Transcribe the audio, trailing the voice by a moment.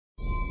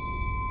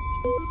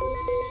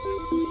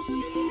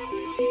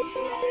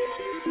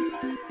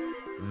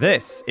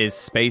This is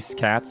Space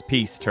Cat's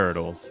Peace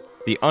Turtles,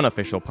 the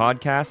unofficial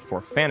podcast for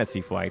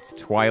Fantasy Flight's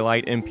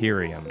Twilight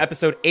Imperium.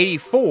 Episode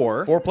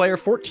 84, 4-player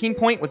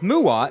 14-point with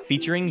Muaat,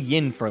 featuring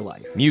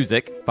Yin4Life.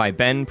 Music by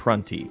Ben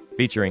Prunty,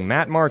 featuring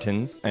Matt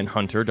Martins and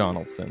Hunter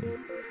Donaldson.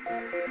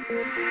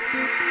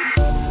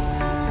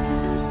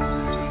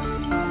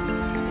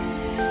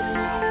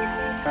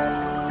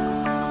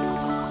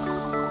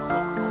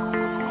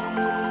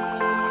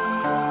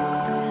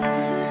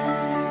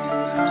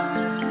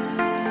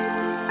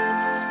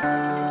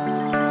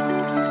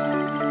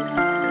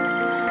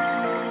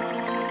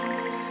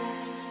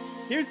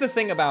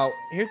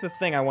 Here's the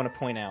thing I want to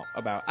point out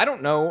about. I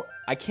don't know.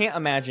 I can't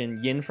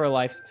imagine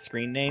Yin4Life's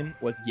screen name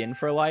was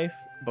Yin4Life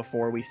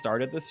before we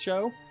started this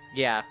show.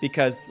 Yeah.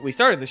 Because we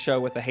started the show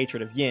with the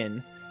hatred of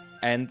Yin,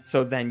 and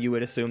so then you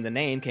would assume the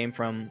name came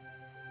from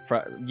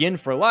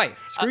Yin4Life.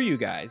 Screw you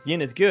guys.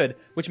 Yin is good,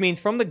 which means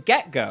from the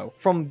get-go,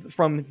 from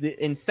the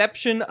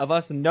inception of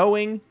us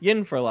knowing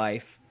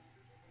Yin4Life,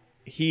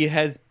 he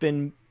has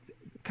been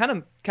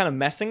kind of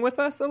messing with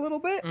us a little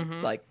bit,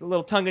 like a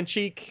little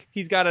tongue-in-cheek.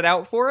 He's got it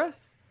out for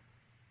us,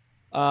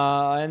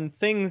 and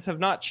things have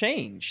not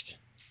changed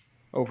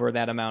over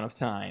that amount of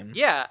time.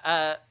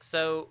 Yeah.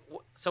 So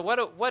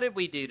what did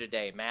we do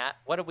today, Matt?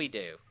 What did we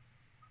do?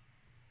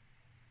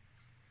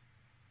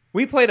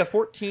 We played a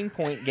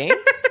 14-point game.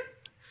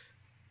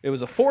 It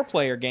was a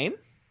 4-player game.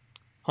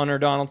 Hunter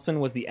Donaldson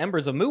was the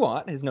Embers of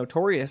Muaat, his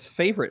notorious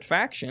favorite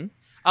faction.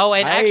 Oh,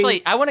 and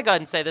actually, I want to go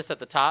ahead and say this at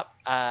the top.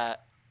 I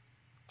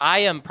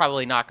am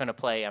probably not going to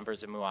play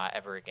Embers of Muaat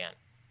ever again.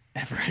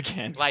 Ever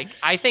again. Like,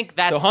 I think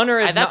that's... So Hunter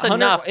is that's not,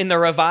 enough. Hunter, in the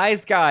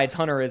revised guides,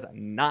 Hunter is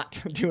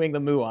not doing the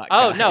Muaat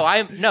Oh,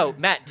 guide. no,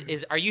 Matt,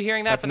 are you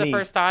hearing that That's for the me.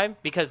 first time?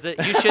 Because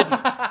you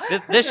shouldn't.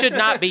 this should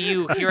not be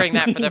you hearing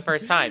that for the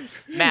first time.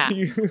 Matt,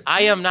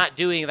 I am not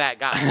doing that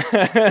guide.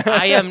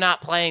 I am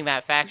not playing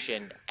that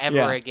faction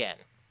ever again.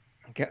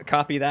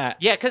 Copy that.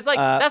 Yeah, because like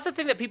that's the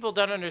thing that people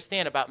don't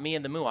understand about me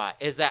and the Muaat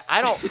is that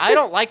I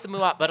don't like the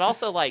Muaat, but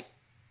also like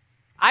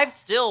I've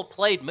still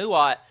played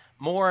Muaat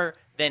more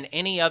than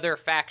any other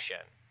faction.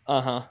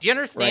 Do you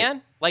understand?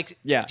 Right. Like,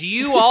 yeah. Do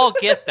you all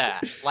get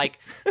that? Like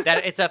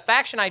that it's a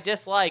faction I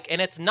dislike, and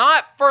it's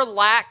not for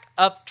lack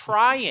of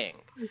trying.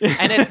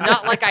 And it's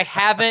not like I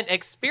haven't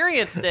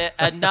experienced it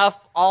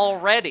enough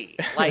already.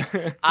 Like,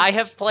 I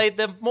have played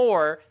them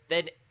more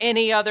than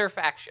any other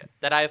faction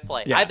that I've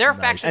played. Yeah, there are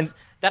factions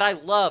that I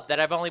love that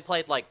I've only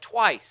played like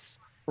twice.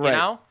 Right. You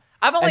know?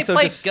 I've only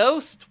played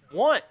Ghost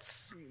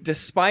once.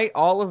 Despite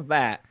all of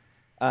that,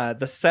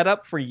 the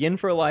setup for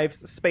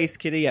Yin4Life's Space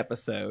Kitty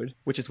episode,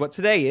 which is what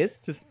today is,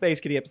 to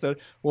Space Kitty episode,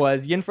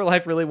 was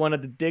Yin4Life really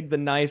wanted to dig the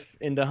knife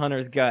into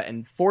Hunter's gut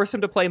and force him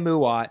to play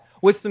Muaat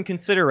with some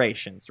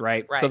considerations,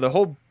 right? So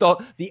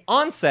the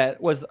onset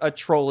was a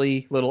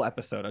trolly little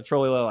episode, a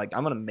trolly little, like,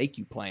 I'm going to make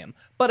you play him.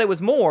 But it was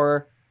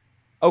more,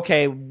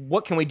 okay,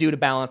 what can we do to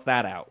balance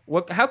that out?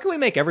 How can we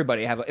make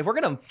everybody if we're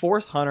going to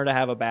force Hunter to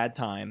have a bad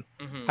time,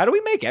 how do we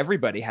make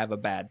everybody have a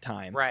bad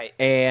time? Right.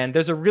 And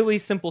there's a really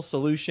simple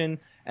solution,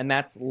 and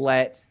that's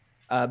let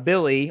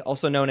Billy,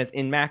 also known as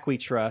In Mac We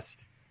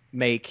Trust,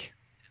 make...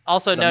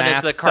 Also known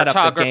as the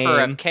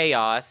cartographer of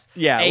chaos.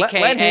 Yeah,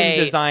 let him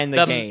design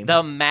the game.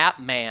 The map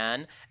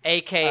man,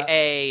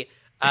 a.k.a...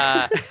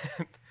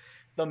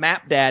 the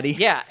Map Daddy.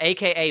 Yeah,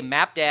 a.k.a.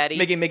 Map Daddy.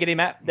 Miggity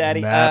Map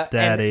Daddy. Map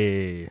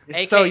Daddy.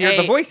 So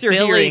the voice you're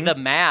Billy hearing... the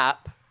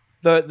Map.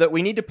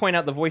 We need to point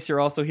out the voice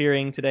you're also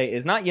hearing today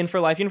is not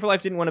Yin4Life.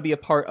 Yin4Life didn't want to be a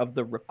part of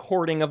the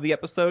recording of the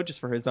episode just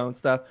for his own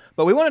stuff.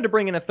 But we wanted to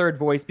bring in a third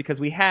voice because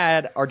we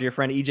had our dear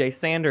friend EJ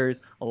Sanders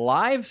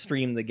live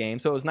stream the game.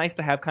 So it was nice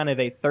to have kind of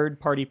a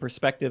third-party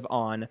perspective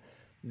on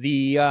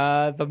the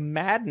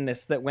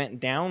madness that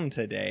went down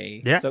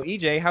today. Yeah. So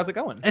EJ, how's it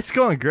going? It's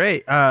going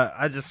great.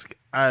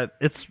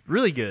 It's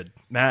really good,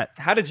 Matt.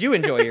 How did you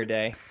enjoy your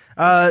day?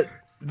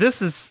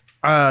 This is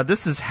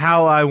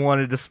how I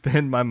wanted to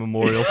spend my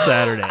Memorial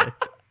Saturday.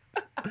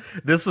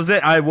 This was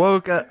it. I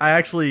woke up.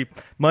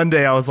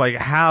 Monday, I was like,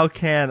 how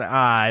can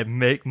I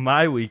make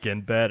my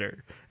weekend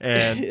better?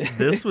 And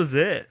this was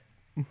it.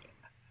 Oh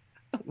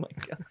my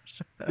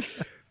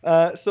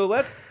gosh. So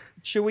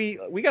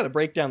we got to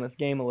break down this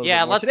game a little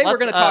bit more. Today we're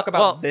going to talk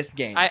about this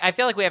game. I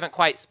feel like we haven't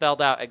quite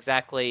spelled out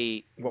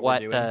exactly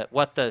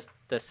what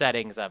the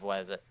settings of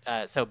was it.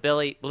 So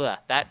Billy,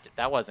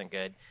 that wasn't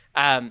good.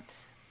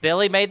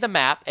 Billy made the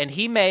map, and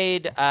he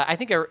made, I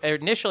think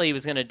initially he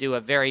was going to do a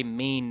very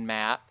mean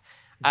map.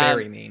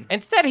 Very mean.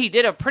 Instead, he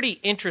did a pretty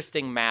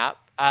interesting map.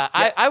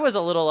 I was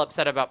a little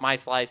upset about my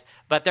slice,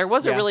 but there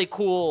was a really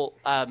cool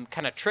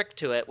kind of trick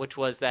to it, which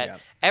was that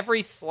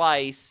every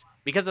slice,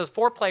 because it was a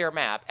 4-player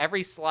map,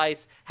 every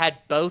slice had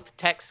both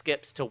text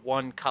skips to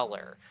one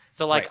color.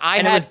 So, like,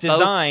 it was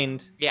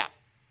designed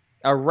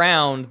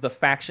around the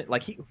faction.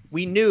 Like,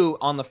 we knew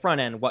on the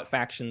front end what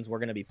factions were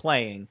going to be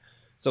playing,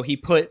 so he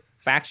put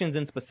factions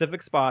in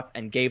specific spots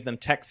and gave them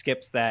text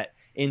skips that,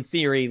 in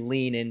theory,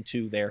 lean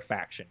into their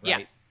faction,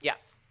 right? Yeah.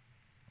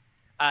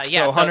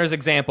 So Hunter's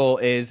example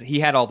is he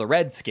had all the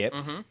red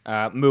skips.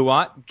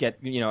 Muaat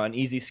get an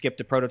easy skip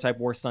to Prototype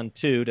War Sun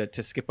 2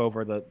 to skip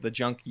over the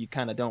junk you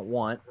kind of don't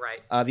want.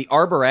 Right. The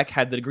Arborec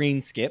had the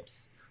green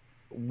skips.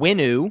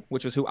 Winnu,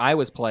 which was who I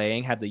was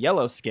playing, had the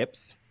yellow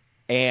skips,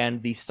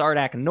 and the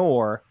Sardakk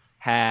N'orr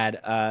had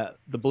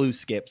the blue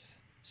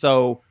skips.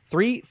 So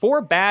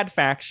 4 bad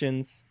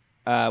factions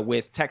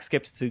with tech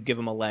skips to give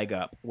them a leg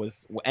up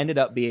ended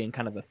up being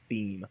kind of the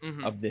theme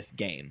of this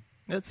game.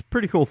 It's a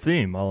pretty cool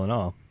theme, all in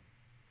all.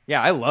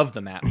 Yeah, I love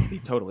the map, to be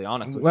totally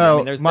honest with you. Well, I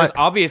mean, there's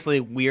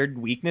obviously weird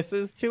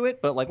weaknesses to it,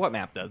 but like, what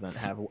map doesn't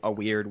have a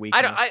weird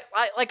weakness?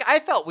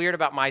 I felt weird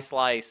about my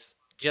slice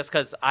just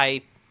because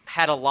I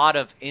had a lot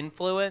of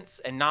influence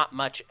and not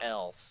much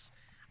else.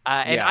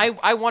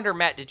 I wonder,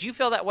 Matt, did you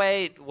feel that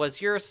way?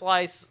 Was your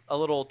slice a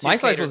little too... My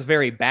slice was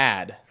very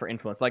bad for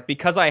influence. Like,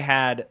 because I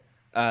had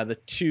the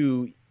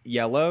 2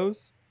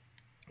 yellows,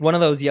 one of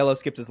those yellow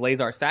skips is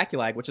Lazar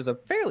Saculag, which is a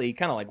fairly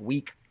kind of like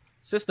weak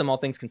system, all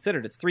things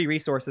considered. It's 3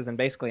 resources and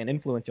basically an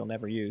influence you'll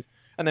never use.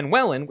 And then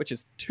Wellin, which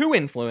is 2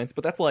 influence,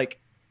 but that's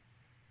like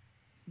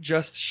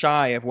just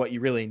shy of what you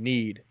really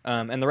need.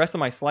 And the rest of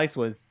my slice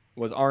was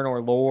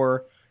Arnor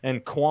Lore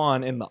and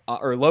Quan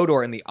or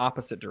Lodor in the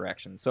opposite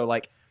direction. So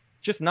like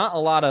just not a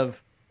lot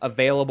of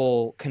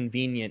available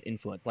convenient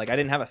influence. Like I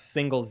didn't have a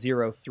single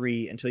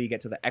 0-3 until you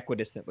get to the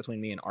equidistant between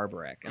me and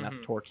Arborec, and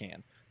that's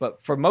Torcan.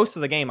 But for most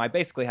of the game, I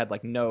basically had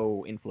like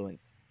no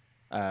influence.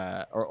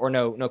 Or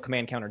no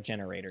command counter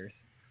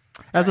generators.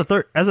 As a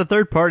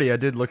third party, I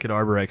did look at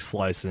Arborec's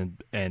slice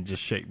and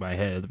just shake my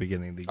head at the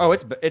beginning of the game. Oh,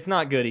 it's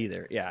not good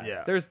either.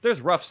 Yeah.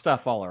 There's rough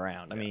stuff all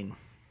around. I mean,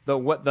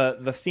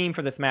 the theme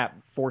for this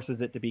map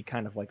forces it to be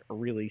kind of like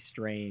really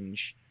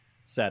strange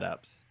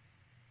setups.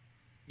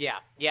 Yeah,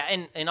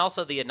 and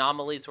also the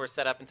anomalies were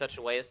set up in such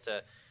a way as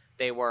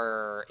they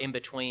were in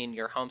between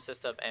your home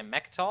system and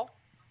Mechatol,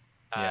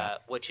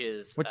 which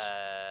is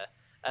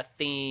a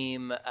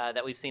theme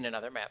that we've seen in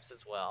other maps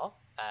as well.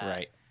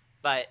 Right.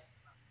 But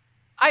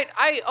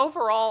I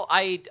overall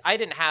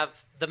didn't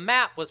have, the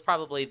map was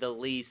probably the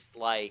least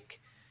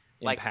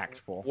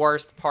impactful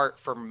worst part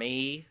for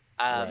me.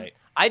 Right.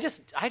 I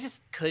just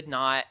could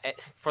not,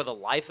 for the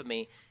life of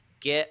me,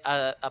 get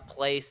a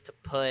place to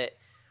put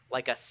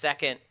like a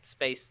second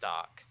space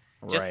dock.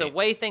 Just the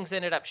way things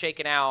ended up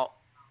shaking out.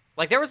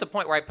 Like there was a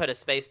point where I put a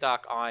space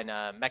dock on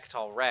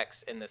Mechatol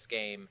Rex in this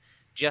game,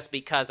 just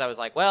because I was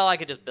like, well, I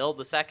could just build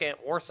the second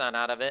War Sun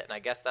out of it, and I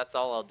guess that's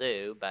all I'll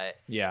do. But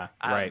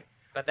right.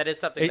 But that is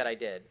something that I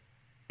did.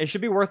 It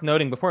should be worth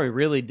noting before we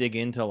really dig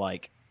into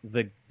like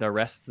the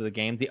rest of the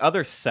game. The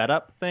other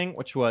setup thing,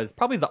 which was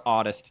probably the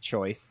oddest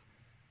choice,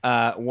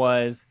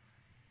 was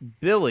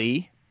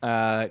Billy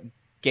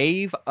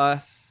gave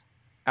us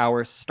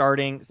our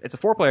starting. It's a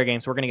 4-player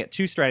game, so we're going to get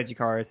 2 strategy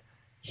cards.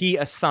 He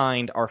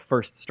assigned our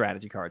first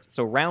strategy cards.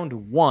 So round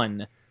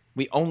 1.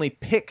 We only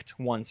picked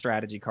 1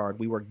 strategy card.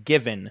 We were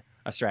given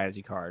a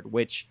strategy card,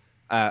 which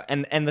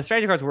and the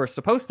strategy cards were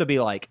supposed to be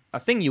like a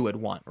thing you would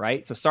want,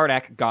 right? So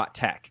Sardakk got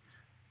tech,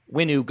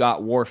 Winnu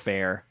got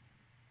warfare,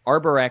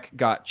 Arborec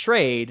got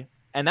trade,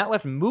 and that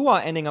left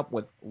Muaat ending up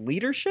with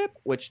leadership,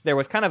 which there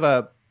was kind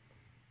of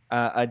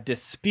a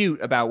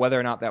dispute about whether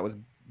or not that was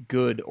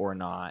good or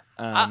not.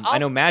 I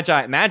know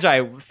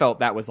Magi felt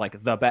that was like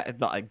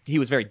he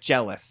was very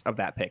jealous of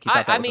that pick. He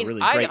thought that was a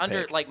really great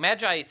pick. Like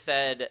Magi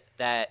said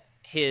that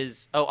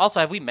also,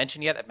 have we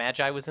mentioned yet that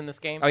Magi was in this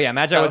game? Oh yeah,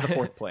 Magi was the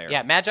 4th player.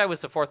 Yeah, Magi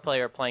was the 4th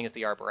player playing as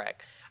the Arborec.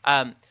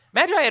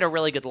 Magi had a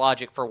really good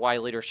logic for why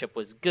leadership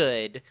was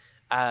good,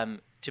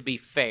 to be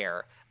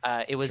fair.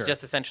 It was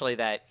just essentially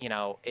that,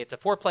 it's a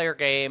 4-player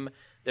game.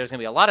 There's going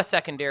to be a lot of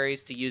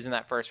secondaries to use in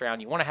that first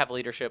round. You want to have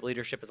leadership.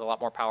 Leadership is a lot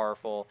more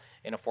powerful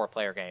in a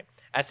 4-player game.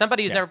 As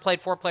somebody who's never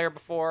played 4-player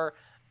before,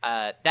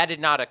 that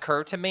did not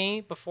occur to me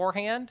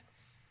beforehand.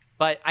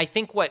 But I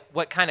think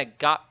what kind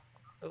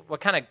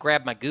of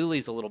grabbed my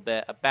ghoulies a little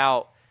bit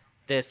about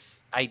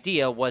this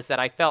idea was that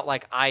I felt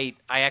like I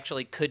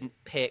actually couldn't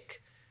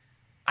pick.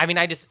 I mean,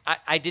 I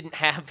didn't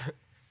have.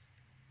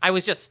 I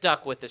was just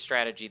stuck with the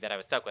strategy that I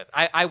was stuck with.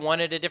 I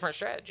wanted a different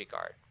strategy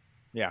card.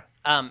 Yeah.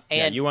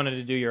 And you wanted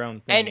to do your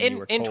own thing.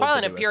 And in Trial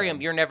and Imperium,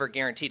 you're never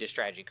guaranteed a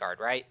strategy card,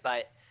 right?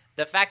 But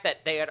the fact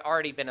that they had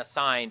already been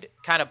assigned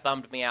kind of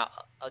bummed me out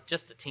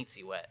just a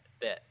teensy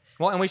bit.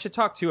 Well, and we should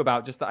talk too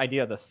about just the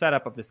idea of the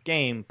setup of this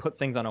game put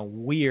things on a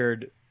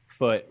weird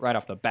foot right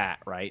off the bat,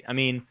 right? I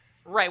mean,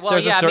 right. Well,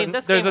 yeah.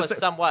 This game was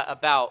somewhat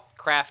about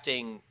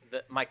crafting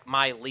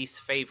my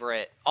least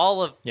favorite.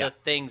 All of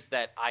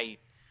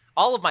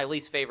my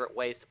least favorite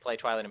ways to play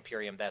Twilight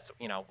Imperium. That's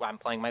I'm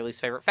playing my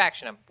least favorite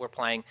faction. We're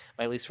playing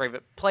my least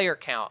favorite player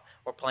count.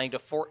 We're playing to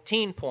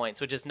 14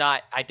 points, which is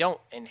not. I don't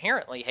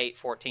inherently hate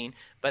 14,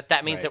 but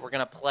that means that we're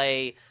going to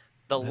play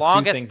the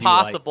longest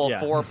possible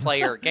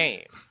 4-player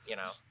game.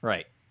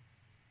 Right.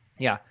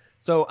 Yeah.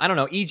 So I don't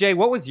know, EJ,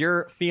 what was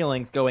your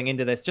feelings going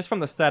into this, just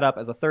from the setup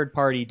as a third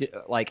party?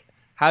 Like,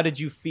 how did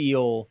you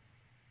feel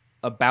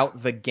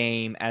about the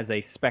game as a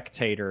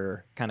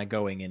spectator, kind of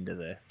going into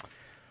this?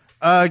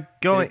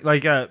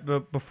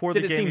 Before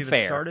the game even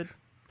started.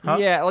 Huh?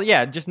 Yeah, well,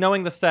 yeah. Just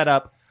knowing the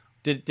setup,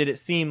 did it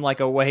seem like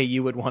a way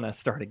you would want to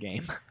start a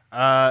game?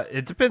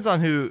 It depends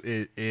on who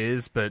it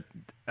is, but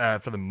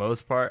for the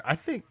most part, I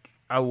think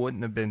I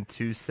wouldn't have been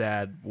too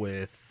sad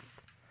with.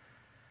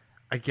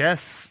 I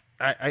guess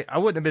I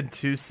wouldn't have been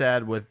too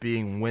sad with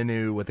being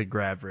Winnu with a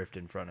grab rift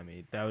in front of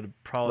me. That would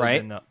have probably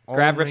been the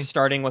grab only... rift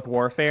starting with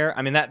Warfare.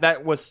 I mean,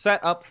 that was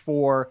set up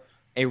for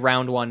a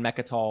round 1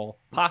 Mechatol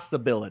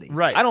possibility.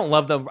 Right. I don't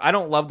love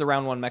the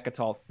round 1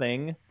 Mechatol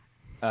thing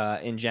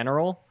in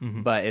general,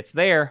 but it's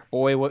there.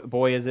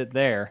 Boy, is it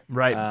there.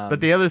 Right.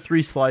 But the other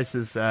 3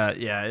 slices,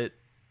 it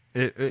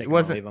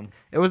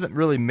wasn't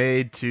really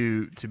made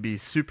to be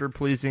super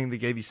pleasing. They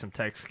gave you some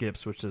tech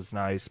skips, which is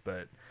nice,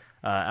 but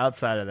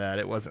outside of that,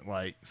 it wasn't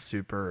like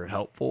super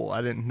helpful,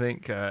 I didn't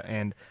think.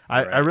 And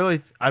I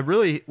really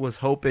was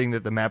hoping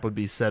that the map would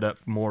be set up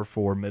more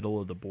for middle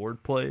of the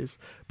board plays.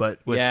 But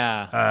with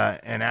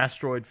an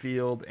asteroid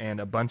field and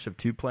a bunch of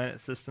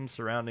 2-planet systems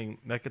surrounding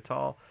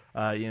Mechatol,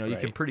 you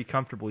can pretty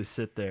comfortably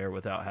sit there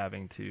without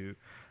having to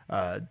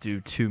do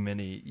too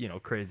many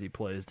crazy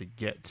plays to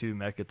get to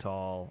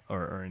Mechatol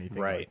or anything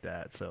like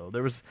that. So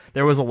there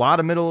was a lot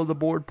of middle of the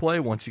board play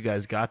once you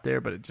guys got there,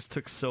 but it just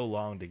took so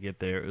long to get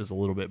there. It was a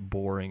little bit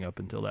boring up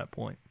until that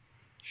point.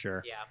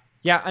 Sure.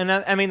 Yeah, and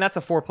I mean that's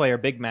a 4-player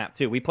big map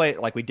too. We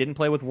didn't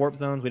play with warp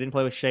zones, we didn't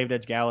play with Shaved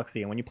Edge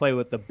Galaxy, and when you play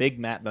with the big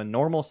map, the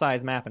normal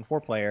size map in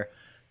 4-player,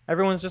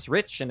 everyone's just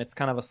rich and it's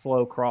kind of a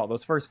slow crawl.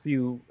 Those first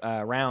few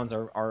rounds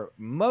are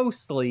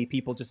mostly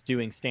people just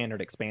doing standard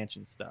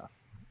expansion stuff.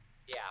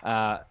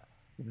 Yeah.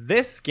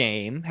 This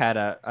game had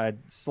a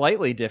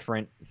slightly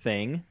different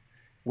thing,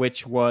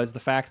 which was the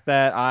fact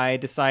that I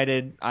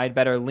decided I'd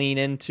better lean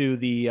into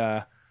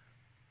the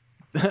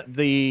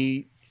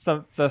thematics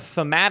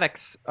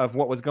of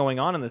what was going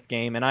on in this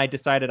game, and I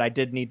decided I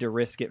did need to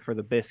risk it for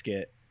the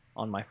biscuit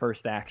on my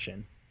first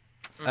action.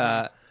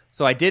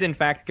 So I did, in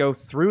fact, go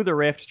through the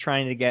rift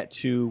trying to get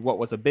to what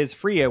was Abyss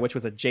Freya, which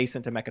was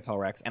adjacent to Mechatol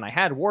Rex, and I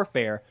had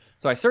Warfare,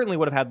 so I certainly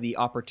would have had the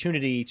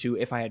opportunity to,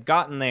 if I had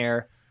gotten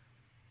there,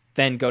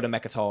 then go to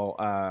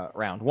Mechatol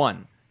round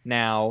 1.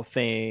 Now,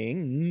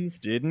 things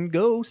didn't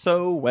go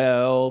so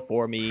well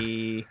for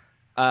me.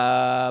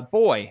 Just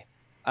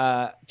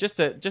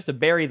to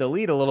bury the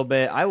lead a little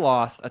bit, I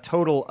lost a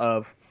total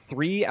of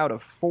 3 out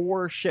of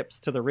 4 ships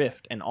to the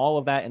rift, and all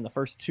of that in the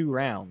first 2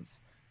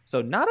 rounds.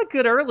 So not a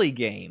good early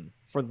game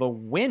for the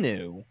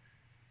Winnu,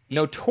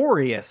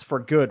 notorious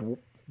for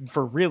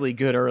really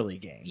good early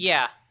games.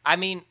 Yeah, I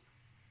mean,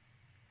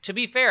 to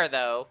be fair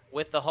though,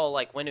 with the whole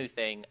Winnu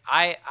thing,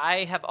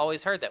 I have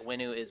always heard that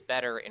Winnu is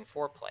better in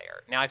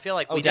 4-player. Now I feel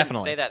like we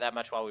didn't say that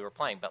much while we were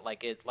playing, but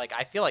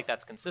I feel like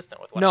that's consistent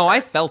with what. No, I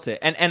felt it,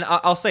 and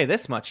I'll say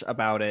this much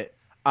about it: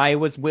 I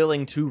was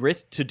willing to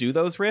risk to do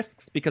those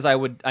risks because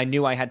I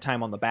knew I had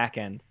time on the back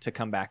end to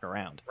come back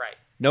around. Right.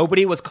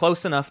 Nobody was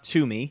close enough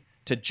to me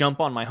to jump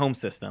on my home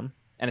system.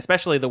 And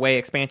especially the way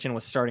expansion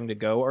was starting to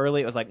go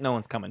early, it was like no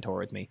one's coming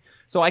towards me,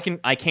 so I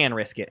can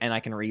risk it and I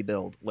can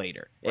rebuild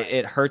later. Right.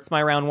 It hurts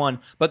my round 1,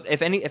 but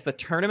if the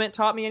tournament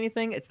taught me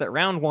anything, it's that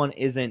round 1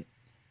 isn't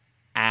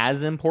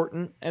as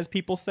important as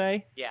people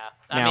say. Yeah,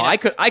 I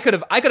could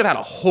have had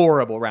a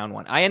horrible round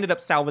 1. I ended up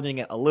salvaging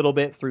it a little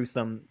bit through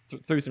some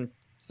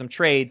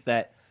trades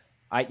that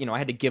I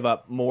had to give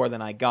up more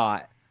than I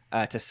got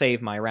to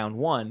save my round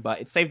 1, but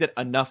it saved it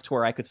enough to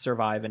where I could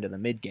survive into the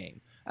mid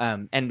game.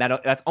 And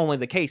that's only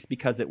the case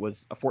because it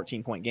was a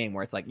 14-point game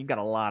where it's like you've got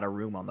a lot of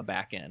room on the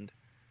back end.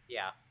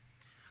 Yeah.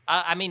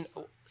 I mean,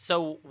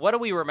 so what do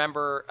we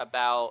remember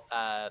about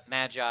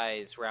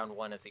Magi's round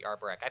 1 as the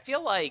Arborec? I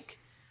feel like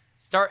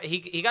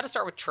he got to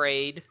start with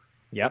trade.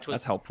 Yeah,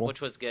 that's helpful.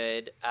 Which was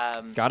good.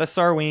 Got a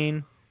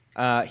Sarween.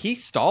 He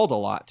stalled a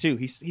lot too.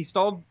 He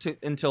stalled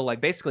until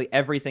basically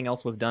everything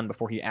else was done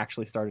before he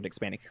actually started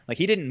expanding.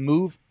 He didn't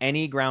move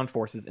any ground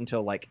forces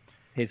until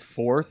his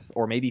 4th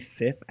or maybe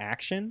 5th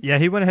action. Yeah,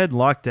 he went ahead and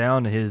locked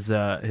down his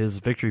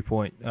victory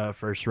point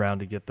first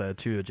round to get the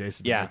 2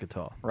 adjacent to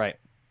Mechatol. Right.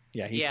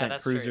 Yeah, he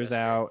sent cruisers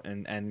out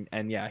and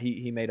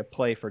he made a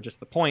play for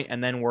just the point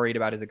and then worried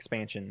about his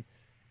expansion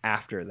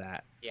after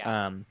that. Yeah.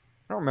 I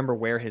don't remember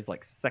where his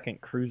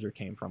second cruiser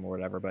came from or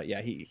whatever, but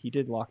yeah, he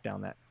did lock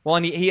down that. Well,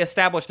 and he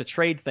established a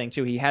trade thing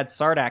too. He had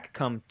Sardakk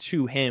come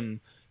to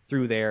him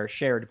through their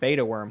shared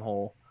beta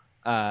wormhole.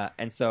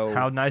 And so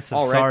how nice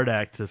of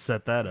Sardakk to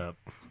set that up.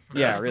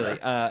 Yeah, really.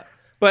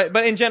 But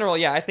in general,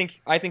 yeah, I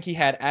think he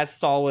had as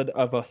solid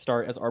of a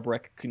start as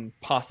Arborec can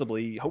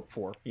possibly hope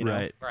for.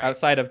 Right.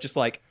 Outside of just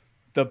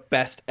the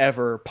best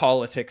ever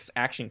politics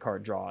action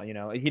card draw. He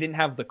didn't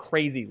have the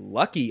crazy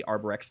lucky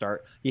Arborec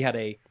start. He had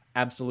a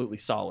absolutely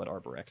solid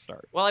Arborec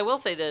start. Well, I will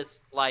say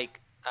this: I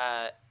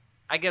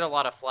get a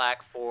lot of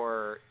flack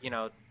for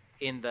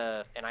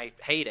and I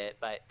hate it,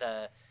 but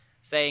the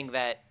saying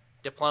that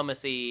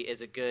diplomacy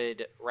is a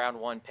good round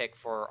 1 pick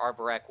for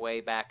Arborec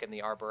way back in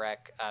the Arborec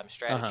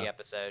strategy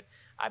episode.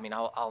 I mean,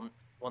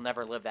 we'll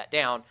never live that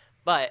down.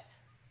 But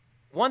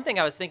one thing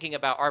I was thinking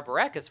about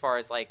Arborec as far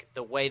as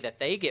the way that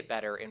they get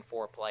better in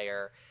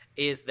 4-player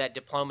is that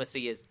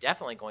diplomacy is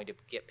definitely going to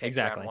get picked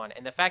round 1.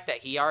 And the fact that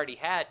he already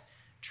had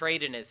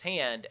trade in his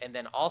hand, and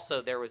then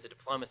also there was a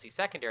diplomacy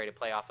secondary to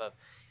play off of.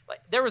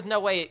 Like, there was no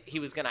way he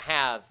was going to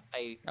have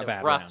a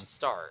rough round.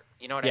 Start.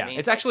 You know what I mean?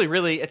 It's actually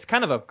it's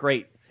kind of a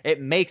great. It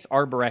makes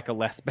Arborec a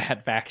less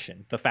bad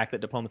faction. The fact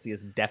that diplomacy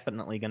is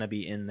definitely going to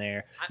be in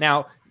there.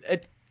 Now,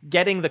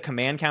 getting the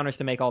command counters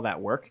to make all that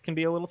work can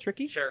be a little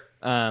tricky. Sure.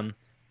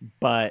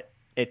 But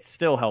it's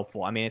still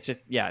helpful. I mean, it's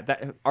just,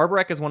 that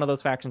Arborec is one of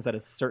those factions that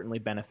has certainly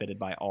benefited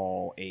by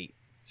all 8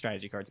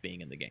 strategy cards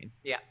being in the game.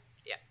 Yeah,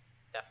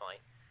 definitely.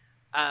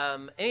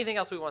 Anything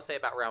else we want to say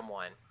about round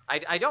 1?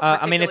 I don't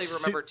particularly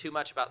remember too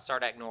much about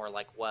Sardakk N'orr,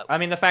 like what. I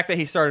mean, the fact that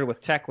he started with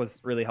tech was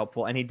really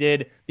helpful, and he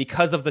did,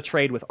 because of the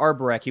trade with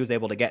Arborec, he was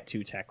able to get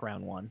 2 tech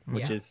round 1,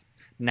 which is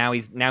now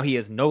he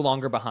is no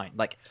longer behind.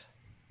 Like,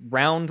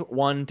 round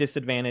 1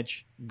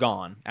 disadvantage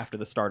gone after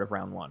the start of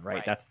round 1,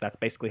 right? That's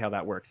basically how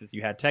that works. Is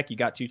you had tech, you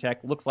got 2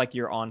 tech. Looks like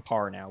you're on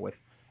par now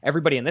with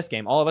everybody in this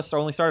game. All of us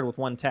only started with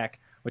 1 tech,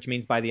 which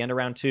means by the end of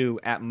round 2,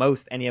 at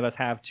most, any of us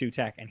have 2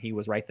 tech, and he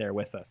was right there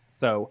with us.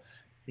 So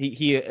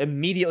he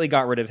immediately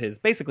got rid of his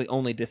basically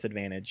only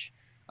disadvantage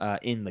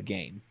in the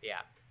game.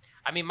 Yeah.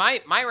 I mean,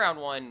 my round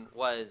 1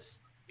 was,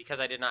 because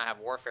I did not have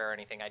warfare or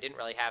anything, I didn't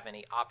really have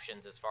any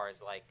options as far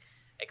as like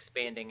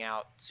expanding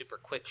out super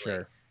quickly.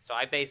 Sure. So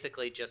I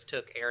basically just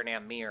took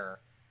Arborec Mirror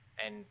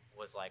and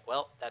was like,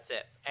 well, that's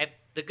it. And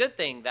the good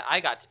thing that I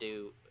got to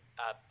do,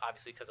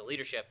 obviously because of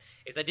leadership,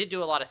 is I did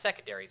do a lot of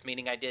secondaries,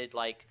 meaning I did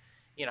like,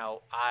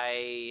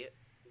 I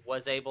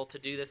was able to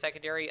do the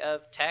secondary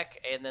of tech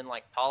and then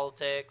like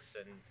politics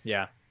and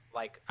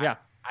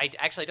I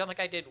actually don't think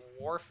I did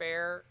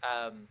warfare,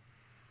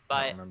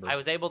 but I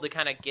was able to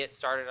kind of get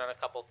started on a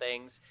couple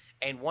things.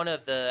 And one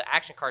of the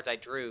action cards I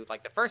drew,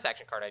 like the first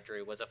action card I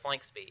drew, was a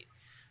flank speed.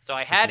 So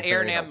I had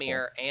Arborec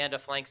Mirror and a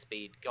flank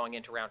speed going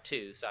into round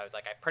 2. So I was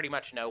like, I pretty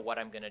much know what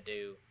I'm going to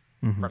do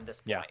from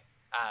this point.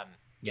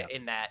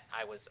 In that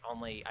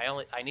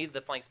I needed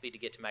the flank speed to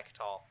get to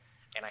Mechatol,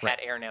 and I had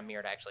Arborec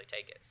Mirror to actually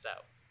take it. So.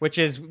 Which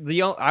is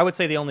I would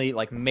say the only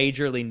like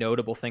majorly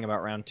notable thing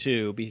about round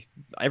 2.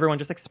 Everyone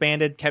just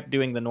expanded, kept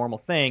doing the normal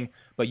thing,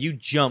 but you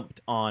jumped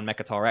on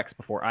Mechatol Rex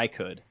before I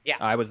could. Yeah,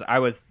 I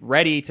was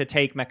ready to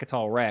take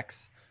Mechatol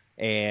Rex,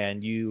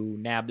 and you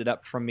nabbed it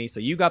up from me. So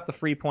you got the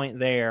free point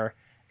there,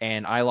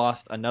 and I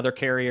lost another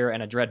carrier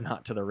and a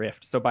dreadnought to the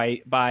Rift. So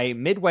by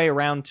midway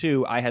round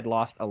 2, I had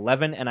lost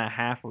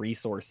 11.5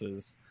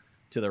 resources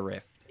to the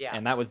Rift. Yeah.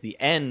 And that was the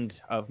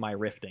end of my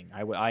rifting.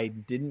 I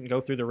didn't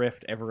go through the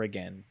Rift ever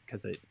again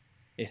because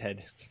it had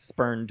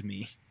spurned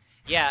me.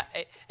 Yeah.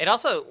 It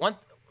also,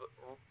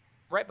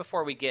 right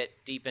before we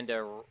get deep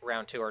into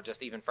round 2 or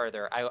just even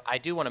further, I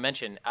do want to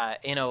mention,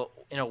 in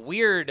a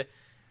weird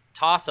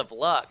toss of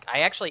luck, I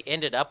actually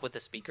ended up with the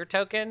speaker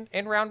token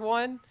in round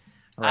 1.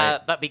 Right.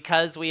 But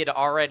because we had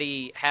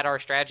already had our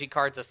strategy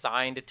cards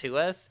assigned to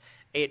us,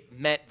 it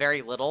meant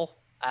very little.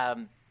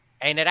 And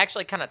it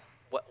actually kind of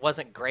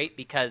wasn't great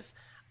because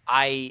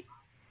I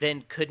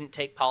then couldn't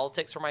take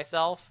politics for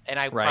myself, and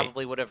I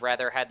probably would have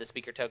rather had the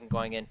speaker token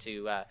going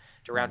into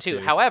to round 2.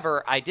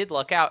 However, I did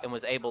luck out and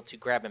was able to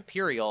grab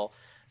Imperial.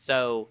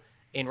 So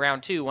in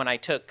round 2, when I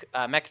took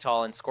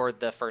Mechatol and scored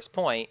the first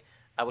point,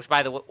 which,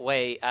 by the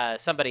way,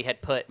 somebody had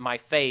put my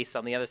face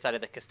on the other side of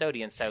the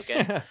Custodian's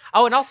token.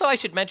 Oh, and also I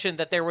should mention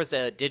that there was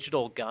a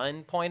digital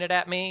gun pointed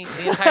at me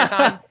the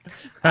entire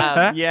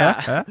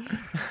time.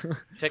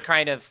 To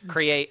kind of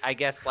create, I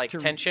guess, like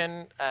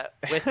tension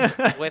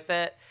with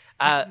it.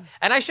 And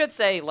I should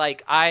say,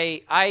 like,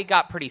 I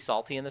got pretty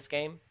salty in this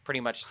game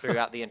pretty much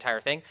throughout the entire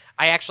thing.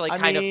 I actually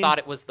kind of thought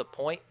it was the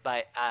point,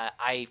 but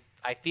I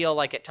feel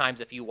like at times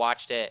if you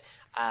watched it,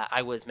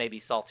 I was maybe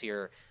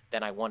saltier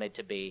than I wanted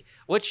to be,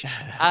 which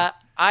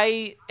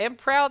I am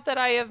proud that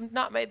I have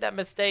not made that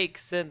mistake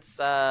since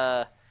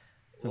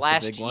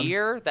last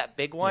year, that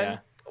big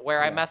one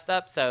where I messed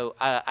up. So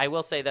I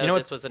will say, though,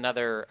 this was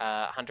another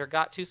Hunter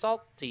got too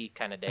salty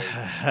kind of days.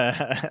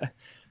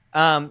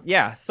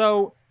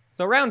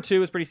 So round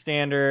 2 is pretty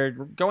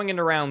standard. Going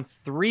into round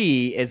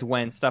 3 is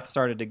when stuff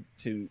started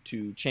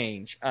to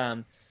change.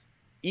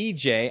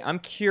 EJ, I'm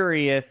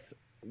curious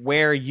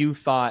where you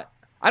thought.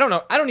 I don't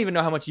know. I don't even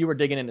know how much you were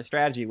digging into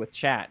strategy with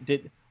chat.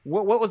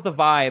 What was the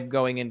vibe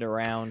going into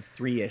round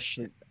 3-ish?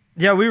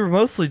 Yeah, we were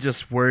mostly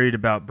just worried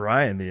about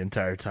Brian the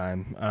entire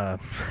time.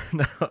 Brian.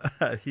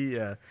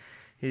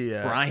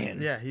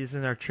 Yeah, he's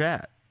in our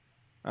chat.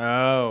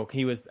 Oh,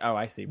 he was. Oh,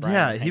 I see.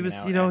 Brian he was.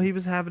 He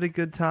was having a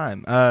good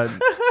time.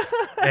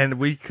 And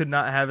we could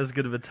not have as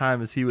good of a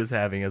time as he was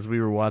having as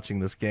we were watching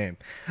this game.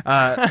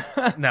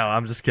 No,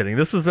 I'm just kidding.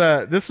 This was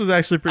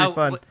actually pretty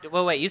fun.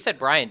 Wait, you said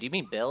Brian. Do you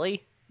mean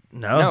Billy?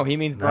 No, he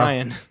means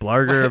Brian.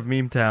 Blarger of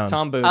Meme Town.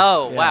 Tom Boots.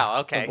 Oh, wow,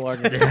 okay.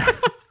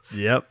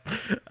 Yep.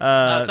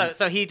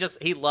 So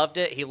he loved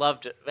it. He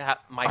loved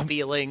my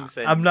feelings.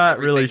 And I'm not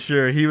everything. really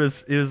sure. He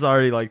was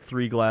already like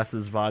 3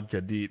 glasses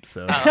vodka deep.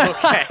 So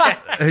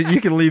Okay.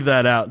 you can leave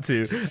that out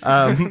too.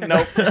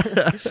 Nope.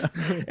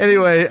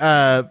 Anyway,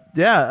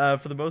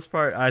 for the most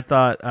part, I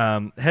thought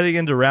heading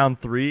into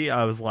round 3,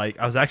 I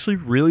was actually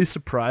really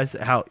surprised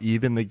at how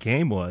even the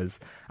game was.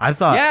 I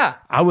thought,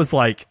 I was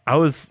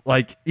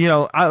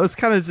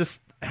kind of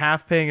just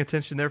half paying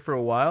attention there for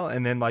a while,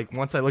 and then like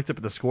once I looked up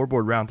at the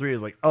scoreboard round 3, I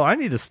was like, oh, I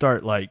need to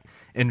start like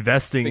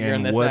investing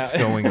Figuring in what's out.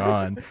 going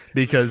on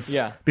because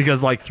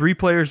like 3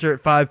 players are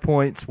at 5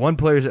 points, 1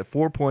 player's at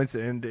 4 points,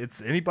 and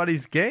it's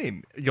anybody's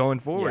game going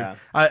forward. Yeah.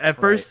 At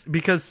first,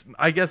 because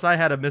I guess I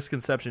had a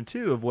misconception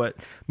too of what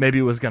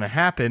maybe was going to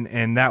happen,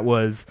 and that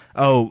was,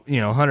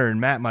 Hunter and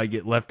Matt might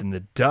get left in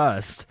the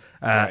dust,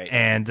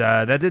 and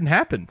that didn't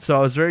happen. So I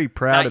was very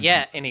proud. Not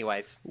yet,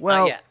 anyways.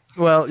 Well, Not yet.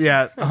 Well,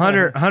 yeah,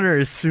 Hunter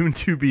is soon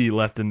to be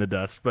left in the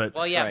dust, but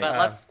but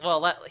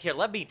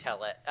let me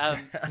tell it.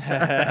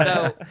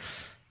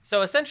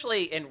 So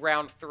essentially in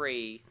round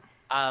 3,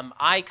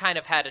 I kind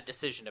of had a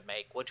decision to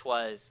make, which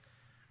was,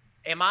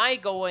 am I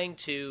going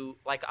to,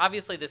 like,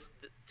 obviously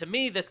to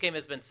me this game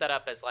has been set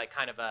up as like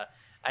kind of a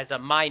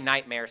my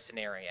nightmare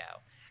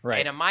scenario. Right.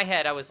 And in my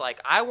head, I was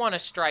like, I want to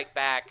strike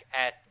back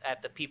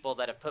at the people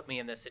that have put me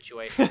in this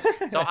situation.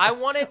 So I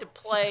wanted to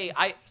play.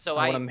 I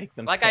want to make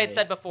them pay. I had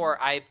said before,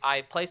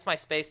 I placed my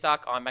space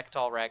dock on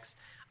Mechatol Rex.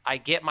 I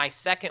get my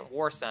second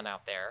War Sun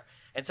out there,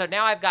 and so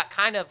now I've got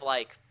kind of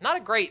like not a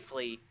great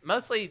fleet,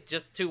 mostly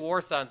just 2 War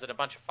Suns and a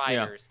bunch of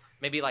fighters,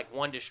 maybe like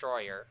 1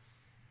 destroyer,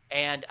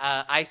 and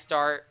I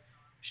start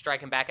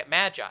striking back at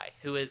Magi,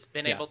 who has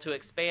been able to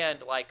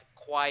expand like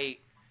quite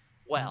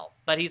well,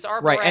 but he's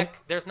Arborec. Right, and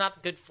there's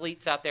not good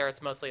fleets out there.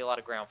 It's mostly a lot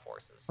of ground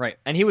forces. Right,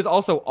 and he was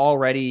also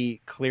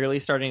already clearly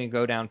starting to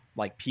go down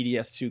like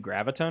PDS2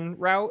 Graviton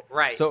route.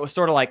 Right. So it was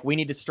sort of like we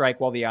need to strike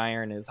while the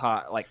iron is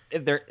hot. Like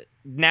there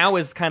now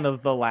is kind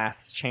of the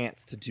last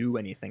chance to do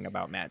anything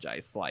about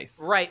Magi's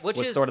Slice. Right, which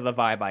is sort of the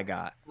vibe I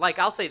got. Like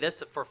I'll say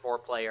this for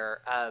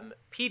 4-player,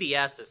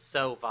 PDS is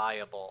so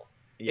viable.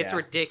 Yeah, it's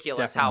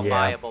ridiculous how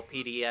viable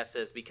PDS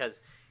is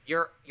because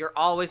you're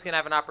always going to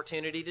have an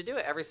opportunity to do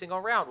it every single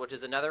round, which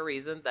is another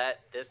reason that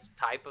it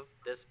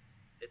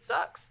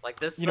sucks. Like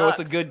this sucks. You know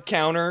what's a good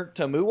counter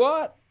to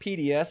Muaat?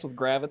 PDS with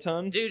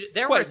Graviton. Dude,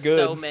 there were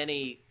so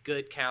many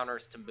good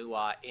counters to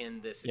Muaat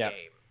in this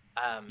game.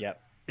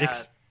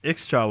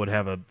 Ixchel would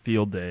have a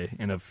field day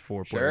in a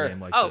 4-player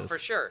game like this. Oh, for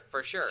sure.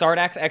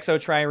 Sardakk's Exo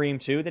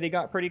Trireme 2 that he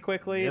got pretty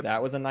quickly. Yep.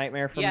 That was a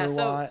nightmare for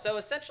Muaat. So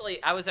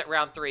essentially, I was at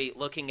round 3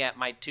 looking at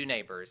my 2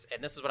 neighbors,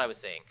 and this is what I was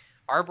saying.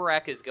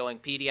 Arborec is going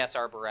PDS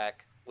Arborec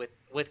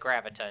with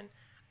Graviton.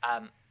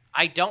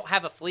 I don't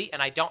have a fleet,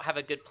 and I don't have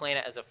a good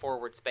planet as a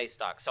forward space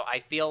dock. So I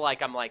feel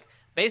like I'm like,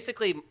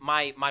 basically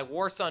my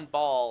War Sun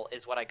ball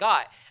is what I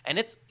got, and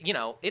it's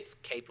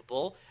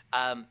capable.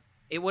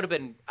 It would have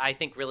been, I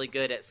think, really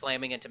good at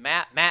slamming into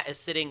Matt. Matt is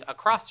sitting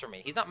across from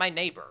me. He's not my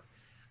neighbor.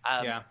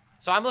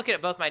 So I'm looking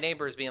at both my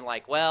neighbors being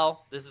like,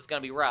 well, this is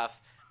going to be rough.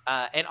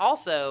 And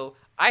also,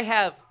 I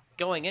have,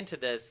 going into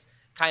this,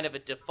 kind of a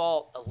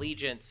default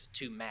allegiance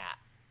to Matt,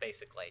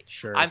 basically.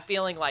 Sure. I'm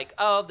feeling like,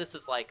 oh, this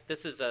is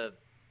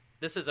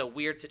a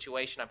weird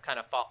situation I'm kind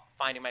of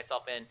finding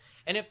myself in,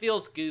 and it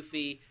feels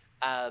goofy.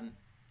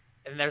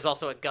 And there's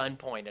also a gun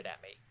pointed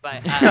at me.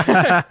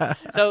 But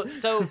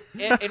so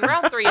in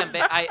round 3,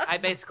 I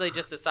basically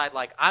just decide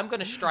like I'm going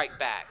to strike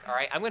back. All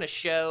right, I'm going to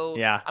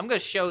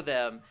show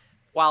them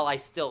while I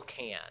still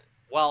can.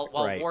 While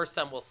War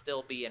Sun will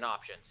still be an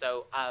option.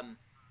 So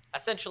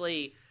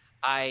essentially,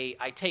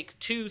 I take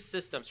 2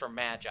 systems from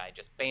Magi,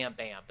 just bam,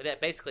 bam, but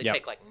that basically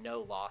take like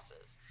no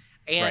losses.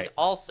 And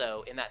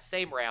also in that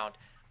same round,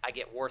 I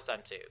get War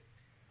Sun 2.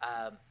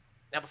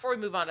 Now, before we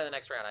move on to the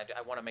next round,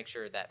 I want to make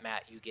sure that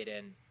Matt, you get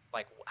in.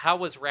 Like, how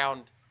was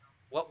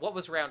what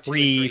was round 2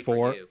 3, 4?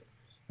 For you?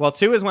 Well,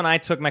 2 is when I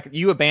took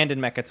you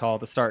abandoned Mechatol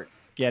to start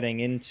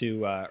getting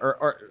into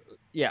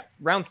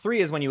round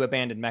 3 is when you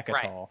abandoned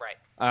Mechatol.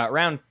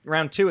 Right.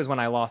 Round 2 is when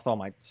I lost all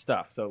my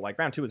stuff. So like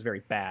round 2 was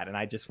very bad, and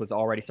I just was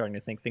already starting to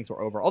think things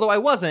were over. Although I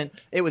wasn't.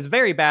 It was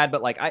very bad,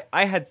 but like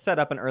I had set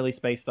up an early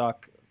space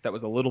dock that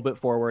was a little bit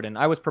forward, and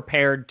I was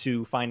prepared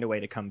to find a way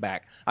to come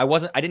back. I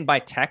didn't buy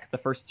tech the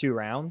first 2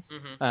 rounds,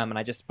 and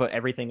I just put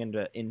everything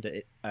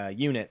into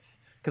units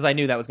because I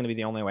knew that was going to be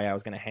the only way I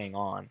was going to hang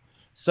on.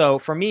 So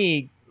for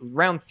me,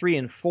 round 3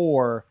 and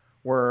 4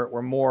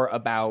 were more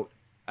about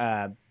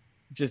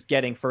just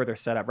getting further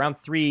set up. Round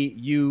 3,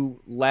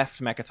 you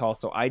left Mechatol,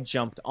 so I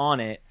jumped on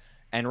it,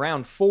 and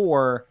round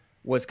 4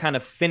 was kind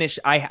of finished.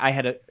 I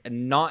had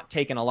not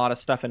taken a lot of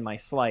stuff in my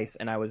slice,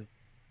 and I was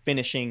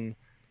finishing.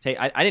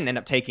 I didn't end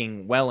up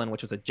taking Welland,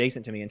 which was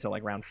adjacent to me, until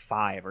like round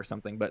 5 or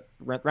something. But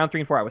round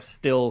 3 and 4, I was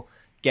still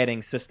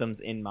getting systems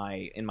in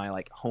my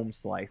like home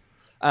slice,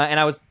 and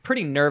I was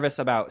pretty nervous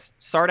about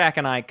Sardakk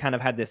and I kind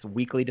of had this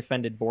weakly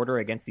defended border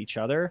against each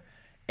other,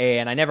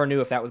 and I never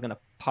knew if that was going to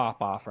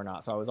pop off or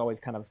not. So I was always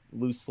kind of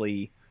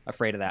loosely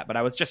afraid of that. But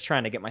I was just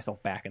trying to get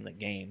myself back in the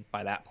game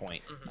by that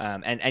point.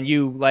 And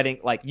you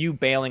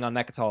bailing on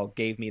Mechatol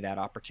gave me that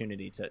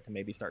opportunity to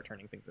maybe start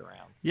turning things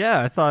around.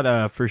 Yeah, I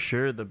thought for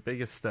sure the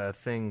biggest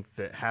thing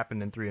that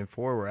happened in 3 and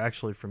 4 were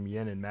actually from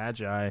Yin and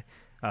Magi.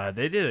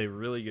 They did a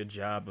really good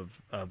job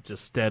of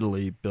just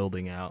steadily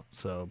building out.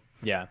 So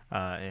yeah,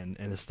 and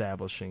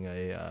establishing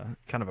a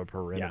kind of a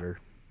perimeter.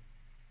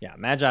 Yeah,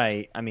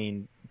 Magi, I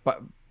mean,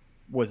 but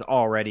was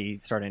already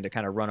starting to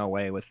kind of run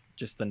away with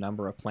just the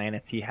number of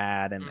planets he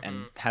had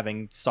and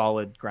having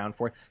solid ground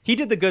force. He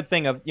did the good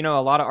thing of, a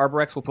lot of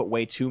Arborecs will put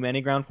way too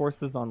many ground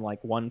forces on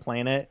like one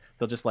planet.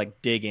 They'll just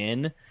like dig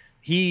in.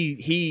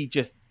 He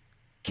just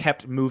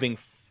kept moving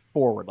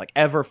forward, like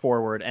ever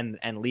forward, and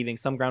leaving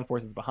some ground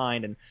forces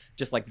behind, and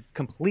just like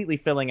completely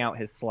filling out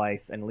his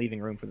slice and leaving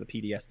room for the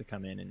PDS to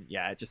come in. And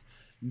yeah, it just,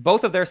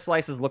 both of their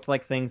slices looked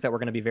like things that were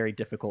going to be very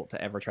difficult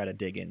to ever try to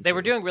dig into. They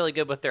were doing really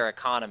good with their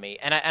economy,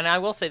 and I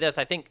will say this: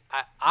 I think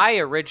I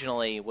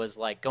originally was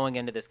like, going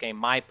into this game,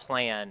 my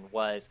plan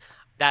was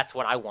that's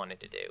what I wanted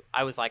to do.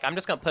 I was like, I'm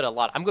just going to put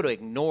I'm going to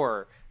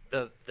ignore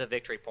the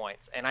victory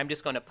points, and I'm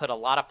just going to put a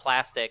lot of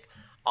plastic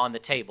on the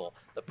table.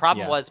 The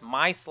problem was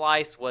my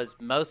slice was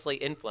mostly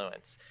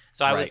influence.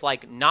 So I was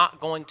like not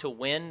going to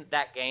win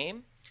that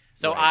game.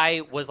 So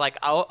I was like,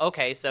 oh,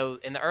 okay. So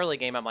in the early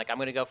game, I'm like, I'm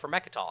going to go for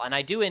Mechatol. And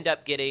I do end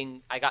up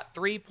I got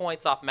 3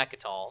 points off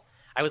Mechatol.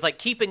 I was like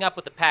keeping up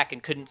with the pack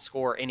and couldn't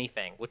score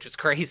anything, which was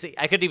crazy.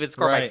 I couldn't even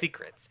score my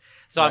secrets.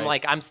 So I'm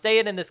like, I'm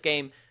staying in this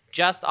game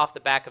just off the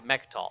back of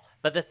Mechatol.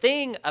 But the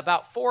thing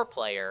about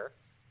 4-player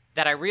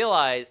that I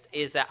realized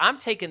is that I'm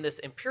taking this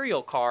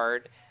Imperial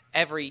card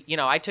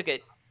I took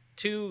it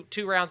two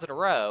rounds in a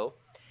row.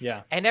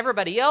 Yeah. And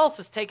everybody else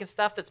is taking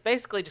stuff that's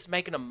basically just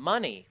making them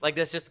money. Like,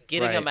 that's just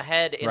getting them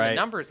ahead in the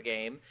numbers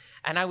game.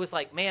 And I was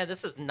like, man,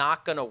 this is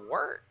not going to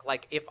work.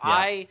 Like, if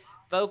I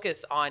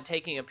focus on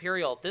taking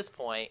Imperial at this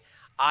point,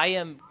 I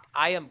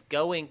am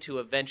going to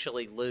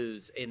eventually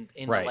lose in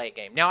the late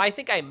game. Now, I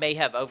think I may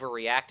have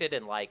overreacted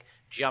and, like,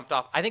 jumped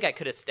off. I think I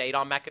could have stayed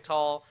on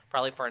Mechatol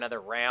probably for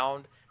another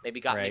round, maybe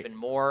gotten even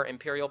more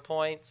Imperial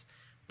points.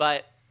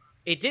 But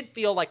it did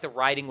feel like the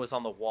writing was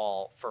on the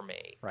wall for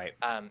me,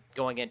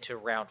 going into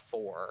round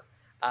 4.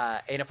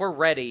 And if we're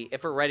ready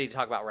to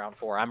talk about round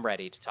 4, I'm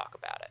ready to talk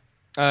about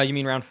it. You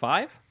mean round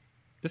 5?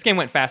 This game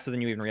went faster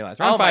than you even realized.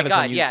 Round 5 my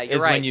God, you're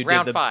right.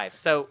 Round 5.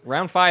 So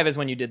round 5 is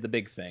when you did the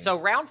big thing. So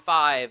round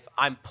 5,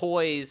 I'm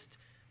poised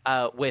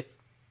with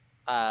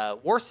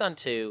War Sun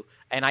 2,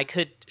 and I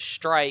could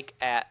strike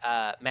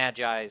at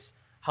Magi's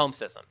home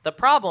system. The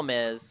problem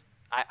is,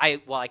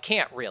 I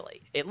can't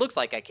really. It looks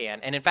like I can,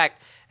 and in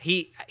fact,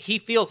 he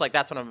feels like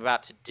that's what I'm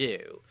about to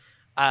do.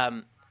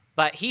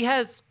 But he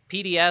has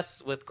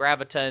PDS with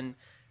Graviton.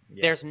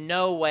 Yeah. There's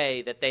no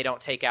way that they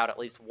don't take out at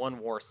least one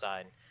War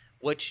Sun.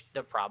 Which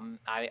the problem,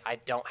 I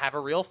don't have a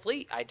real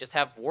fleet. I just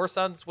have War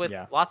Suns with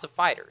lots of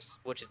fighters,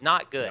 which is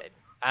not good.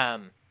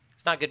 Yep.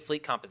 It's not good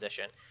fleet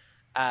composition.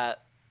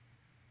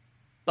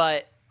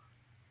 But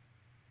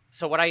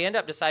so what I end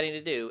up deciding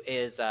to do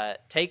is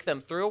take them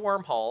through a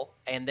wormhole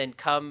and then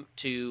come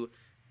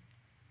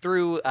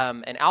through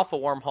an alpha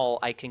wormhole.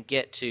 I can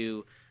get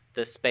to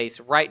the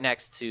space right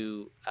next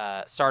to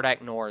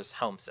Sardakk N'orr's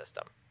home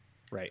system.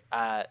 Right.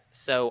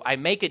 So I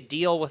make a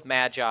deal with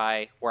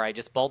Magi where I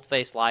just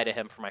bold-faced lie to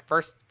him for my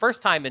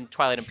first time in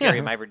Twilight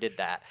Imperium I ever did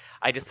that.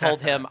 I just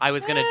told him I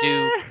was going to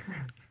do...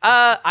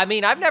 I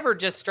mean, I've never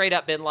just straight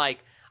up been like,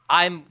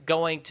 I'm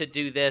going to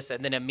do this,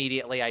 and then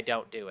immediately I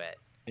don't do it.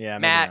 Yeah,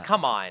 Matt,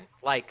 come on.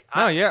 Like,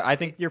 I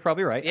think you're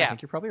probably right. Yeah, I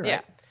think you're probably right.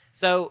 Yeah.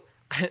 So...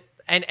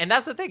 And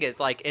that's the thing is,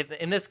 like,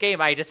 in this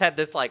game, I just had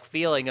this, like,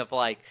 feeling of,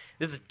 like,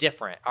 this is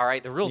different, all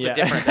right? The rules are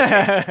different.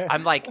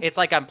 I'm like, it's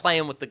like I'm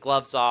playing with the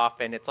gloves off,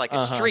 and it's like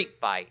a street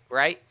fight,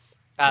 right?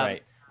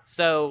 Right.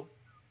 So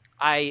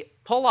I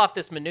pull off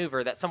this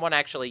maneuver that someone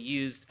actually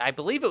used. I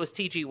believe it was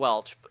T.G.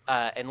 Welch,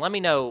 and let me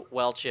know,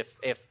 Welch,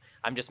 if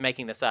I'm just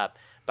making this up.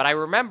 But I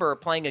remember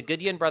playing a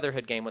Goodyear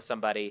Brotherhood game with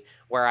somebody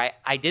where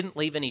I didn't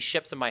leave any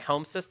ships in my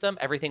home system.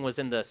 Everything was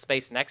in the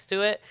space next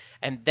to it,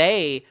 and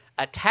they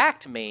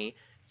attacked me,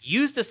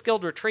 used a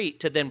skilled retreat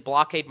to then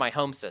blockade my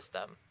home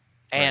system.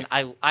 And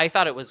I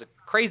thought it was a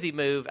crazy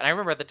move. And I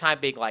remember at the time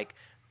being like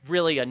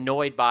really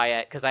annoyed by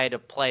it because I had to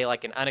play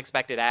like an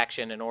unexpected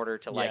action in order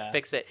to like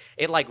fix it.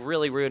 It like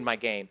really ruined my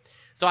game.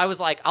 So I was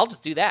like, I'll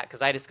just do that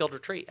because I had a skilled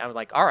retreat. I was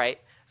like, all right.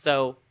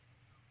 So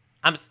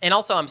I'm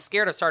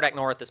scared of Sardakk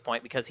N'orr at this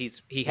point because he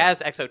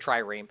has Exo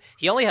Trireme.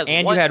 He only has one.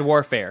 And you had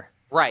Warfare.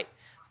 Right.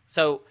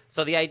 So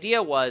the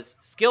idea was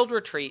skilled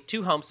retreat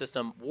to home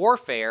system,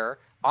 Warfare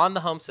on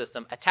the home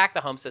system, attack the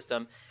home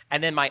system,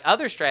 and then my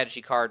other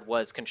strategy card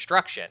was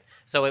construction.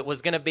 So it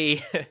was going to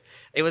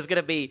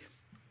be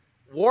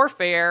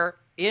Warfare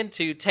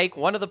into take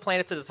one of the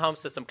planets in his home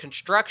system,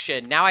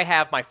 construction. Now I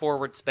have my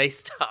forward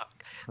space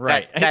dock.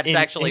 Right. That's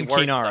actually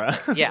worth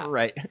something. Yeah.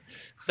 Right.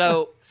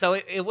 So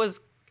it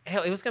was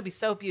going to be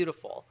so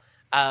beautiful.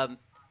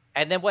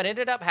 And then what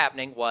ended up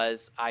happening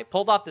was I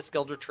pulled off the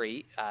skilled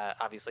retreat,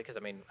 obviously, because, I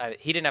mean,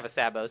 he didn't have a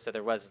Sabo, so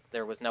there was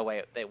no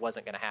way it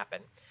wasn't going to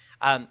happen.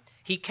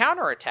 He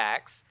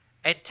counterattacks,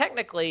 and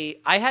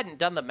technically I hadn't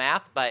done the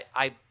math, but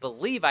I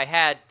believe I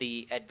had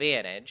the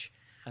advantage.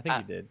 I think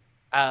you did,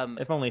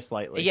 if only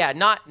slightly. Yeah,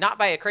 not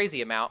by a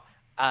crazy amount.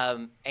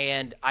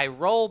 And I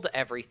rolled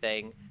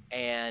everything,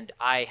 and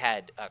I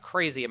had a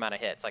crazy amount of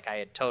hits. Like I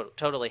had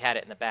totally had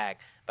it in the bag,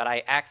 but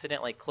I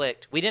accidentally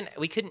clicked. We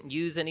couldn't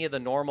use any of the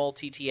normal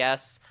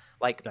TTS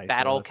like Dice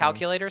battle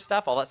calculator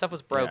stuff. All that stuff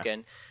was broken.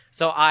 Yeah.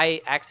 So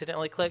I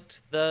accidentally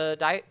clicked the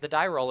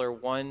die roller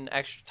one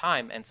extra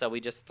time, and so we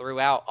just threw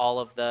out all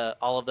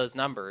of those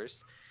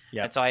numbers.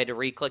 Yep. And so I had to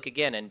re-click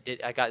again, and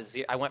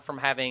I went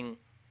from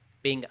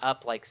being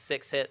up like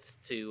 6 hits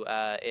to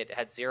it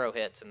had 0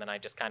 hits, and then I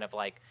just kind of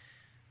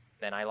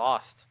then I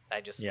lost.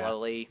 I just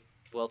slowly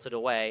wilted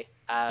away.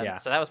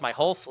 So that was my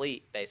whole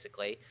fleet,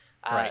 basically.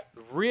 Right.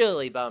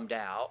 Really bummed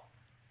out,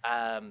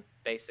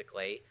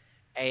 basically.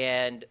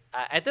 And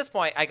at this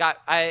point, I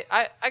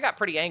got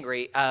pretty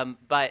angry.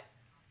 But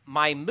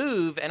my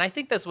move, and I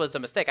think this was a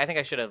mistake. I think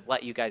I should have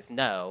let you guys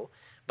know.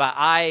 But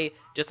I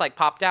just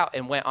popped out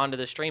and went onto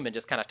the stream and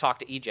just kind of talked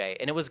to EJ,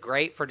 and it was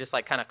great for just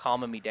kind of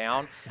calming me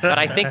down. But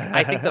I think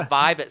the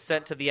vibe it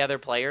sent to the other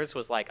players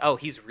was oh,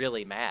 he's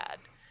really mad.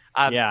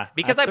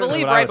 Because I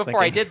believe right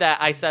before I did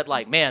that, I said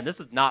man, this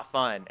is not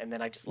fun, and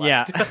then I just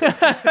left.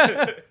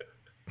 Yeah.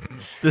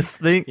 This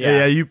thing,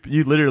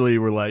 you literally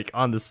were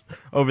on this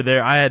over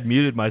there. I had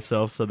muted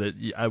myself so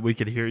that we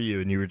could hear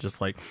you, and you were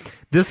just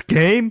this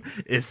game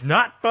is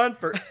not fun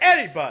for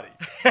anybody.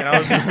 And I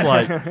was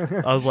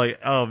just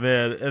oh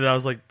man. And I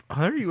was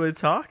Hunter, you want to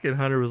talk? And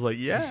Hunter was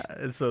yeah.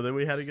 And so then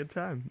we had a good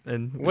time.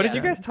 And what did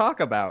you guys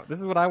talk about?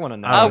 This is what I want to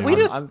know. We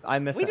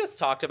just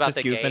talked about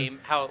the game,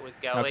 how it was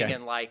going,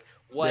 and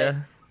what. Yeah.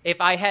 If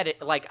I had it,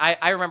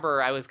 I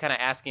remember I was kind of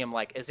asking him,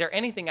 is there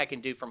anything I can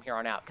do from here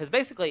on out? Because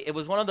basically it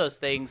was one of those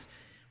things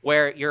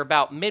where you're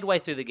about midway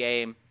through the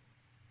game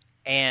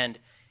and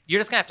you're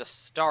just going to have to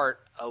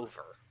start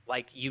over.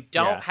 You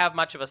don't have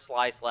much of a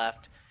slice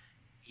left.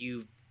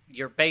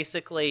 You're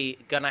basically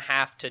going to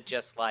have to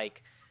just,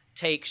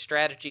 take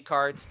strategy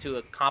cards to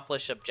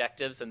accomplish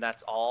objectives, and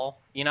that's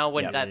all.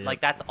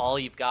 That's all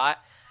you've got.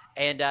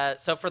 And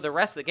so for the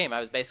rest of the game, I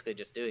was basically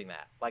just doing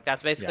that.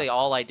 That's basically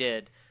all I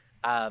did.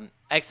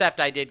 Except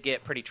I did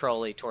get pretty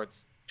trolly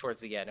towards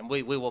the end, and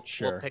we'll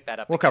pick that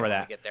up. We'll cover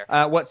that. When we get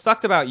there. What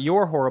sucked about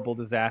your horrible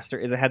disaster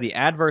is it had the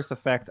adverse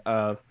effect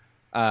of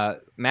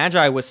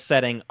Magi was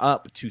setting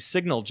up to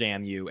signal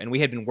jam you, and we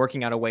had been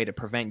working out a way to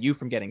prevent you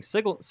from getting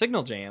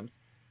signal jams.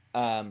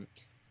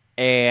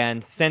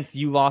 And since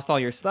you lost all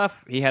your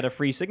stuff, he had a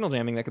free signal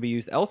jamming that could be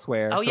used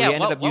elsewhere. Oh, so yeah. he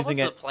ended up using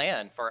what was the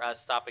plan for us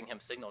stopping him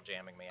signal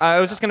jamming me?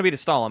 It was just going to be to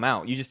stall him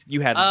out.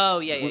 You had. Oh,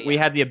 yeah. We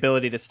had the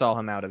ability to stall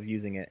him out of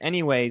using it.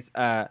 Anyways,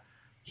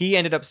 he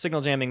ended up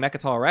signal jamming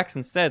Mechatol Rex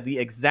instead. The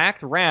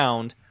exact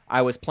round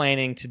I was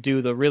planning to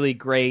do the really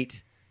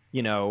great,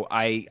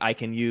 I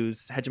can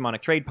use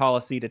hegemonic trade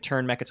policy to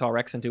turn Mechatol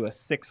Rex into a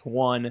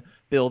 6/1,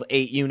 build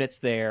 8 units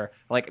there.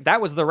 That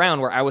was the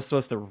round where I was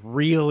supposed to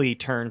really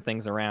turn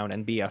things around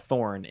and be a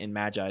thorn in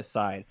Magi's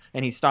side.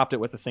 And he stopped it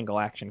with a single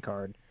action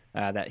card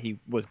that he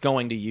was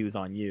going to use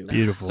on you.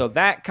 Beautiful. So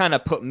that kind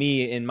of put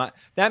me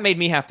that made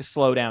me have to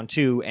slow down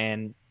too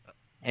and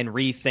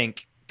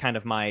rethink kind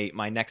of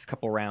my next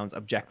couple rounds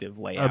objective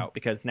layout,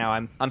 because now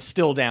I'm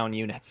still down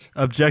units.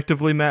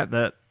 Objectively, Matt,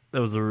 that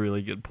was a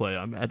really good play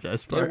on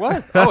Magi's part. It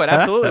was. Oh, it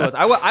absolutely was.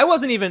 I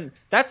wasn't even.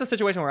 That's a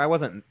situation where I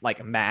wasn't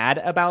mad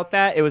about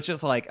that. It was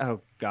just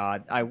oh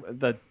god,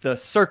 the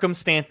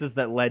circumstances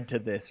that led to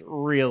this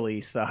really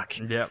suck.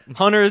 Yep.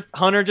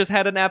 Hunter just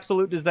had an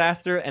absolute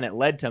disaster, and it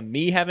led to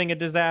me having a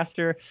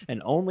disaster,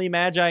 and only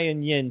Magi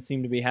and Yin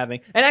seem to be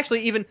having. And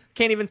actually,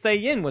 can't even say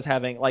Yin was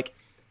having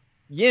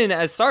Yin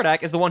as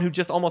Sardakk is the one who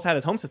just almost had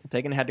his home system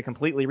taken and had to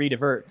completely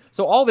redivert.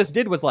 So all this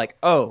did was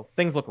oh,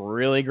 things look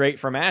really great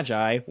for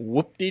Magi.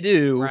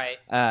 Whoop-de-doo.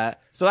 Right.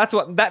 So that's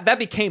what that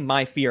became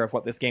my fear of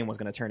what this game was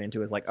going to turn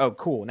into, is oh,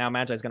 cool, now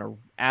Magi's going to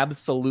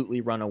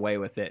absolutely run away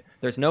with it.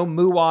 There's no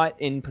Muaat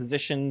in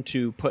position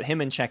to put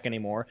him in check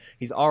anymore.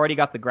 He's already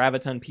got the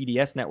Graviton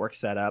PDS network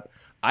set up.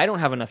 I don't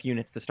have enough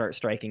units to start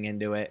striking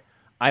into it.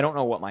 I don't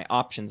know what my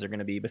options are going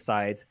to be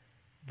besides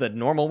the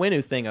normal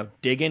Winnu thing of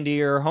dig into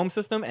your home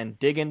system and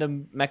dig into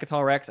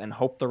Mechatol Rex and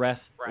hope the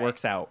rest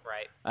works out.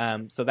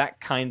 Right. So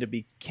that kind of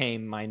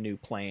became my new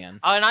plan.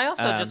 Oh, and I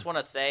also just want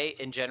to say,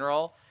 in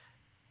general,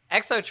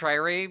 Exo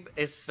Trireme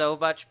is so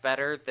much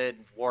better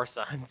than War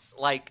Sons.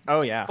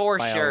 Oh yeah,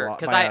 for sure.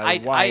 Because I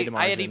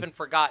had even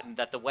forgotten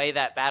that the way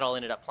that battle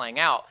ended up playing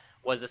out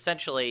was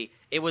essentially,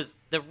 it was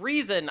the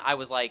reason I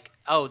was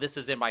oh, this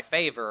is in my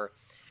favor,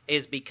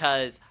 is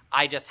because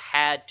I just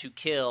had to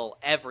kill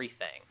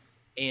everything.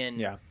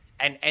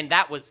 And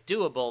that was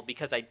doable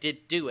because I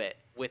did do it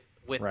with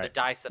the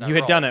dice that I rolled. You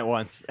had done it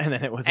once, and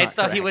then it was not And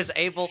so correct. he was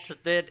able to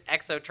then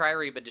Exo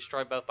Trireme and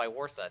destroy both my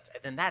War Sons.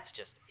 And then that's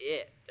just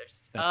it.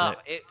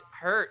 It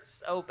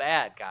hurts so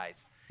bad,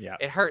 guys. Yeah.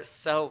 It hurts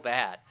so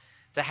bad.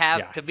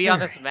 to be on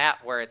this map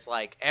where it's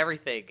like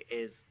everything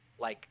is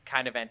like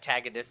kind of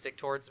antagonistic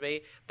towards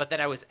me, but then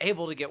I was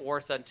able to get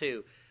War Sun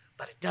too,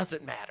 but it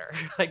doesn't matter.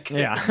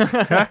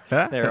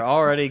 They're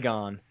already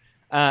gone.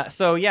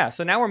 So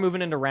now we're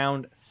moving into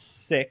round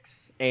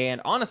 6,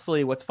 and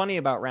honestly, what's funny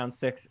about round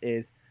 6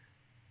 is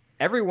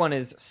everyone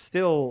is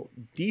still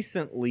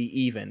decently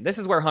even. This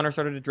is where Hunter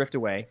started to drift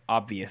away,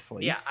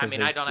 obviously. Yeah, I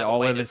mean, I don't have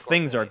all of his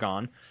things are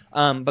gone.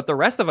 But the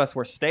rest of us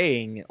were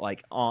staying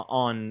like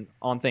on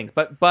things.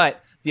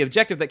 But the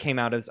objective that came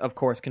out is, of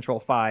course, Control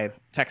 5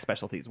 tech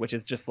specialties, which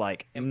is just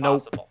like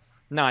impossible. Nope,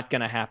 not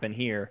gonna happen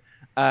here.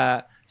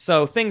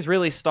 So things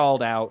really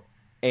stalled out.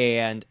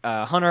 And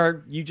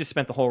Hunter, you just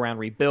spent the whole round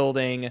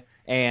rebuilding,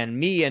 and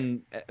me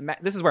and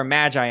this is where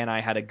Magi and I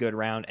had a good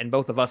round, and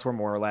both of us were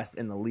more or less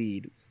in the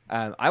lead.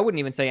 I wouldn't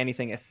even say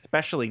anything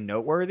especially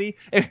noteworthy.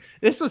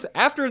 This was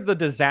after the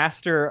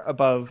disaster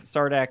above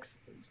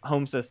Sardakk's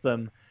home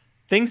system.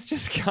 Things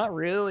just got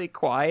really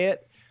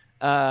quiet,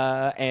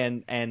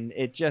 and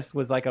it just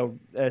was like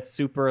a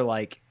super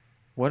like,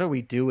 what are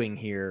we doing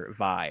here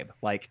vibe.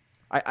 Like,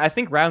 I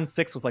think round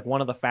 6 was like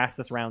one of the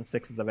fastest round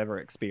 6s I've ever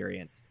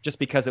experienced, just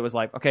because it was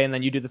like, okay, and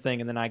then you do the thing,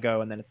 and then I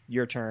go, and then it's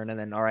your turn, and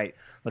then all right,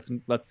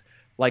 let's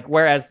like.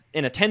 Whereas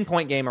in a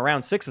 10-point game, a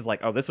round 6 is like,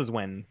 oh, this is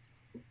when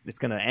it's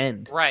gonna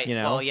end, right? You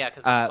know, well, yeah,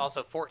 because it's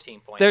also 14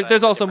 points.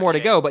 There's also more to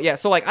go, but yeah.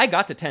 So like, I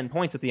got to 10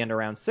 points at the end of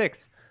round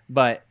 6,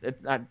 but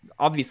it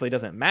obviously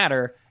doesn't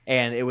matter,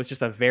 and it was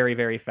just a very,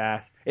 very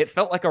fast. It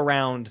felt like a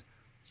round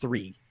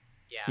 3.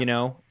 Yeah, you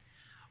know.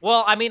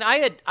 Well, I mean,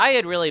 I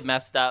had really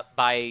messed up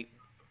by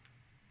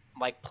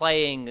like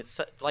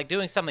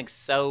doing something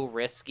so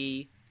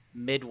risky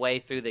midway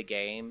through the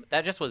game.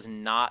 That just was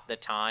not the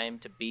time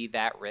to be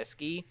that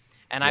risky,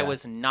 and I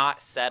was not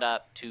set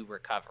up to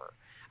recover.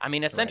 I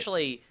mean,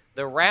 essentially,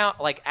 the round,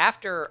 like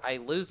after I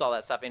lose all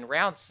that stuff in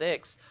round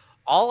 6,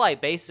 all I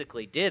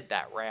basically did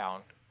that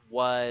round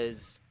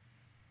was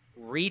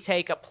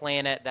retake a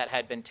planet that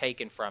had been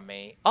taken from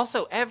me.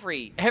 Also,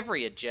 every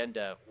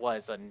agenda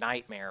was a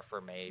nightmare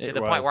for me, to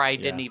the point where I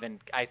didn't even,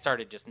 I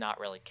started just not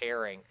really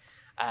caring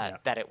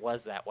that it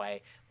was that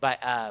way. But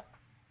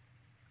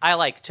I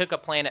like took a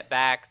planet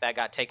back that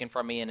got taken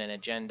from me in an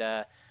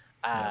agenda,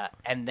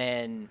 and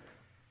then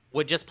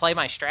would just play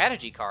my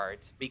strategy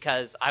cards,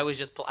 because I would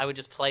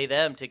just play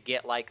them to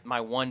get like my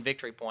 1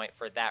 victory point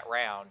for that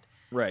round.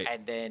 Right.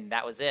 And then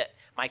that was it.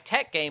 My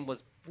tech game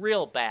was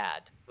real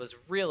bad. It was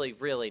really,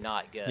 really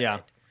not good. Yeah.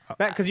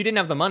 Because you didn't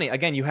have the money.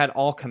 Again, you had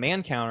all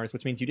command counters,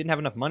 which means you didn't have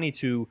enough money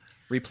to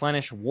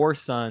replenish War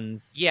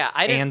Suns. Yeah,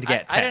 I didn't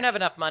tech. have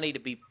enough money to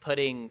be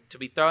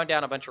throwing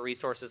down a bunch of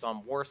resources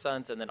on War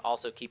Suns, and then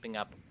also keeping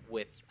up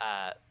with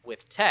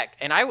tech.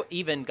 And I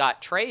even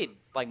got trade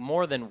like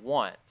more than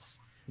once.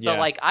 So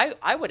like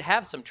I would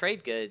have some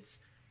trade goods,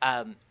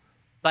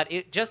 but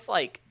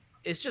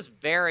it's just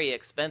very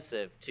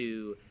expensive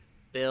to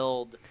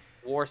build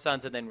War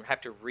Suns and then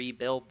have to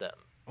rebuild them.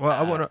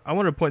 Well, I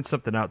want to point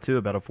something out too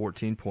about a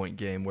 14-point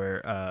game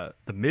where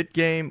the mid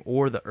game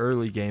or the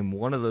early game,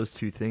 one of those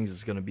two things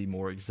is going to be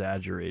more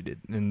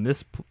exaggerated. In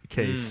this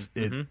case,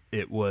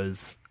 it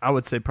was, I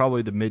would say,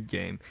 probably the mid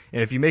game.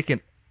 And if you make an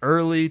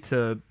early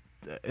to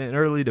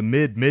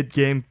mid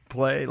game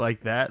play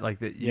like that,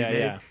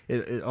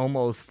 it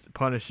almost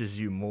punishes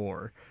you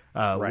more.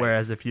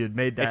 Whereas if you had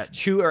made that,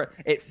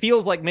 it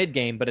feels like mid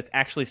game, but it's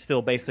actually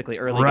still basically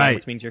early game,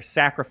 which means you're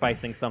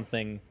sacrificing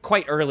something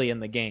quite early in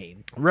the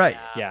game. Right.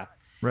 Yeah.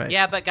 Right.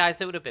 Yeah, but guys,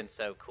 it would have been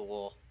so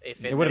cool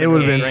if it would have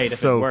been great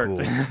if it worked.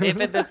 Cool.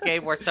 If in this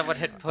game where someone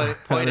had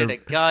pointed a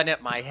gun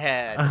at my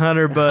head,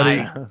 Hunter buddy,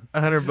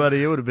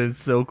 it would have been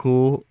so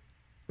cool.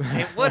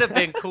 It would have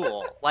been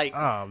cool. Like,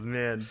 oh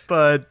man,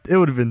 but it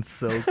would have been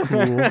so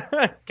cool.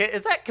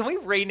 Can we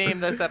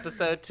rename this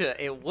episode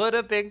to "It Would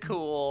Have Been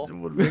Cool"? It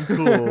would have been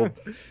cool.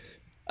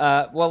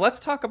 Well, let's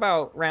talk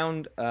about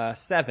round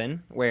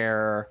 7,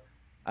 where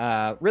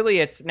really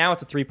it's a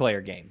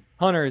 3-player game.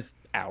 Hunter's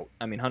out.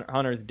 I mean,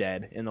 Hunter's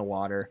dead in the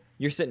water.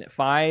 You're sitting at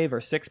 5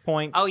 or 6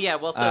 points. Oh yeah,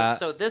 well,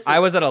 so this is, I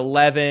was at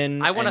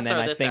 11. I want to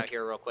throw this out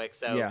here real quick.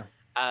 So yeah.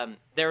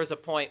 There was a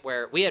point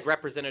where we had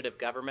representative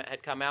government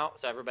had come out,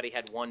 so everybody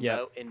had one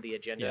vote in the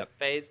agenda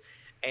phase,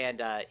 and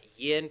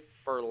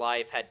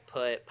Yin4Life had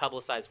put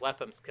publicized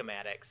weapons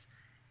schematics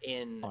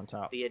in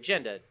the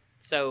agenda.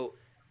 So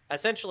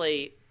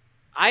essentially,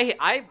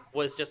 I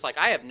was just like,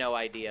 I have no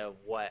idea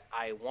what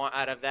I want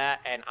out of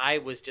that, and I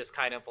was just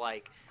kind of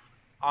like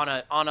on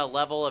a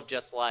level of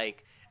just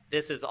like,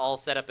 this is all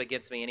set up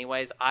against me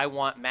anyways. I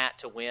want Matt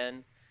to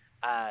win.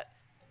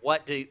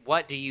 What do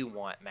you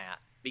want, Matt?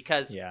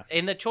 Because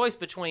in the choice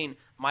between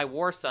my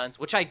War Suns,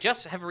 which I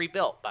just have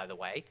rebuilt, by the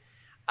way,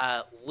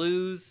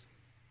 lose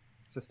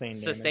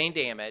sustained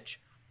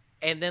damage,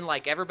 and then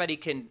like everybody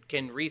can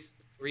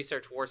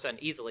research War Sun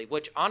easily,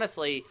 which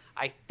honestly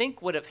I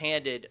think would have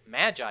handed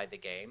Magi the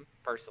game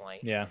personally.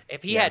 Yeah.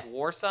 If he had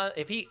War Sun,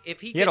 if he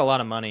had a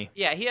lot of money.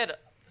 Yeah, he had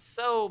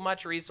so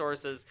much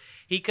resources.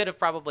 He could have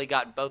probably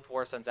gotten both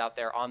War Suns out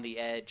there on the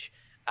edge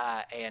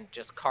and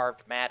just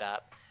carved Matt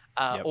up.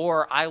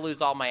 or I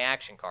lose all my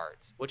action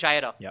cards, which I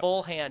had a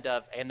full hand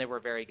of, and they were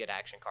very good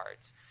action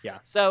cards. Yeah.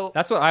 So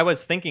that's what I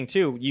was thinking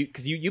too.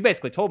 Because you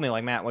basically told me,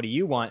 like, Matt, what do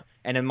you want?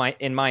 And in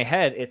my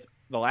head, it's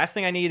the last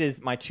thing I need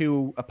is my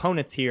two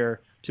opponents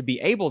here to be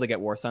able to get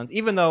War Suns,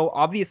 even though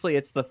obviously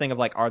it's the thing of,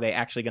 like, are they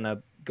actually going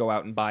to go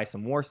out and buy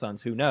some War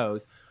Suns? Who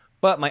knows?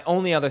 But my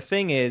only other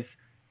thing is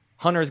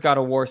Hunter's got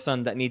a War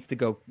Sun that needs to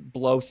go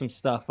blow some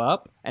stuff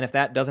up, and if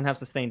that doesn't have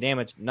sustained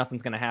damage,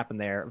 nothing's going to happen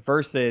there,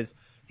 versus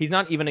he's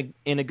not even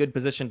in a good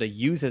position to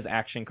use his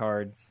action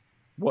cards.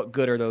 What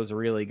good are those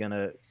really going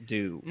to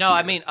do? No, here?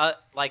 I mean,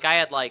 like, I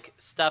had, like,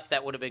 stuff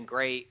that would have been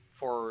great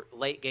for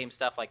late game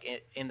stuff, like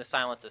in the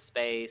Silence of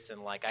Space,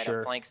 and, like, I had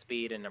a flank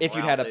speed and a if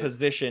you morale had a boost.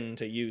 Position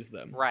to use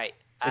them. Right.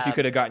 If you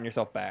could have gotten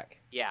yourself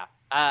back. Yeah.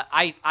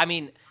 I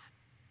mean,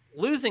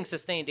 losing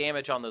sustained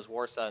damage on those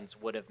War Suns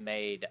would have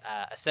made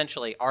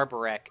essentially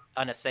Arborec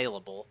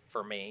unassailable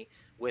for me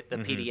with the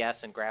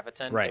PDS and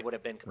Graviton. Right. It would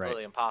have been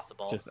completely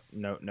impossible. Just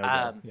no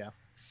go. Yeah.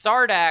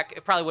 Sardakk,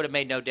 it probably would have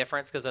made no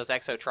difference because those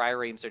Exo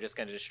Triremes are just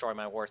going to destroy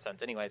my War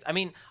Suns anyways. I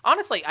mean,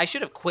 honestly, I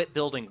should have quit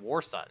building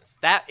War Suns.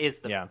 That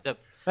is the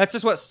That's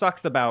just what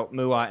sucks about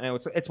Muaat, and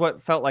it's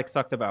what felt like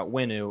sucked about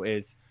Winnu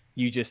is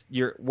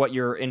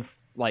you're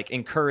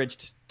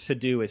encouraged to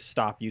do is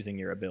stop using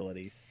your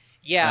abilities.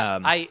 Yeah,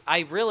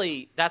 I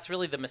really, that's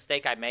really the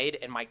mistake I made,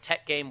 and my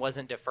tech game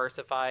wasn't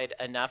diversified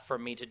enough for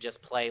me to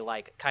just play,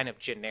 like, kind of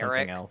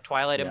generic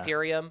Twilight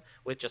Imperium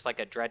with just,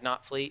 like, a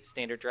Dreadnought fleet,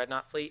 standard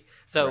Dreadnought fleet.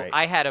 So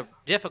I had a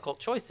difficult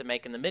choice to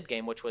make in the mid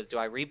game, which was, do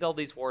I rebuild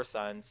these War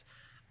Suns?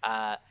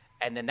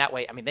 And then that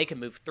way, I mean, they can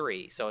move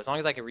 3. So as long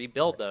as I can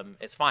rebuild them,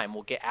 it's fine.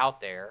 We'll get out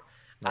there.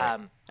 Right.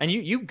 And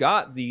you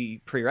got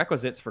the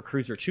prerequisites for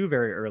Cruiser 2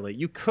 very early.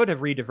 You could have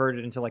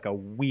rediverted into, like, a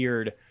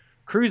weird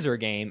cruiser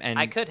game, and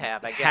I could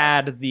have, I guess.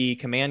 had the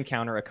command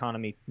counter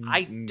economy.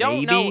 I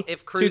don't know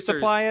if cruisers to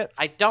supply it.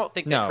 I don't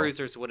think that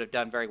cruisers would have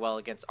done very well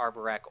against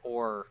Arborec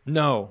or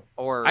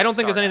I don't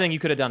think there's anything you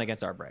could have done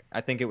against Arborec.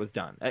 I think it was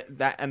done.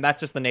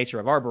 That's just the nature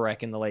of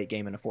Arborec in the late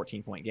game in a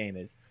 14-point game.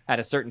 Is at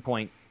a certain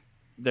point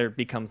there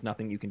becomes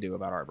nothing you can do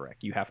about Arborec.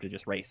 You have to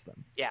just race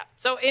them. Yeah.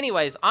 So,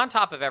 anyways, on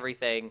top of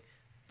everything,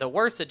 the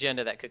worst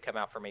agenda that could come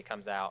out for me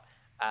comes out.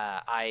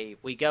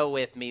 We go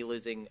with me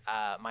losing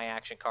my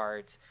action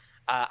cards.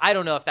 I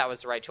don't know if that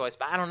was the right choice,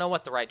 but I don't know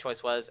what the right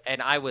choice was,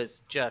 and I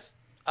was just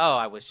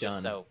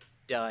so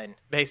done,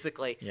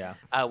 basically,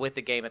 with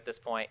the game at this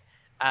point.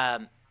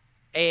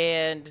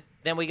 And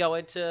then we go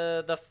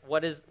into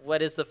what is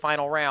the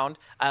final round.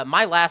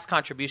 My last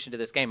contribution to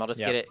this game, I'll just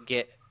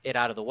get it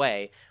out of the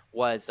way,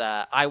 was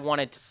I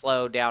wanted to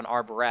slow down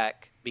Arborec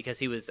because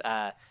he was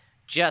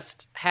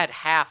just had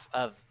half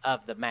of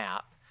the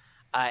map.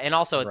 And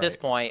also at this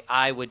point,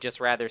 I would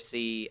just rather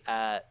see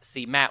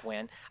Matt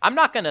win. I'm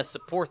not going to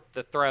support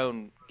the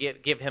throne,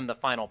 give him the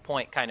final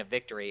point kind of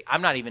victory.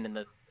 I'm not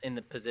even in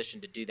the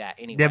position to do that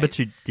anyway. Yeah, but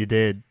you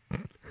did.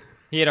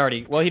 He'd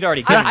already.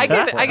 I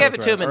gave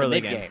it to him in the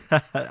mid game.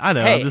 I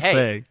know. I'm just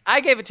saying. I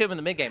gave it to him in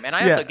the mid game, and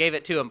I also gave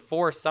it to him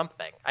for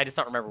something. I just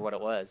don't remember what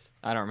it was.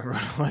 I don't remember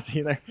what it was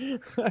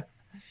either.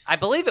 I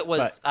believe it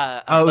was.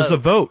 It was a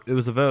vote. It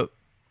was a vote.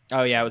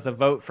 Oh yeah, it was a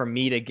vote for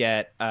me to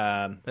get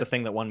the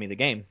thing that won me the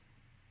game.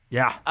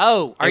 Yeah.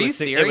 Oh, are you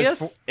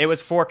serious? It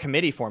was for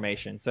committee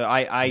formation, so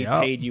I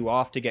paid you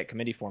off to get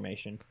committee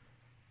formation.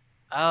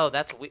 Oh,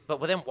 that's but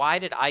then why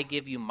did I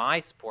give you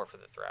my support for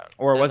the throne?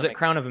 Or was it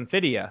Crown of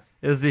Amphidia?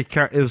 It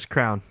was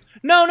Crown.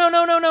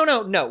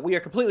 No. We are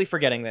completely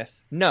forgetting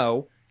this.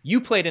 No,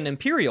 you played an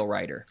Imperial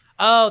Rider.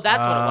 Oh,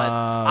 that's what it was.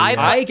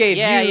 I gave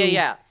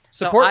you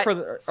support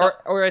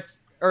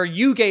or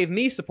you gave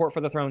me support for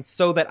the throne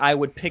so that I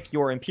would pick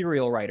your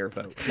Imperial Rider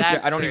vote.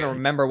 I don't even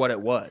remember what it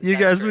was. You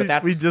guys,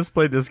 we just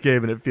played this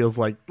game and it feels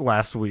like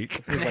last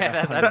week.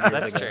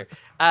 That's true.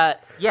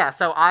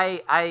 So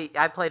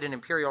I played an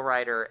Imperial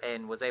Rider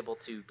and was able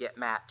to get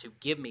Matt to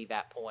give me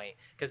that point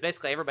because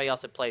basically everybody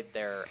else had played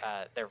their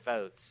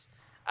votes.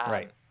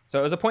 Right.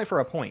 So it was a point for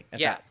a point.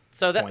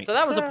 So that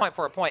was a point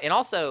for a point, and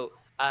also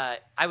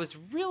I was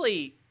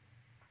really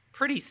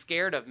pretty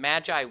scared of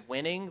Magi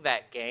winning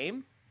that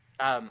game.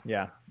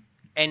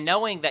 And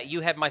knowing that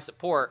you had my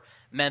support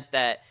meant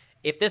that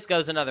if this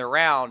goes another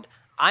round,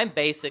 I'm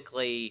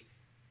basically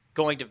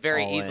going to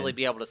very easily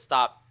be able to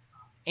stop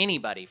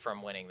anybody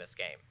from winning this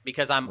game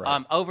because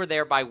I'm over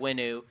there by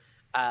Winnu,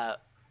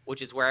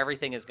 which is where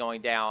everything is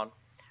going down.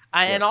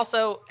 And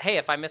also, hey,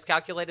 if I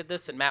miscalculated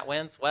this and Matt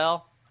wins,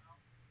 well,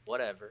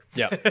 whatever.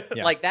 Yeah.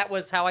 Like that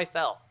was how I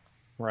felt.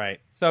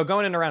 Right. So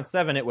going into round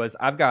 7, it was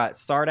I've got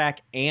Sardakk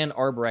and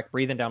Arborec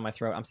breathing down my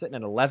throat. I'm sitting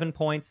at 11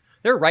 points.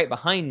 They're right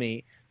behind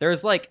me.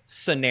 There's like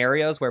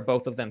scenarios where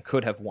both of them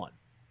could have won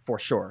for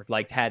sure,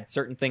 like had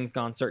certain things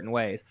gone certain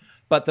ways.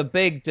 But the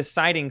big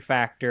deciding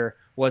factor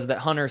was that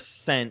Hunter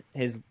sent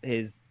his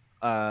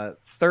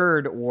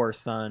third War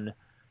Sun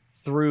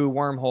through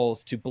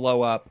wormholes to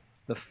blow up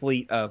the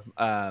fleet of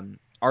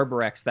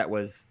Arborecs that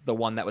was the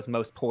one that was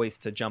most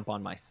poised to jump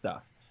on my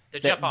stuff.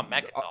 Jump on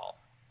Mechatol.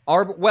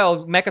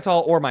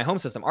 Mechatol or my home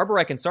system.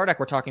 Arborec and Sardakk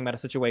were talking about a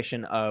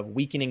situation of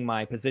weakening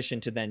my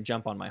position to then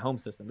jump on my home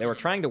system. They were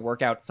trying to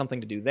work out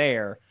something to do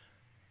there,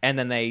 and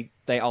then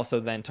they also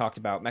then talked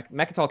about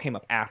Mechatol came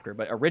up after,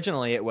 but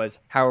originally it was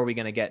how are we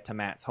going to get to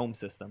Matt's home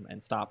system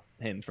and stop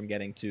him from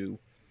getting to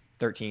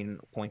 13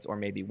 points or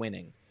maybe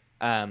winning.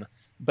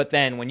 But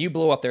then when you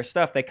blew up their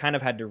stuff, they kind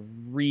of had to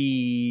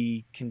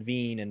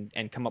reconvene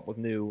and come up with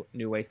new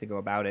ways to go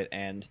about it.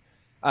 And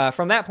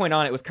from that point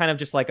on, it was kind of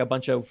just like a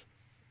bunch of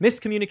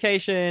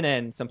miscommunication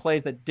and some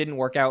plays that didn't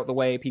work out the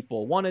way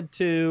people wanted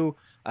to.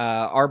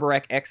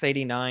 Arborec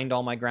X89'd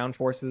all my ground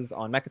forces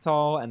on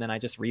Mechatol, and then I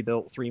just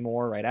rebuilt 3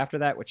 more right after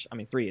that, which, I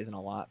mean, 3 isn't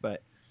a lot,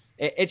 but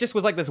it just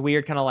was like this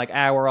weird kind of like,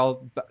 we're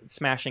all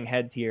smashing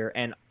heads here.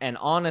 And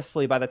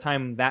honestly, by the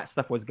time that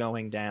stuff was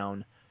going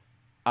down,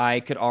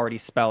 I could already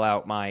spell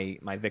out my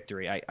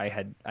victory. I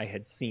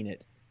had seen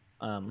it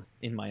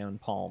in my own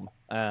palm.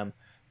 That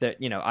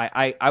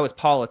I was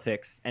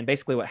politics, and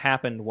basically what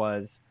happened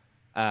was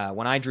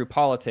when I drew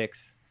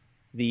politics,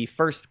 the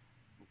first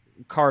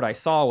card I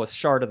saw was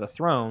Shard of the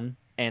Throne,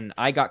 and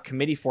I got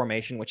committee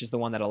formation, which is the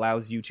one that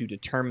allows you to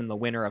determine the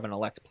winner of an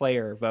elect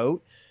player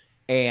vote.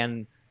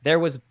 And there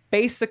was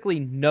basically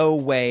no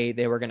way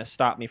they were going to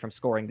stop me from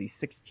scoring the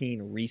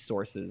 16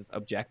 resources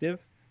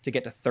objective to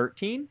get to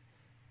 13.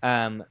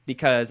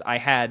 Because I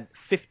had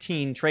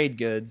 15 trade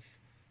goods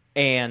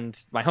and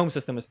my home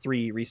system was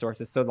 3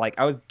 resources. So like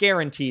I was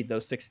guaranteed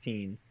those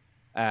 16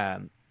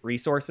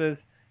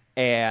 resources.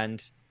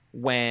 And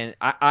when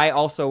I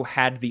also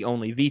had the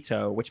only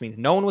veto, which means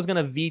no one was going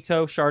to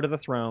veto Shard of the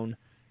Throne,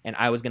 and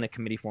I was going to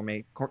committee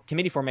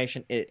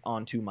formation it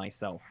onto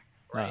myself.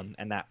 Right.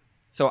 And that,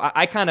 so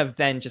I kind of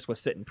then just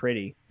was sitting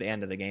pretty the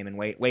end of the game and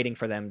waiting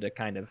for them to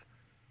kind of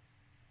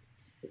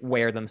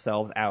wear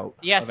themselves out.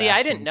 Yeah, see,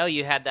 actions. I didn't know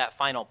you had that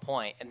final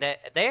point, and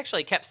they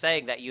actually kept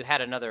saying that you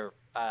had another.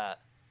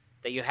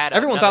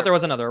 Everyone thought there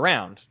was another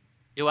round.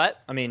 Do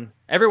what? I mean,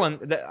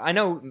 everyone. I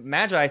know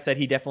Magi said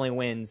he definitely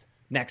wins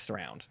next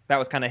round. That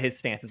was kind of his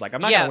stance. It's like,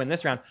 I'm not going to win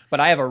this round, but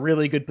I have a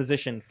really good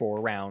position for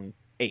round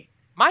 8.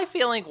 My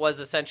feeling was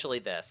essentially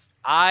this: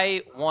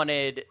 I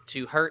wanted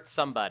to hurt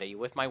somebody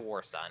with my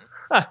War Sun.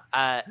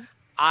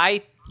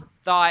 I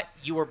thought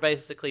you were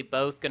basically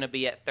both going to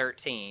be at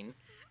 13.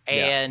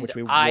 And which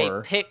we I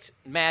were. picked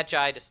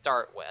Magi to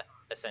start with,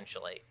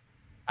 essentially.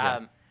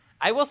 Yeah.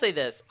 I will say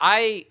this: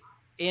 I,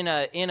 in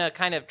a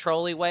kind of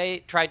trolly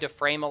way, tried to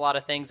frame a lot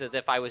of things as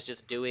if I was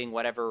just doing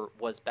whatever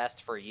was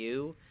best for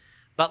you.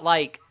 But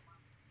like,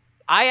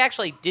 I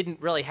actually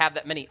didn't really have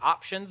that many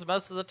options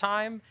most of the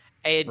time.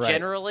 And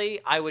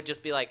generally, I would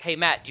just be like, "Hey,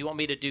 Matt, do you want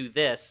me to do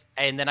this?"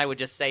 And then I would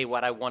just say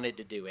what I wanted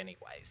to do,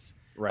 anyways.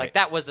 Right. Like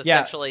that was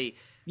essentially.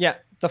 Yeah,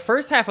 the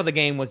first half of the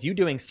game was you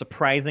doing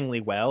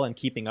surprisingly well and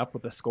keeping up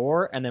with the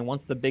score, and then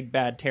once the big,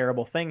 bad,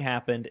 terrible thing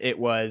happened, it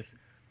was,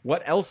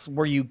 what else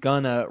were you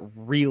gonna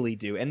really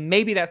do? And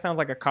maybe that sounds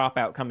like a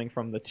cop-out coming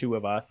from the two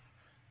of us,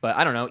 but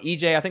I don't know.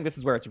 EJ, I think this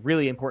is where it's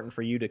really important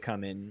for you to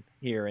come in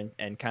here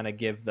and kind of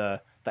give the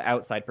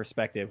outside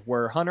perspective.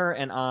 Were Hunter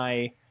and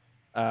I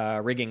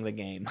rigging the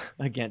game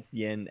against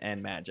Yin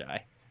and Magi?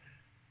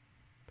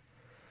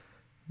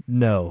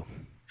 No.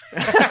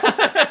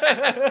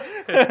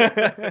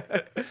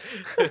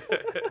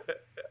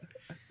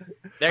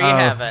 There you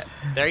have it.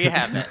 There you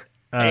have it.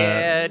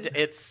 And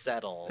it's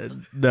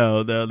settled.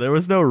 No, there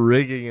was no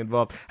rigging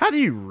involved. How do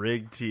you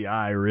rig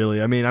TI,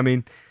 really? I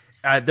mean,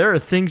 there are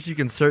things you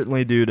can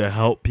certainly do to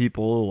help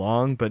people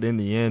along, but in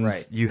the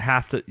end, you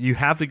have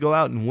to go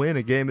out and win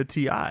a game of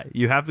TI.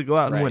 You have to go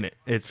out and win it.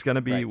 It's going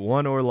to be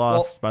won or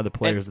lost by the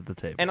players at the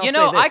table. And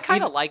I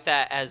kind of like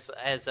that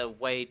as a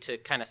way to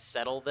kind of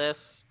settle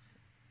this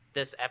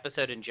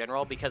episode in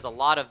general, because a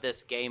lot of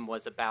this game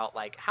was about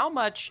like how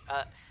much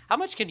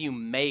can you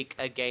make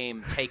a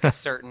game take a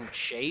certain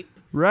shape,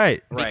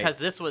 right? Because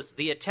this was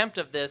the attempt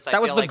of this.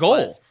 That was the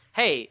goal.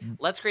 Hey,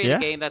 let's create a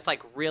game that's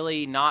like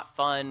really not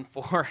fun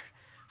for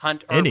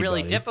Hunt or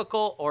really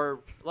difficult,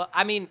 or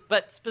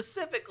but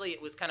specifically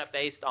it was kind of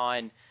based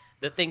on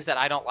the things that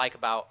I don't like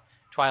about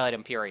Twilight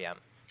Imperium,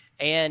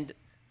 and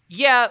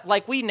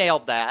like we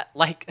nailed that,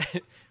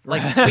 like.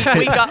 Like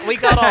we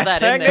got all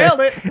that in there.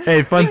 Nailed it.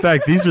 Hey, fun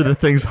fact: these are the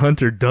things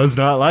Hunter does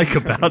not like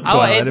about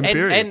Twilight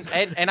Imperium.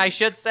 And I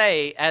should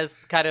say, as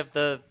kind of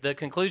the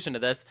conclusion to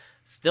this,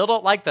 still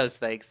don't like those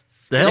things.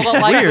 Still don't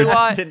like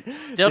Muaat.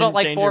 Still don't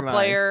like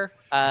 4-player,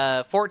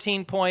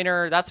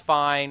 14-pointer. That's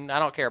fine. I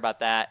don't care about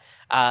that.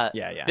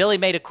 Billy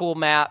made a cool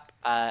map.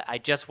 I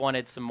just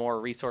wanted some more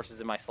resources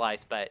in my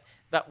slice, but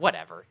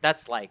whatever.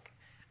 That's like.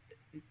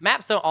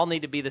 Maps don't all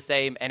need to be the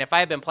same, and if I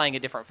had been playing a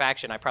different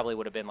faction, I probably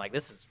would have been like,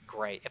 this is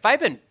great. If I had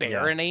been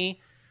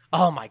Barony,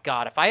 oh my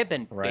god, if I had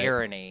been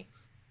Barony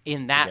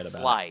in that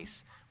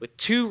slice with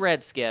 2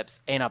 red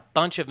skips and a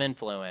bunch of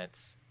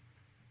influence,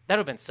 that would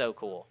have been so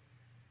cool.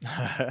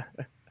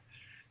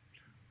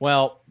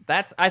 Well,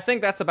 I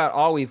think that's about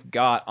all we've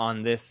got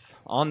on this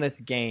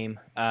game.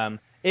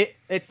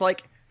 It's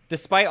like,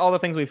 despite all the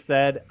things we've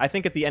said, I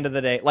think at the end of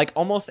the day, like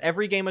almost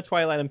every game of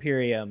Twilight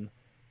Imperium,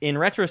 in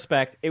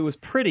retrospect, it was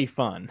pretty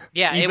fun.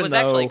 Yeah, it was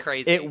actually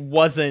crazy. It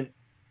wasn't.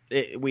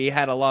 We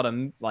had a lot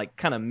of like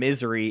kind of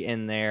misery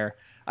in there.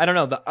 I don't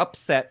know, the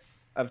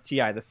upsets of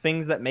TI, the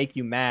things that make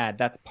you mad.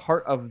 That's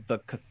part of the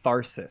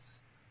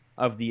catharsis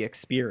of the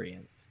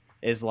experience.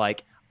 Is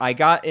like I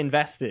got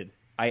invested.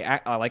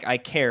 I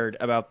cared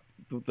about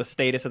the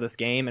status of this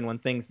game, and when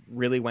things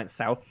really went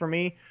south for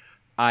me,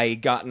 I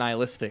got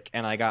nihilistic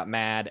and I got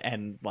mad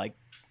and like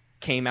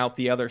came out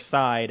the other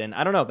side. And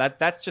I don't know,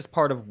 that's just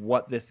part of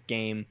what this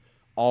game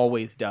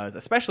always does,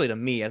 especially to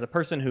me as a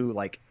person who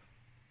like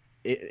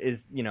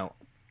is, you know,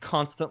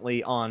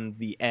 constantly on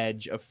the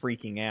edge of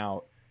freaking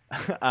out.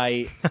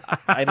 I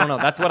don't know,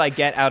 that's what I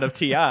get out of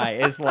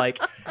TI is like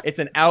it's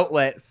an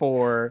outlet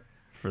for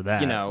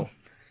that, you know,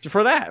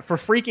 for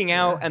freaking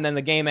out. And then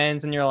the game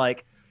ends and you're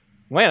like,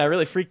 man, I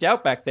really freaked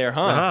out back there,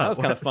 huh? That was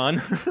kind of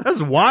fun. That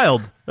was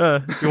wild.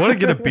 You want to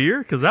get a beer?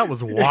 Because that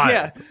was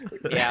wild.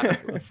 Yeah.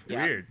 It's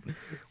weird.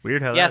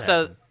 Weird how that happened.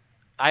 So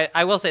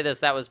I will say this.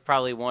 That was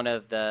probably one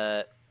of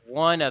the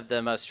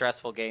most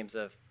stressful games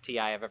of TI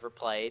I've ever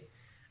played.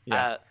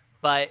 Yeah.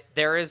 But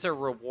there is a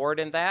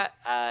reward in that.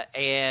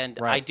 And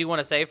right. I do want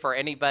to say for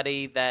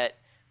anybody that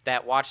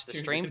watched the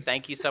stream,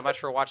 thank you so much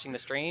for watching the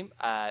stream.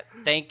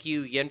 Thank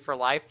you,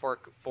 Yin4Life,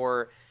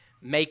 for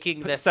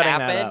making this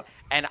happen.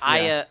 And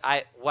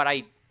I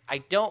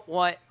don't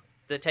want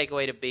the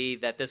takeaway to be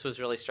that this was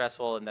really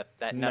stressful and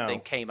that nothing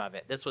came of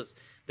it. This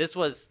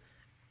was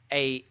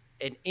an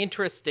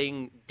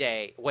interesting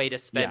way to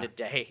spend a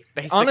day,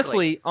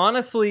 basically.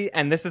 Honestly,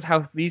 and this is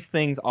how these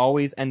things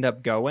always end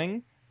up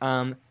going.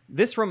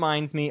 This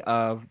reminds me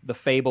of the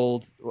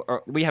fabled,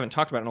 or we haven't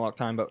talked about it in a long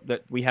time, but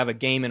that we have a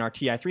game in our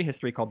TI3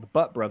 history called the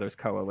Butt Brothers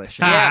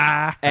Coalition.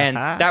 Yeah. And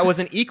that was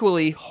an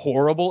equally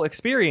horrible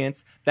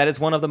experience. That is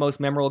one of the most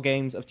memorable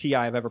games of TI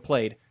I've ever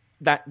played.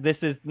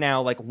 This is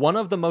now like one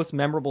of the most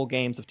memorable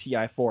games of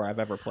TI4 I've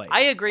ever played. I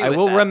agree with that. I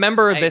will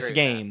remember this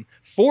game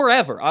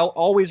forever. I'll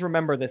always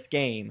remember this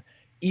game,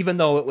 even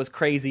though it was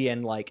crazy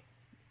and like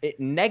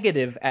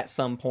negative at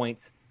some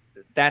points.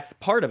 That's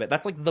part of it.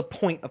 That's like the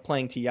point of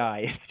playing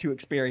TI is to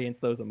experience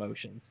those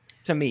emotions.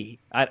 To me,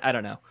 I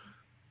don't know.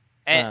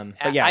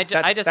 But yeah,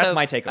 that's hope,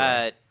 my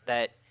takeaway.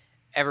 That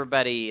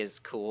everybody is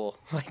cool.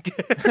 Like,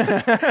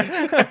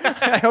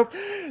 I hope.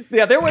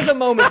 Yeah, there was a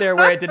moment there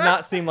where it did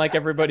not seem like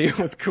everybody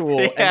was cool,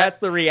 and that's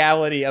the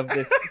reality of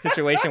this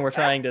situation we're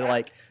trying to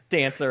like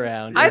dance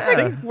around. I think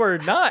things were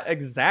not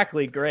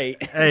exactly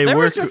great. Hey, there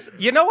was just,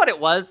 you know what it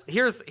was?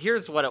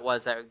 Here's what it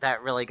was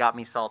that really got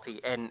me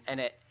salty, and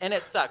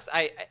it sucks.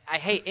 I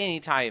hate any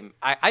time.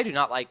 I do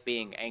not like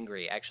being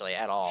angry actually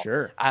at all.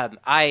 Sure.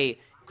 I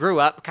grew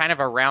up kind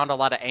of around a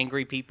lot of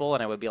angry people,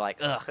 and I would be like,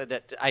 ugh,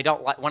 I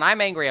don't like when I'm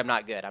angry. I'm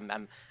not good.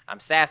 I'm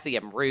sassy.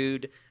 I'm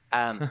rude.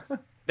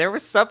 There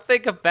was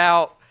something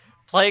about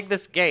playing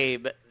this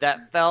game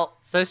that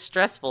felt so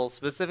stressful,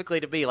 specifically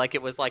to me, like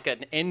it was like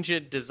an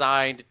engine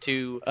designed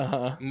to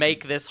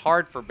make this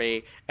hard for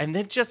me. And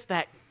then just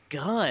that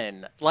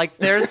gun, like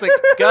there's a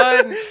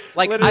gun,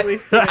 like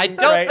I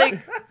don't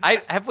think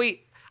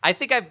I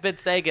think I've been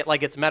saying it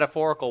like it's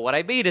metaphorical. What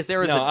I mean is there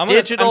was I'm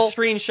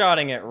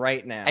screenshotting it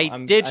right now.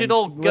 A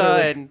digital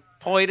gun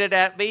pointed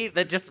at me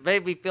that just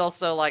made me feel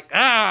so like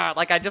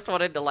I just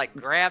wanted to like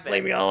grab it.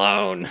 Leave me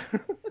alone.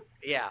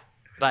 Yeah,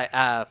 but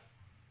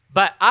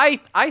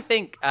I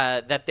think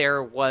that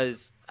there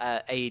was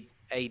a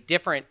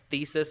different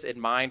thesis in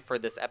mind for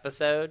this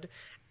episode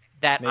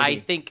that I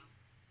think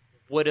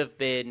would have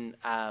been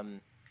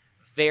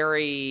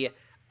very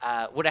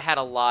would have had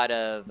a lot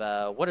of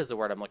what is the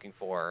word I'm looking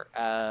for?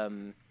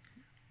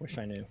 Wish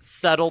I knew.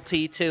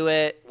 Subtlety to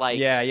it, like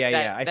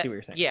I see what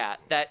you're saying. Yeah,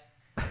 that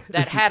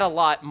had a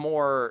lot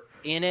more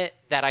in it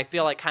that I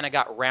feel like kind of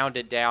got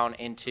rounded down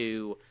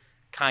into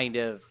kind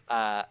of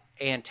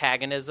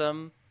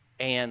antagonism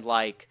and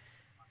like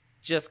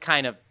just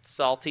kind of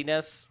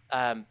saltiness.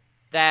 For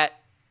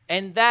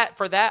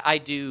that I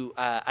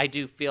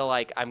do feel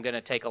like I'm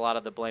gonna take a lot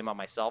of the blame on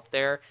myself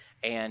there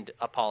and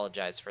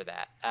apologize for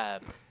that.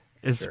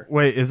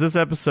 Wait, is this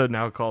episode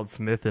now called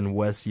Smith and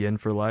West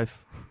Yin4Life?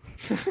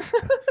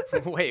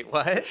 Wait,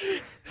 what?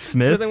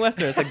 Smith and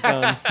Western, it's a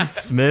gun.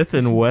 Smith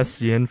and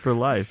West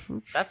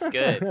Yin4Life. That's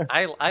good.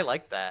 I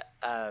like that.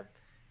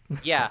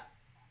 Yeah.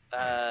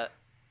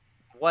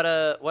 What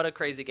a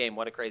crazy game.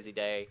 What a crazy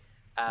day.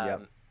 There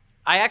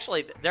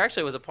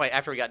actually was a point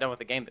after we got done with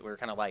the game that we were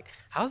kind of like,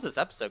 how's this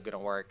episode going to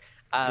work?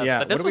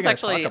 But this was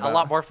actually a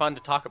lot more fun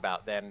to talk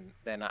about than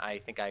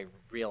I think I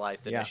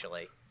realized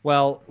initially.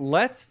 Well,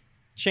 let's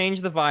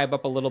change the vibe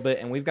up a little bit,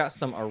 and we've got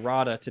some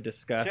errata to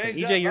discuss. And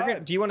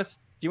EJ, do you want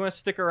to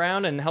stick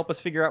around and help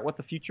us figure out what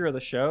the future of the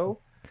show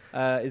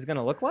is going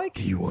to look like?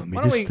 Do you want me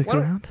to stick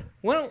around?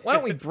 Why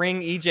don't we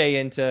bring EJ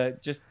in to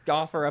just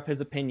offer up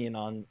his opinion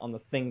on the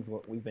things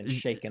what we've been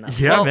shaking up?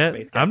 Yeah,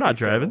 man, I'm not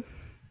driving.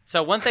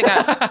 So one thing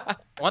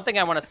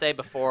I want to say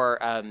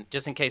before,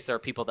 just in case there are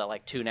people that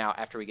like tune out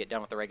after we get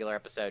done with the regular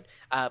episode,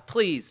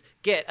 please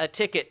get a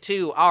ticket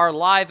to our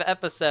live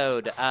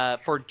episode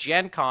for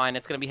GenCon.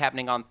 It's going to be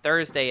happening on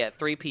Thursday at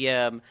 3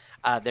 p.m.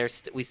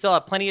 We still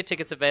have plenty of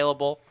tickets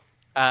available.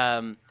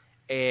 And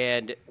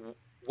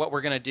what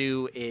we're going to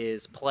do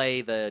is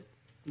play the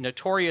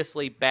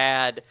notoriously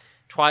bad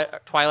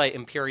Twilight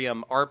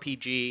Imperium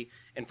RPG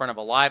in front of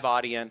a live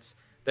audience.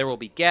 There will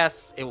be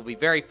guests. It will be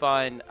very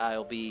fun.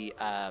 It'll be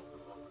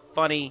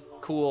funny,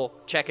 cool.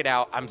 Check it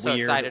out. I'm so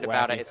excited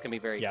about it. It's going to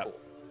be very cool.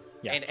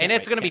 Yeah, and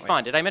it's going to be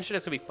fun. Did I mention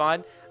it's going to be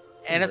fun?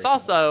 And it's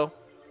also,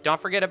 don't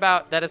forget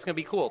about that it's going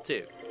to be cool,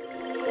 too.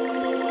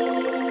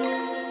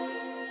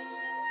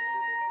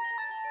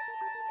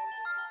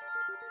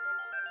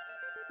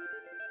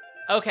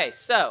 Okay,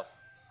 so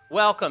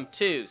welcome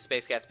to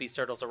Space Cats, Peace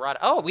Turtles, Errata.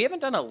 Oh, we haven't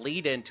done a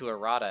lead-in to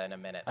Errata in a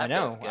minute. That I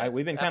know. feels good.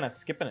 We've been kind of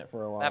skipping it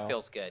for a while. That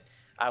feels good.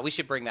 We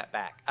should bring that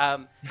back.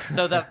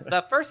 So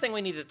the first thing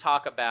we need to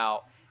talk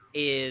about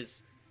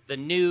is the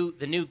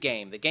new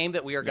game, the game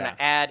that we are going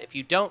to add. If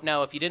you don't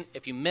know, if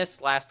you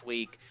missed last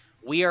week,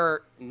 we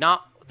are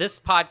not. This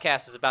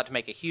podcast is about to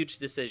make a huge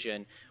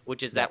decision,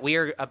 which is that we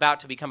are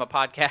about to become a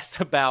podcast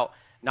about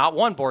not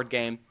one board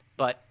game,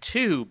 but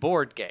 2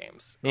 board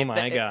games. Oh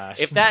my gosh!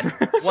 If that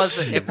was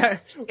if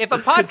a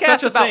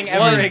podcast about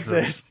one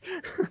exists,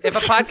 if a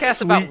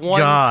podcast about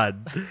one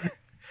God.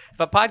 If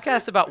a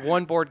podcast about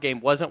one board game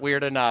wasn't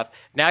weird enough,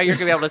 now you're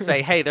going to be able to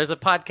say, hey, there's a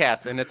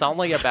podcast, and it's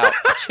only about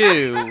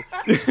 2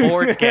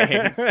 board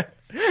games.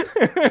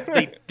 It's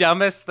the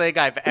dumbest thing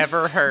I've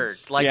ever heard.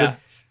 Like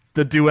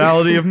the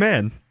duality of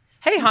man.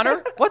 Hey,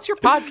 Hunter, what's your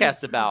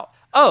podcast about?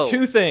 Oh,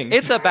 2 things.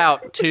 It's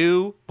about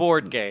 2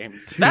 board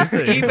games. That's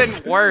even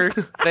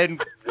worse than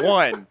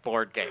 1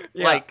 board game.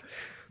 Yeah. Like,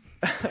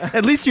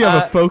 at least you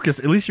have a focus.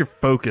 At least you're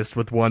focused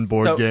with 1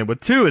 board game.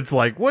 With 2, it's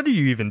like, what are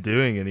you even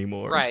doing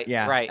anymore? right,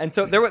 Yeah, right. And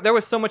so there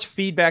was so much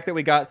feedback that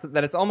we got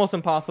that it's almost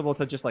impossible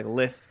to just like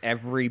list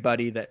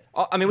everybody that.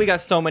 I mean, we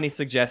got so many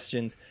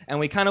suggestions, and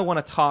we kind of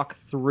want to talk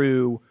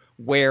through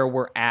where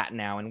we're at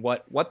now and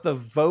what the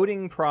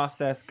voting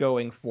process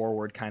going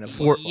forward kind of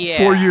looks like.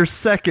 For your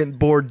second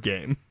board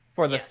game.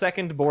 For the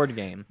second board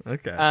game.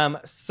 Okay.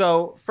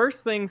 So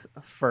first things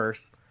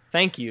first.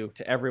 Thank you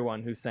to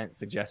everyone who sent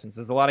suggestions.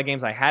 There's a lot of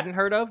games I hadn't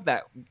heard of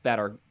that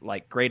are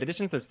like great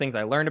additions. There's things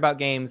I learned about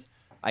games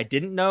I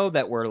didn't know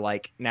that we're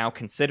like now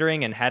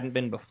considering and hadn't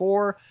been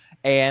before.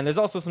 And there's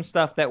also some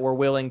stuff that we're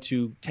willing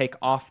to take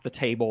off the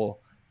table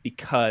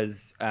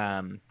because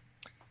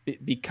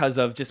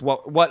of just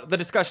what the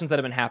discussions that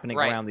have been happening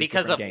around these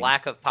because different of games.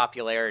 lack of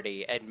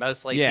popularity and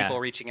mostly people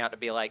reaching out to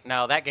be like,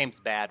 no, that game's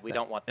bad. We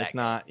don't want that. It's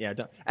not. Yeah.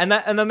 Don't. And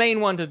the main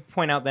one to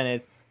point out then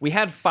is we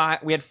had 4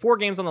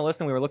 games on the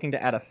list and we were looking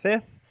to add a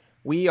 5th.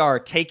 We are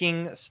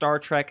taking Star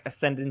Trek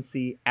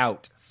Ascendancy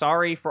out.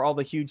 Sorry for all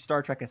the huge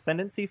Star Trek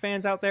Ascendancy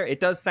fans out there. It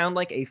does sound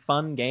like a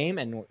fun game,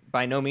 and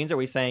by no means are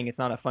we saying it's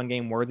not a fun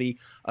game worthy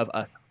of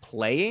us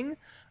playing.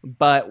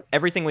 But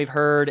everything we've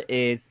heard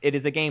is it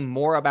is a game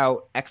more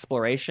about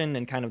exploration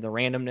and kind of the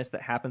randomness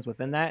that happens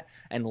within that,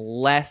 and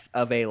less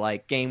of a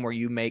like game where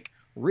you make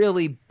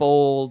really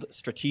bold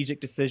strategic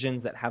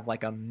decisions that have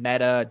like a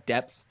meta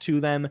depth to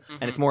them.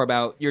 And it's more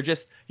about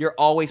you're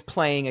always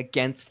playing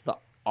against the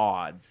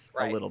odds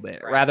a little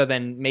bit rather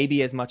than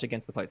maybe as much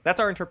against the players. That's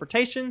our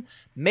interpretation.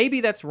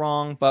 Maybe that's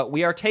wrong, but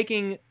we are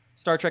taking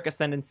Star Trek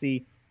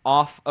Ascendancy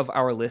off of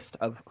our list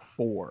of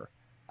 4.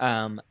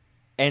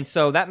 And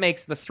so that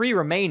makes the 3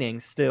 remaining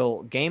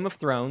still Game of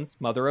Thrones,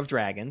 Mother of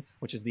Dragons,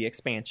 which is the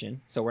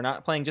expansion. So we're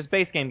not playing just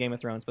base Game of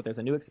Thrones, but there's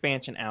a new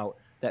expansion out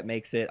that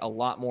makes it a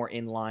lot more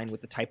in line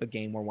with the type of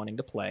game we're wanting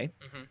to play.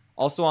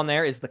 Also on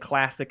there is the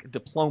classic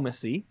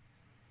Diplomacy.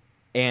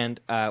 And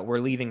we're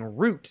leaving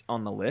Root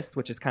on the list,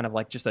 which is kind of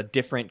like just a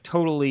different,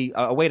 totally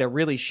a way to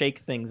really shake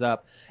things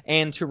up.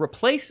 And to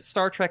replace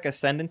Star Trek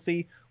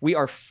Ascendancy, we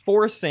are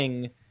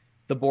forcing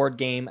the board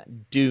game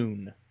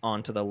Dune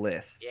onto the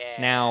list.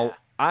 Yeah. Now,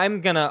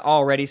 I'm going to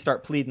already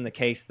start pleading the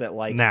case that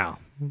like... Now.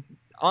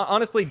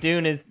 Honestly,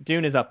 Dune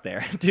is up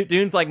there.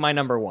 Dune's like my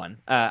number 1.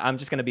 I'm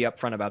just going to be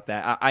upfront about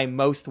that. I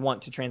most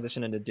want to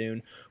transition into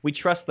Dune. We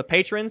trust the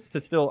patrons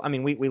to still... I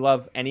mean, we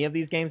love any of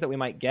these games that we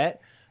might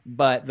get.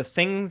 But the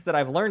things that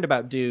I've learned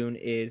about Dune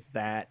is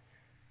that,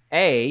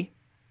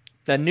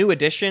 the new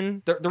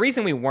edition... The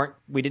reason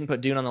we didn't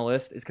put Dune on the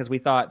list is because we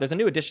thought there's a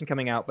new edition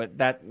coming out, but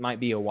that might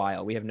be a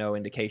while. We have no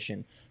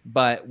indication.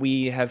 But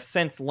we have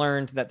since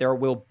learned that there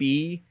will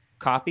be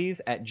copies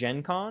at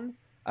GenCon,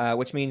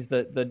 which means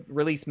the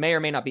release may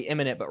or may not be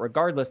imminent, but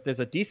regardless, there's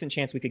a decent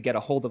chance we could get a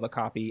hold of a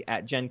copy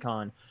at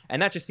GenCon,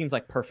 and that just seems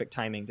like perfect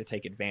timing to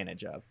take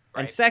advantage of. Right.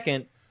 And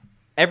second...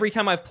 Every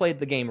time I've played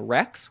the game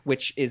Rex,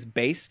 which is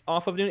based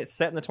off of Dune, it's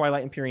set in the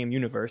Twilight Imperium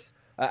universe.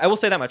 I will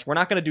say that much. We're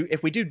not going to do...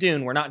 If we do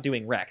Dune, we're not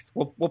doing Rex.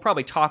 We'll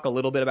probably talk a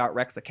little bit about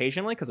Rex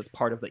occasionally because it's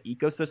part of the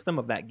ecosystem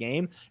of that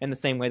game in the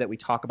same way that we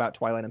talk about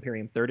Twilight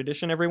Imperium 3rd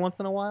Edition every once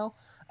in a while.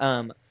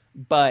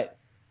 But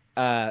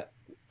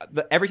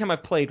every time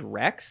I've played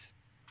Rex,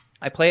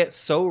 I play it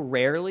so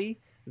rarely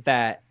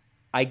that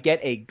I get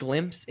a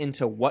glimpse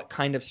into what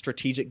kind of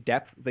strategic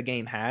depth the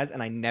game has,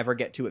 and I never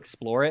get to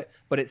explore it,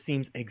 but it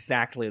seems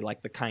exactly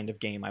like the kind of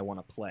game I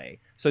want to play.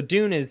 So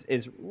Dune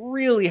is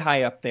really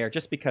high up there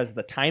just because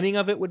the timing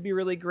of it would be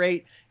really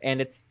great, and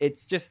it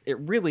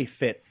really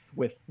fits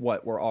with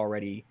what we're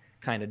already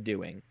kind of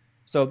doing.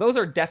 So those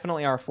are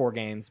definitely our 4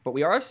 games, but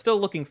we are still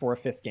looking for a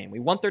 5th game. We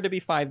want there to be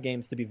 5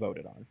 games to be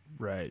voted on.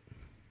 Right.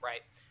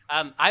 Right.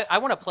 I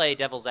want to play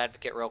devil's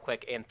advocate real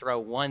quick and throw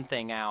one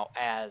thing out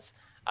as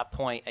a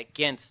point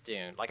against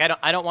Dune. Like,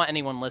 I don't want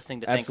anyone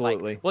listening to think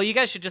like, well, you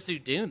guys should just do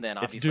Dune then,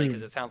 obviously,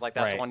 because it sounds like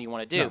that's the one you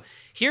want to do. No.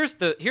 Here's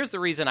the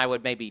reason I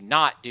would maybe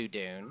not do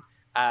Dune,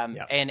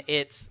 and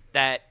it's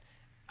that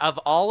of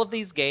all of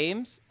these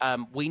games,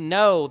 we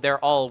know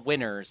they're all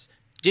winners.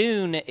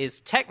 Dune is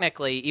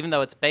technically, even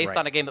though it's based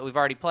on a game that we've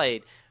already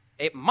played,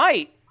 there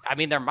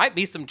might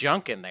be some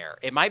junk in there.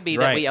 It might be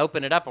that we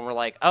open it up and we're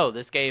like, oh,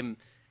 this game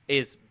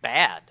is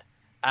bad.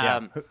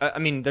 I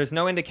mean, there's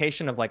no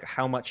indication of like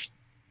how much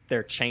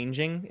they're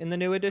changing in the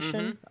new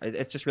edition.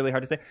 It's just really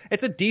hard to say.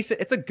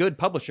 It's a good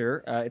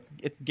publisher.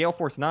 It's Gale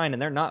Force 9,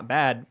 and they're not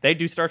bad. They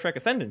do Star Trek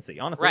Ascendancy,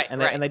 honestly,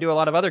 and they do a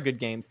lot of other good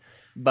games.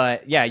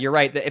 But yeah, you're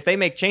right. If they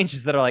make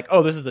changes that are like,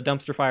 oh, this is a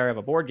dumpster fire of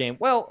a board game,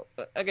 well,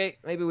 okay,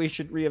 maybe we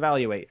should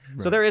reevaluate.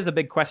 So there is a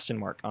big question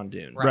mark on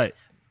Dune. Right.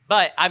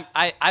 But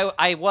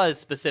I was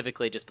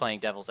specifically just playing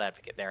devil's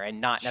advocate there,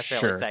 and not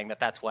necessarily saying that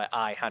that's what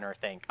Hunter,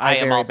 think. I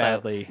am also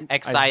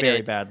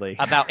excited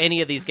about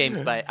any of these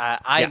games, but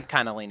I'm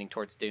kind of leaning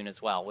towards Dune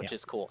as well, which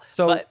is cool.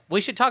 So, but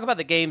we should talk about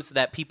the games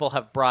that people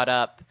have brought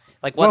up,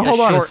 like what the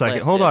short list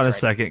is. Hold on a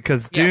second,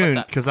 because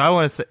Dune, because I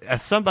want to say,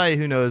 as somebody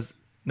who knows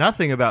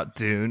nothing about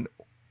Dune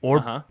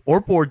or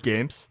board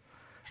games,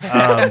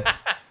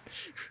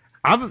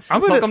 I'm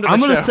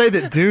gonna say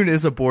that Dune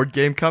is a board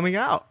game coming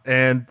out,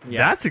 and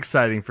that's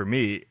exciting for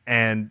me,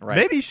 and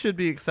maybe you should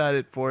be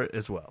excited for it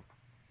as well.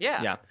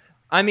 Yeah.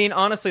 I mean,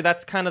 honestly,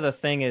 that's kind of the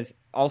thing. Is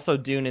also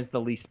Dune is the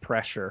least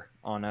pressure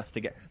on us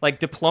to get, like,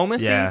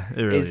 diplomacy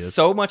really is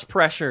so much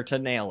pressure to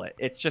nail it.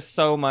 It's just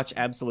so much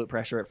absolute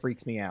pressure. It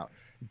freaks me out.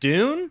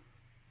 Dune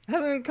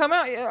hasn't come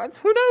out yet.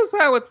 Who knows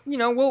how it's,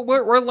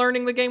 we're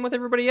learning the game with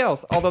everybody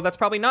else. Although that's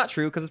probably not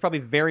true, because it's probably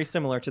very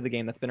similar to the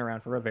game that's been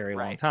around for a very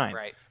long time.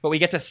 Right. But we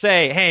get to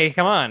say, hey,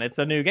 come on, it's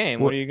a new game.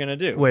 What are you going to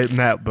do? Wait,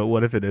 Matt, but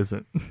what if it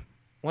isn't?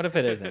 What if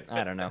it isn't?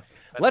 I don't know.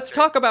 Let's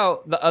talk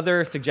about the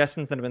other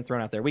suggestions that have been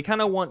thrown out there. We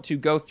kind of want to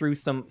go through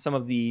some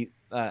of the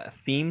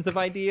themes of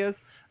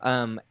ideas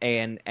and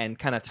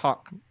kind of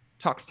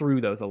talk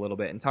through those a little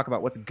bit and talk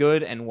about what's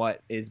good and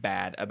what is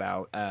bad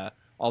about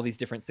all these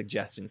different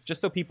suggestions, just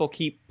so people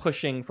keep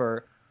pushing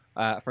for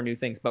new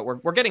things. But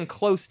we're getting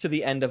close to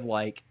the end of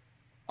like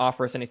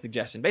offer us any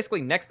suggestion.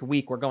 Basically, next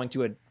week we're going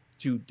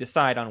to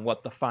decide on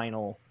what the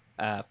final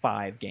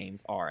 5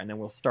 games are, and then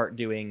we'll start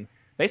doing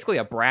basically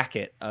a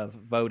bracket of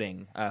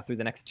voting through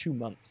the next 2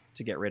 months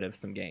to get rid of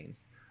some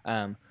games.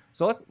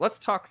 So let's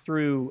talk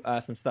through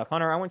some stuff.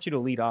 Hunter, I want you to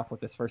lead off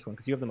with this first one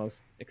because you have the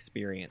most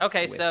experience.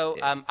 Okay, so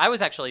I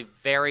was actually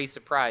very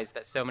surprised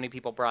that so many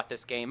people brought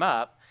this game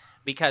up,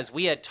 because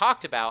we had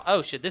talked about,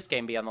 oh, should this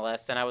game be on the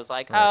list? And I was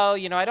like, I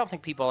don't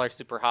think people are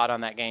super hot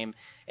on that game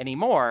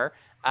anymore.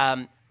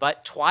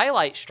 But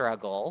Twilight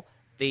Struggle,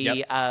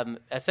 the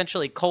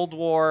essentially Cold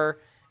War,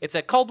 it's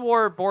a Cold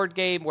War board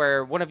game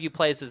where one of you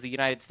plays as the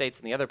United States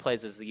and the other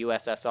plays as the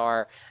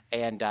USSR,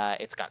 and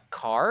it's got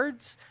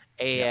cards,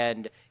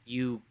 and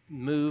you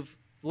move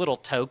little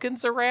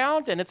tokens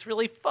around, and it's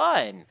really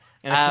fun.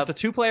 And it's just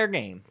a 2-player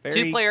game.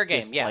 Two-player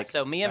game, yeah. Like,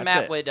 so me and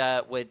Matt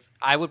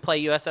I would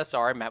play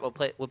USSR, and Matt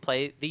would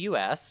play the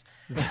US.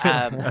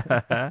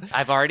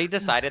 I've already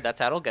decided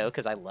that's how it'll go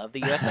because I love the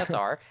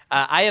USSR.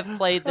 I have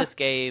played this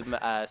game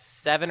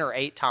 7 or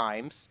 8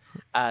 times,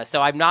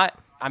 so I'm not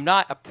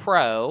a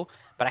pro,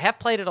 but I have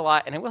played it a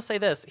lot. And I will say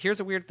this: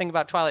 here's a weird thing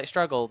about Twilight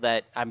Struggle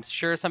that I'm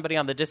sure somebody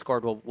on the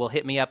Discord will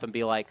hit me up and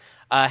be like,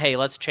 "Hey,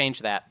 let's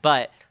change that."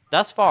 But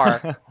thus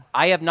far,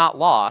 I have not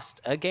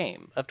lost a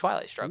game of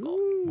Twilight Struggle.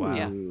 Ooh. Wow.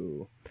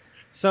 Yeah.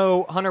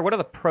 So, Hunter, what are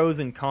the pros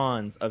and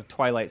cons of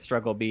Twilight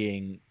Struggle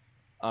being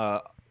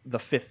the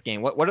 5th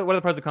game? What are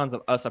the pros and cons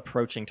of us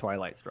approaching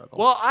Twilight Struggle?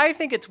 Well, I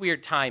think it's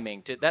weird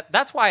timing.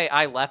 That's why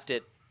I left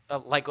it,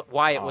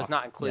 why it was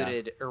not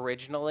included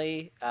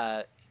originally,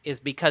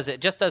 is because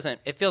it just doesn't.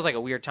 It feels like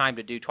a weird time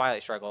to do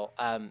Twilight Struggle.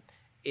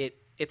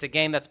 It's a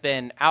game that's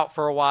been out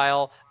for a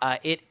while.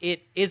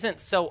 It isn't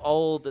so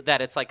old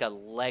that it's like a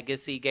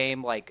legacy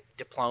game like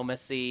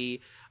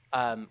Diplomacy.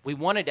 We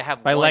wanted to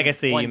have by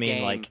legacy you mean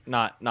game. Like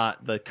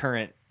not the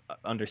current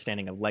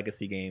understanding of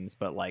legacy games,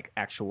 but like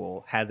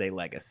actual has a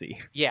legacy.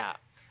 Yeah,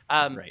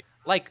 right.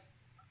 Like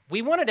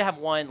we wanted to have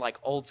one like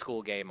old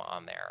school game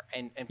on there,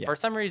 and for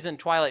some reason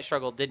Twilight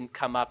Struggle didn't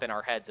come up in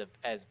our heads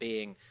as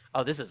being,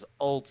 oh, this is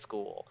old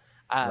school.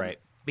 Right.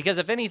 Because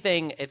if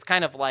anything, it's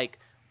kind of like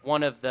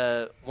one of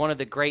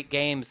the great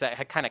games that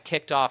had kind of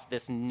kicked off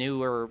this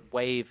newer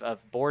wave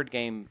of board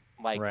game.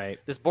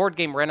 This board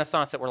game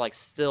renaissance that we're like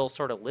still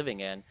sort of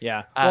living in.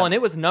 Yeah. Well, and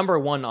it was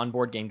 #1 on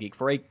Board Game Geek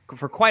for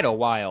quite a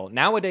while.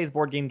 Nowadays,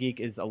 Board Game Geek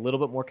is a little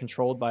bit more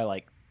controlled by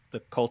like the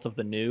cult of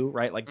the new,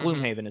 right? Like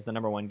Gloomhaven is the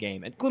 #1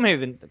 game, and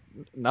Gloomhaven,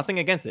 nothing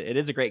against it, it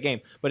is a great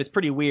game, but it's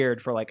pretty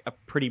weird for like a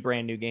pretty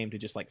brand new game to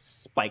just like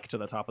spike to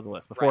the top of the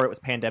list. Before it was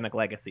Pandemic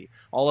Legacy.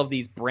 All of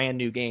these brand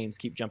new games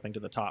keep jumping to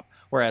the top,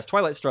 whereas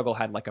Twilight Struggle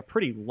had like a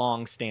pretty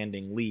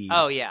long-standing lead.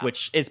 Oh yeah,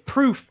 which is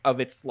proof of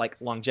its like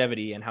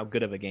longevity and how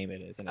good of a game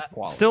it is and its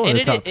quality. Still in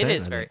the top 10. It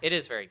is very good. It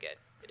is very good.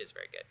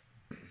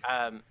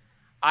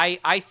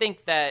 I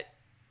think that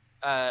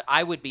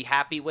I would be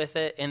happy with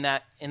it in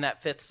that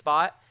 5th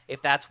spot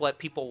if that's what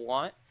people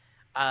want.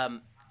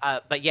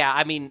 But yeah,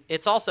 I mean,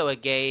 it's also a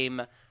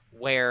game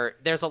where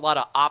there's a lot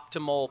of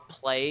optimal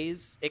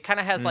plays. It kind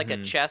of has like a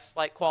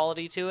chess-like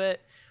quality to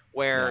it,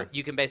 where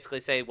you can basically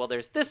say, well,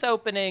 there's this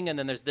opening and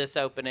then there's this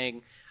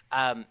opening,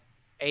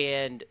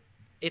 and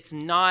it's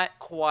not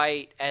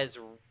quite as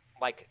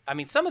like, I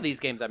mean, some of these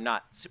games I'm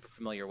not super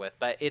familiar with,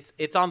 but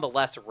it's on the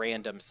less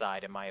random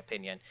side, in my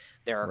opinion.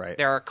 There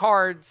are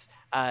cards.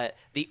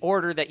 The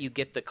order that you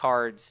get the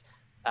cards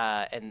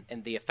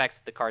and the effects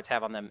that the cards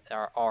have on them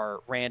are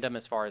random,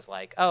 as far as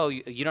like, oh,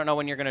 you don't know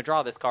when you're going to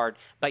draw this card,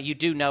 but you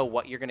do know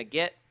what you're going to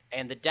get,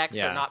 and the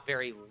decks are not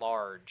very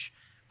large.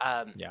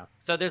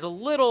 So there's a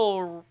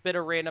little bit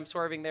of random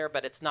swerving there,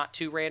 but it's not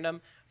too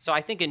random. So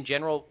I think in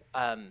general,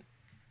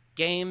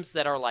 games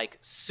that are like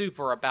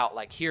super about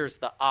like, here's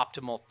the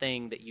optimal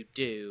thing that you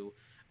do,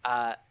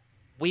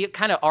 we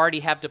kind of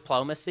already have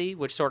diplomacy,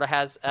 which sort of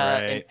has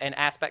an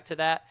aspect to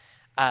that.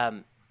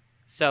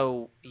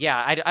 So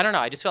yeah, I don't know,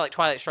 I just feel like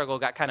Twilight Struggle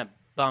got kind of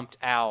bumped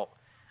out,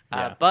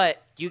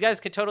 but you guys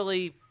could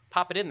totally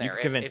pop it in there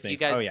if you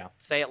guys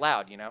say it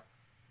loud, you know.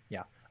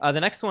 The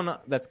next one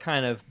that's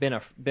kind of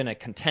been a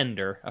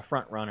contender, a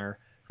front runner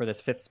for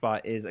this 5th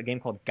spot, is a game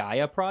called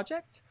Gaia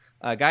Project.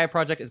 Gaia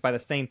Project is by the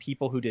same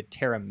people who did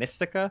Terra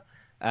Mystica,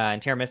 and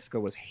Terra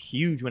Mystica was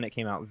huge when it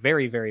came out.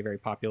 Very, very, very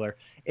popular.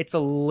 It's a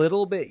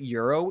little bit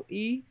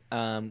Euro-y,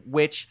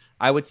 which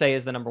I would say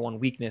is the #1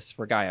 weakness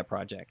for Gaia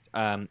Project,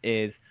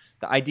 is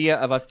the idea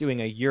of us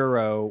doing a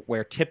Euro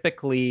where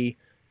typically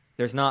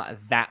there's not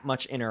that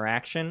much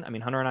interaction. I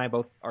mean, Hunter and I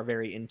both are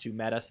very into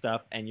meta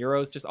stuff, and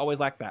Euros just always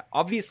lack that.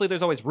 Obviously,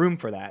 there's always room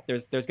for that.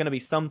 There's going to be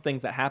some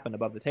things that happen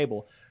above the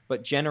table,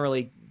 but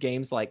generally,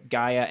 games like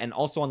Gaia, and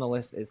also on the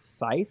list is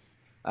Scythe,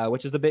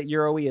 which is a bit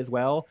Euro-y as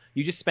well.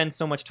 You just spend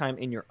so much time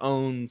in your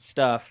own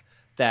stuff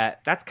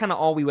that's kind of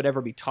all we would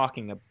ever be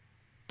talking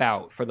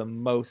about for the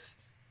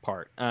most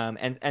part.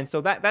 And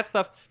so that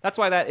stuff, that's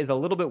why that is a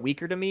little bit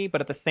weaker to me,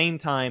 but at the same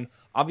time,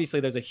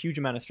 obviously, there's a huge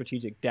amount of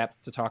strategic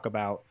depth to talk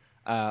about.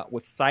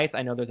 With Scythe,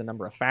 I know there's a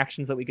number of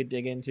factions that we could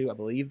dig into. I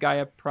believe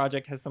Gaia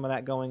Project has some of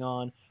that going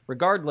on.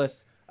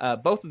 Regardless,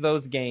 both of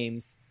those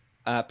games,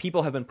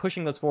 people have been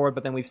pushing those forward,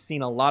 but then we've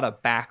seen a lot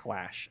of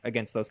backlash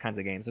against those kinds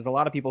of games. There's a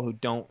lot of people who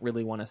don't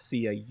really want to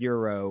see a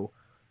Euro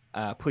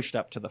pushed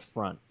up to the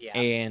front. Yeah.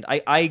 And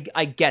I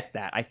get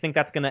that. I think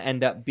that's going to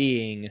end up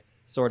being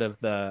sort of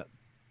the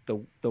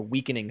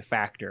weakening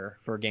factor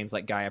for games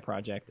like Gaia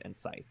Project and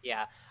Scythe.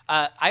 Yeah.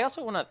 I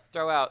also want to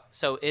throw out,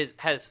 so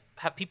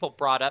have people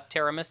brought up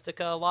Terra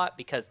Mystica a lot?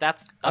 Because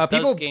that's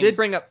people did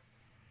bring up,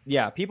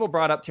 people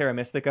brought up Terra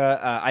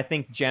Mystica. I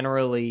think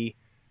generally,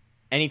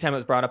 anytime it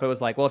was brought up, it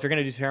was like, well, if you're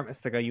going to do Terra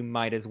Mystica, you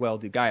might as well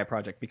do Gaia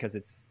Project, because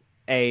it's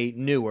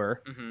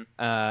newer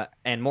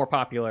and more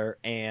popular,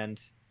 and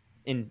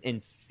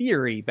in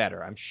theory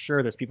better. I'm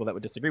sure there's people that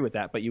would disagree with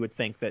that, but you would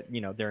think that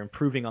they're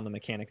improving on the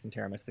mechanics in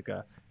Terra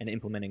Mystica and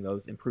implementing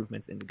those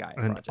improvements into Gaia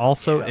and Project.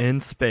 Also in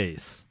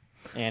space.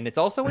 And it's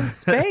also in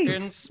space.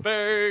 In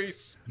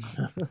space.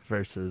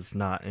 Versus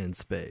not in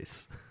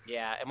space.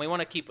 Yeah, and we want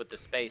to keep with the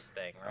space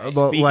thing, right?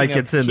 But like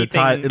it's in the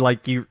title,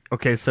 like you.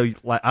 Okay, so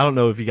like I don't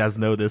know if you guys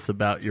know this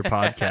about your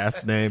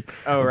podcast name.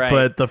 Oh right.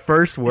 But the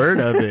first word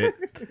of it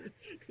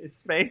is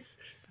space.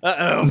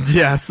 Uh-oh.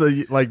 Yeah, so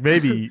like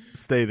maybe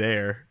stay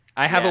there.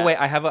 I have a way.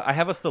 I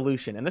have a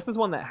solution, and this is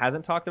one that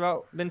hasn't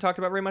been talked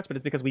about very much, but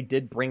it's because we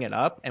did bring it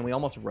up and we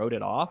almost wrote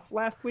it off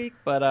last week.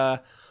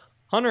 But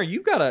Hunter,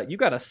 you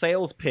got a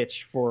sales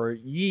pitch for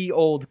ye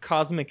old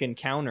Cosmic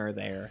Encounter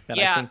there that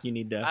I think you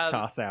need to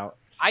toss out.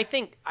 I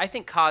think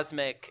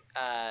Cosmic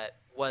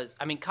was,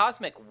 I mean,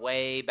 Cosmic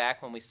way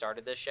back when we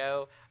started this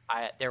show,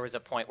 there was a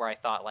point where I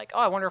thought like, oh,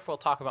 I wonder if we'll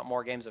talk about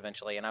more games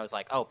eventually, and I was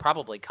like, oh,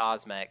 probably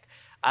Cosmic.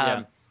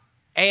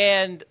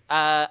 And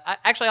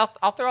actually,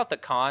 I'll throw out the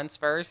cons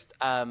first.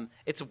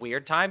 It's a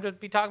weird time to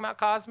be talking about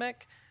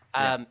Cosmic.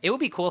 It would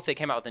be cool if they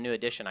came out with a new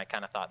edition, I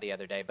kind of thought the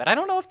other day, but I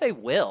don't know if they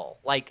will.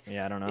 Like,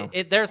 I don't know.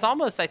 There's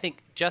almost, I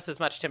think, just as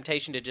much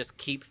temptation to just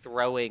keep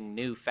throwing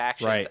new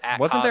factions at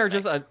Wasn't Cosmic. there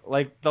just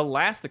the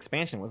last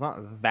expansion was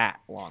not that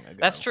long ago.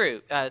 That's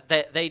true.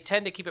 They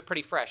tend to keep it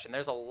pretty fresh, and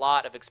there's a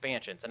lot of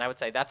expansions, and I would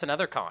say that's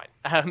another con,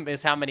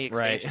 is how many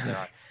expansions there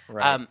are.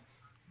 Right.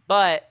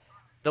 But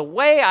the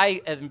way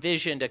I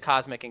envisioned a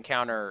Cosmic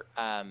Encounter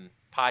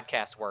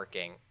podcast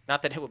working,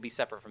 not that it would be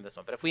separate from this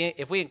one, but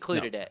if we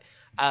included it,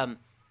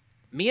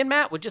 me and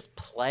Matt would just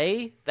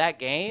play that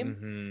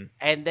game,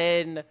 and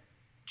then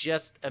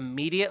just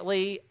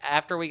immediately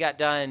after we got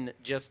done,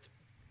 just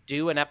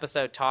do an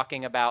episode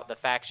talking about the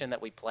faction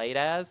that we played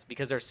as,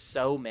 because there's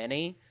so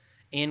many,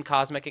 in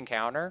Cosmic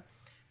Encounter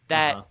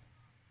that,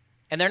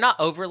 and they're not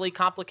overly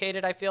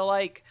complicated, I feel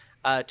like,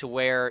 to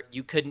where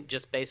you couldn't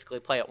just basically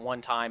play it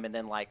one time and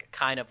then like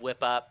kind of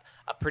whip up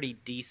a pretty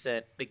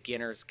decent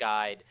beginner's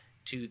guide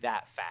to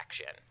that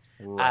faction.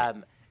 Right.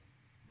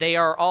 They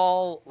are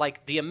all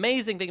like, the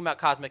amazing thing about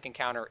Cosmic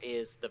Encounter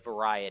is the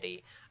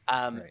variety.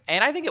 And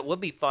I think it would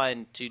be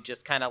fun to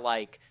just kind of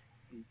like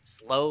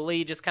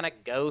slowly just kind of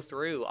go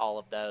through all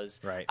of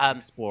those. Right.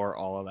 Explore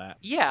all of that.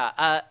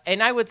 Yeah.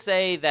 And I would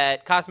say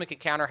that Cosmic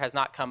Encounter has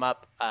not come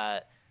up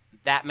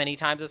that many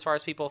times as far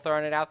as people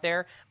throwing it out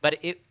there.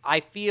 But I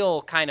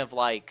feel kind of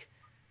like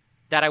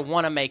that I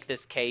want to make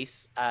this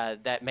case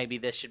that maybe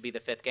this should be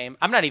the 5th game.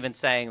 I'm not even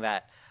saying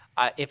that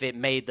if it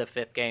made the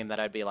 5th game that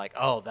I'd be like,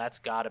 oh, that's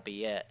got to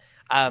be it.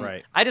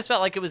 I just felt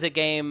like it was a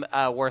game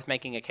worth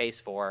making a case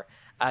for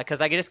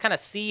because I could just kind of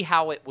see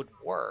how it would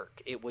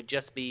work. It would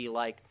just be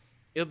like,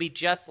 it would be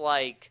just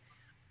like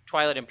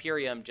Twilight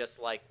Imperium, just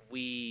like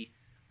we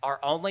are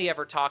only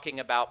ever talking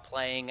about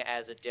playing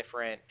as a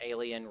different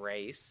alien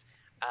race.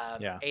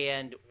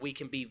 And we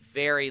can be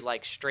very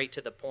like straight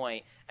to the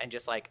point and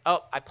just like,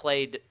 oh, I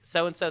played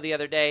so-and-so the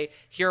other day.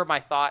 Here are my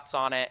thoughts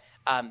on it.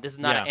 This is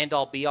not an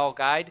end-all be-all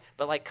guide,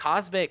 but like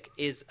Cosmic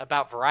is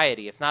about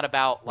variety. It's not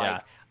about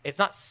like, it's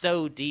not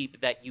so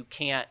deep that you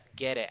can't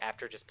get it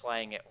after just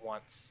playing it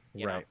once.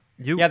 You know?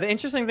 The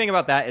interesting thing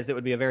about that is it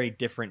would be a very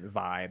different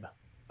vibe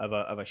of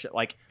a show.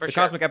 Like the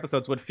Cosmic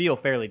episodes would feel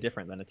fairly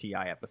different than a TI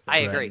episode. I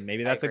agree. And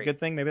maybe that's a good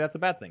thing. Maybe that's a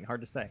bad thing.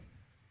 Hard to say.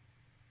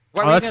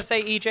 What were you going to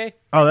say, EJ?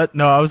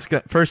 No, I was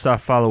going to first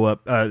off follow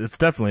up. It's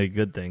definitely a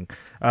good thing.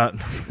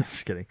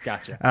 Just kidding.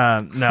 Gotcha.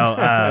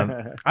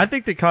 I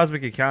think the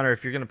Cosmic Encounter,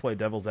 if you're going to play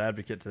devil's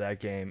advocate to that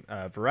game,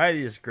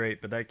 variety is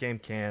great, but that game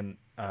can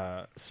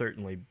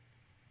certainly,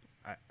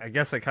 I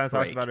guess I kind of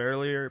talked about it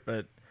earlier,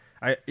 but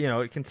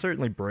it can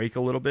certainly break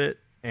a little bit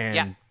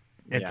and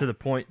to the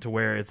point to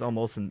where it's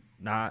almost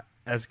not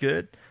as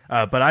good.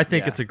 But I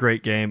think it's a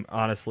great game.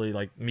 Honestly,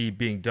 like me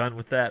being done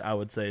with that, I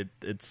would say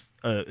it's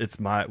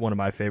one of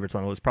my favorites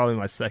on the list. Probably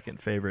my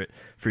second favorite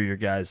for your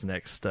guys'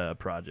 next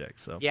project.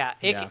 So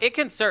it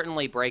can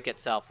certainly break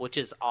itself, which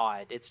is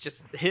odd. It's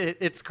just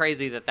it's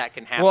crazy that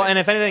can happen. Well, and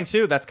if anything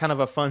too, that's kind of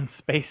a fun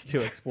space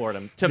to explore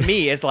them. To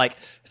me, it's like,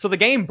 so the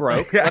game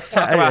broke. Let's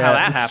talk about how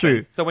that happens. True.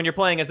 So when you're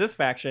playing as this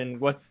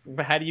faction,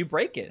 how do you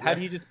break it? How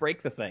do you just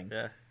break the thing?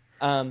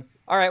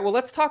 All right, well,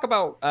 let's talk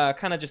about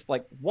kind of just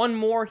like one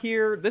more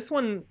here. This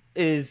one's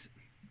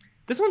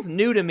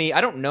new to me.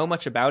 I don't know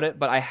much about it,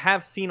 but I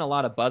have seen a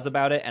lot of buzz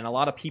about it, and a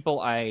lot of people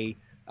I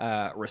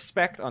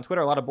respect on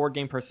Twitter, a lot of board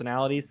game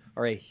personalities,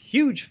 are a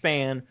huge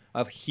fan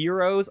of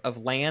Heroes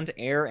of Land,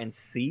 Air, and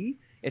Sea.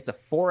 It's a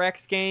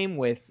 4X game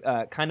with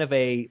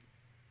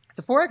it's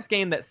a 4X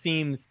game that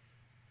seems,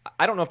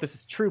 I don't know if this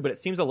is true, but it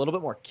seems a little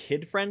bit more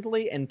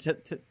kid-friendly, and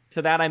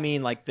to that I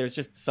mean, like, there's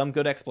just some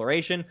good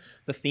exploration.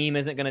 The theme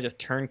isn't going to just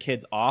turn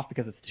kids off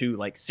because it's too,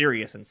 like,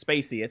 serious and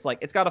spacey. It's like,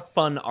 it's got a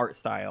fun art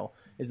style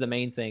is the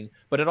main thing,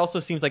 but it also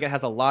seems like it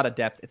has a lot of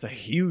depth. It's a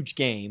huge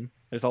game.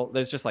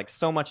 There's just, like,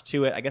 so much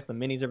to it. I guess the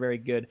minis are very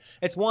good.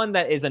 It's one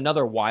that is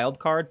another wild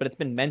card, but it's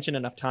been mentioned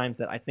enough times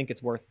that I think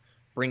it's worth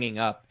bringing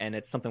up, and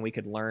it's something we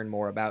could learn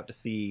more about to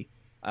see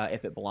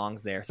if it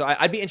belongs there. So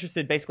I'd be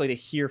interested, basically, to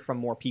hear from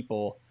more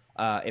people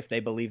if they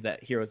believe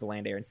that Heroes of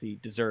Land, Air, and Sea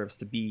deserves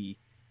to be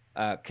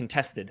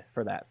contested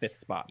for that 5th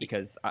spot,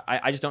 because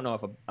I just don't know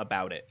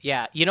about it.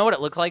 Yeah, you know what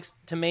it looks like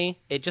to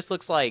me? It just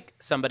looks like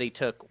somebody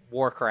took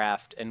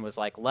Warcraft and was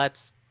like,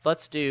 let's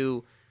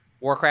do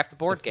Warcraft the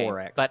board game,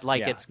 4X. but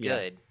like it's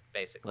good,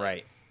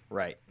 basically.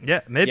 Right.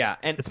 Yeah,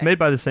 and it's made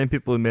by the same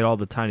people who made all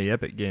the Tiny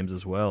Epic games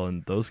as well,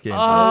 and those games.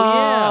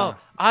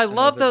 I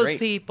love those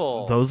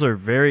people. Those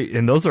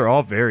are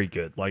all very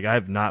good. Like, I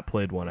have not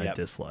played one I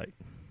dislike.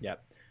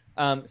 Yep.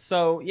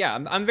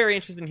 I'm very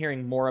interested in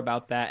hearing more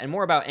about that and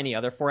more about any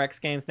other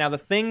 4X games. Now, the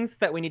things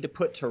that we need to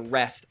put to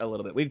rest a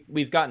little bit.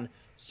 We've gotten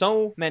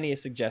so many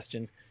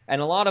suggestions,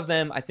 and a lot of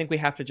them I think we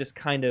have to just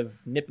kind of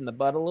nip in the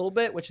bud a little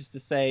bit, which is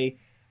to say,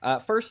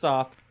 first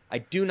off, I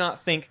do not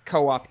think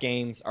co-op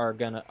games are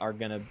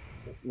gonna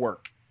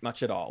work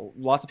much at all.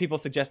 Lots of people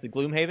suggested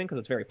Gloomhaven because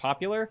it's very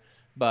popular,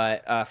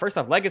 but first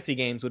off, legacy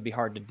games would be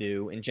hard to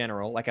do in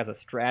general, like as a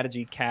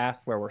strategy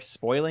cast where we're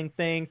spoiling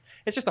things.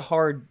 It's just a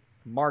hard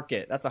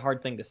market. That's a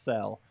hard thing to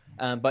sell.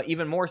 But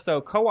even more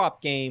so,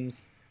 co-op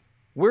games,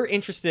 we're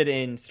interested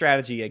in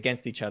strategy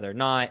against each other.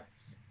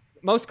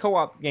 Most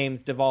co-op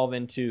games devolve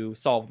into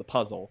solve the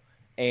puzzle.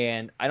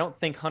 And I don't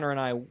think Hunter and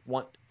I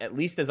want, at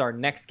least as our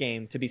next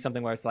game, to be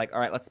something where it's like,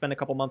 all right, let's spend a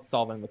couple months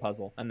solving the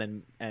puzzle and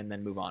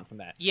then move on from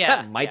that. Yeah,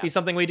 that might be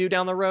something we do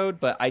down the road,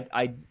 but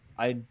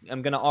I'm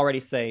going to already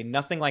say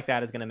nothing like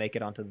that is going to make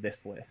it onto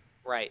this list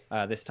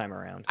this time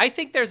around. I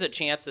think there's a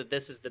chance that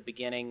this is the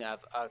beginning of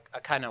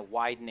a kind of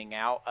widening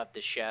out of the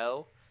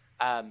show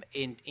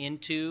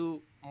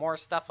into more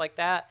stuff like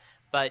that.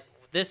 But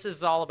this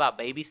is all about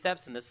baby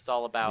steps, and this is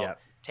all about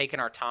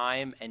taking our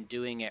time and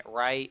doing it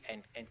right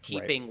and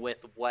keeping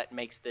with what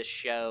makes this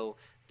show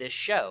this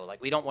show.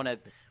 Like we don't want to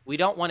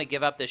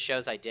give up this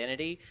show's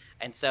identity.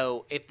 And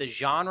so if the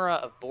genre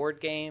of board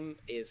game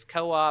is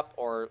co-op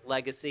or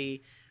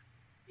legacy,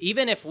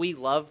 even if we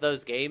love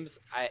those games,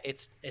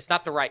 it's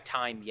not the right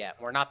time yet.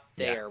 We're not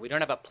there. We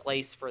don't have a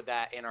place for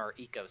that in our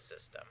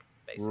ecosystem,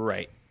 basically.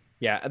 Right.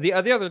 Yeah. The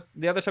other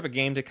type of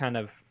game to kind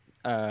of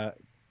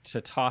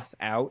to toss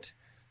out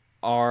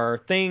are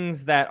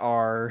things that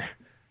are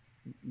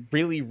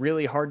really,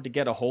 really hard to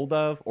get a hold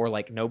of, or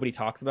like nobody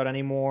talks about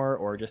anymore,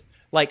 or just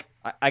like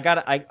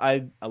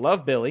I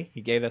love Billy.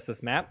 He gave us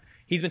this map.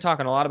 He's been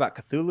talking a lot about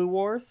Cthulhu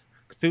Wars.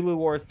 Cthulhu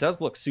Wars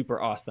does look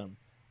super awesome.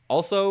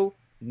 Also,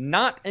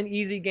 not an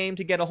easy game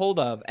to get a hold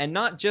of, and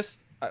not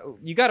just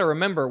you got to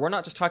remember, we're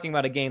not just talking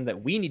about a game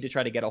that we need to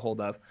try to get a hold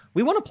of.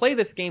 We want to play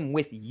this game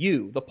with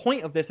you. The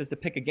point of this is to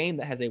pick a game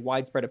that has a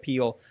widespread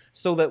appeal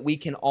so that we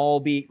can all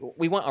be...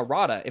 We want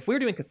errata. If we're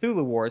doing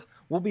Cthulhu Wars,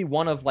 we'll be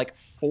one of like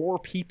 4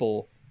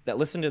 people that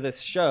listen to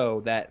this show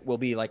that will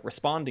be like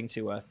responding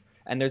to us.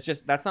 And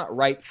that's not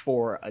ripe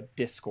for a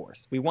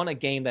discourse. We want a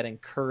game that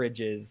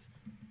encourages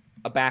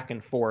a back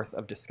and forth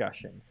of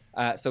discussion.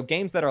 So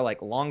games that are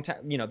like long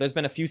time, there's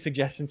been a few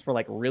suggestions for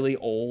like really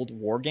old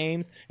war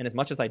games, and as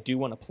much as I do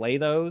want to play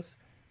those,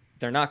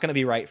 they're not going to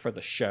be right for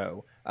the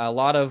show. A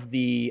lot of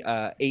the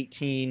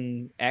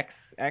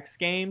 18xx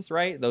games,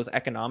 right? Those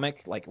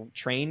economic like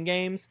train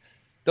games,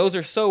 those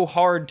are so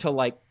hard to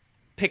like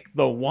pick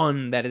the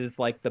one that is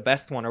like the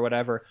best one or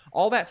whatever.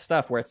 All that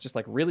stuff where it's just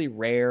like really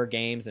rare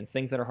games and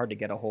things that are hard to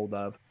get a hold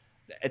of.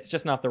 It's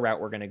just not the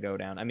route we're going to go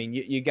down. I mean,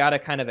 you got to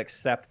kind of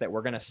accept that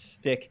we're going to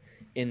stick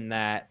in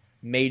that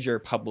major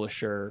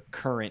publisher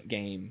current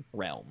game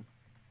realm.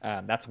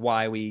 That's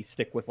why we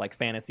stick with like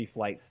Fantasy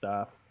Flight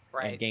stuff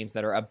and games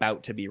that are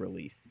about to be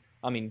released.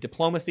 I mean,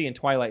 Diplomacy and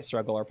Twilight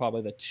Struggle are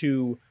probably the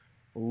 2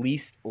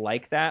 least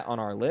like that on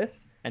our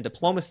list. And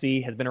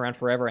Diplomacy has been around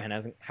forever and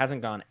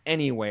hasn't gone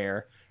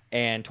anywhere.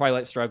 And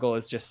Twilight Struggle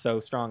is just so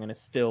strong and is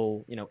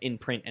still in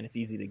print, and it's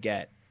easy to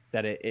get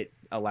that it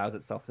allows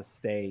itself to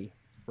stay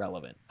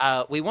relevant.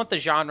 We want the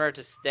genre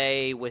to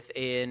stay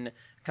within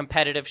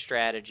competitive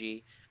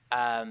strategy.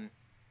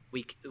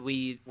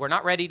 We're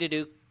not ready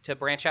to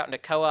branch out into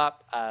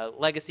co-op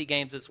legacy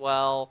games as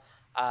well.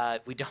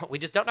 We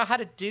just don't know how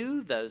to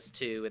do those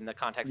two in the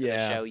context of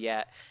the show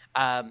yet.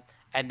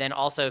 And then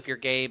also, if your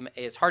game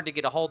is hard to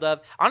get a hold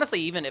of, honestly,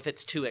 even if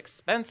it's too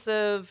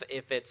expensive,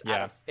 if it's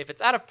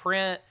out of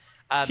print,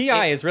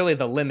 TI is really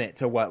the limit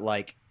to what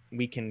like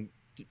we can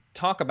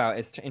talk about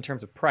in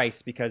terms of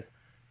price, because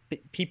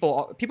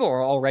people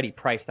are already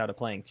priced out of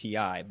playing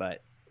TI,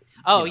 but.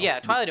 Oh, yeah,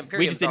 Twilight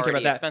Imperium is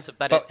already that. expensive,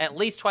 but at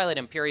least Twilight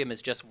Imperium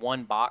is just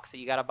one box that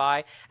you got to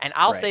buy. And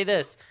I'll say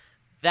this,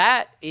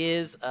 that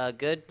is a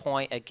good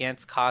point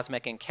against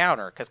Cosmic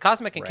Encounter, because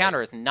Cosmic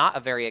Encounter is not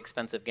a very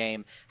expensive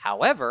game.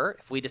 However,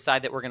 if we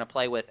decide that we're going to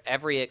play with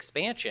every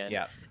expansion,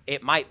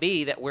 it might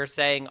be that we're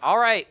saying, all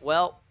right,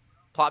 well,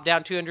 plop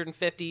down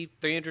 250,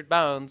 300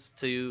 bones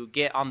to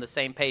get on the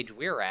same page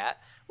we're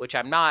at, which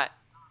I'm not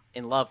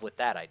in love with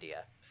that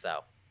idea.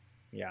 So,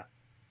 yeah.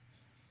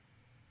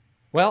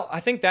 Well, I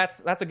think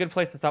that's a good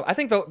place to stop. I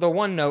think the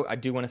one note I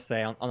do want to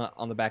say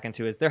on the back end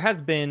too is there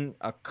has been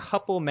a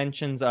couple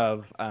mentions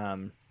of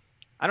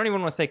I don't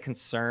even want to say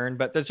concern,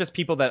 but there's just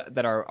people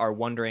that are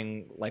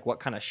wondering like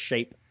what kind of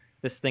shape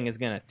this thing is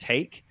going to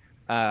take.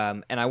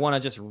 And I want to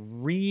just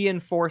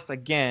reinforce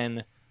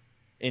again,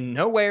 in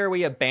no way are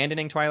we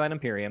abandoning Twilight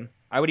Imperium.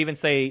 I would even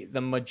say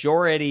the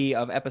majority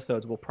of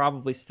episodes will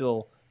probably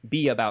still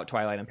be about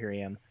Twilight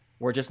Imperium.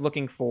 We're just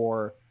looking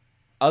for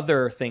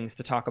other things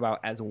to talk about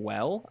as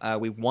well.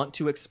 We want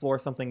to explore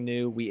something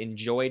new. We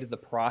enjoyed the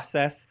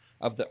process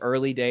of the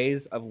early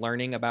days of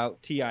learning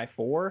about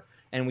TI4,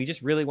 and we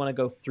just really want to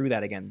go through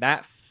that again.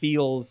 That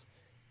feels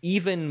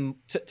even,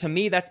 to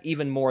me, that's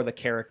even more the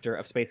character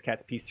of Space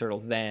Cats Peace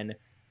Turtles than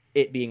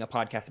it being a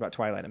podcast about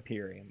Twilight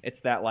Imperium.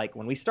 It's that, like,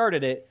 when we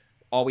started it,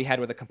 all we had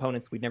were the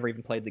components. We'd never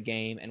even played the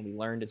game, and we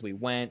learned as we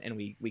went, and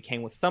we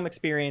came with some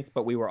experience,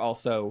 but we were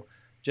also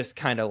just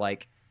kind of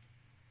like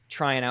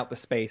trying out the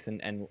space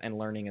and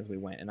learning as we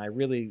went. And I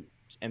really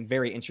am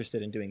very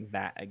interested in doing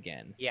that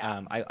again.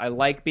 Yeah. I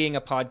like being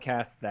a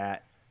podcast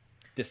that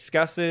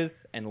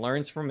discusses and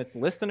learns from its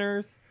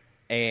listeners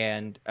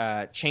and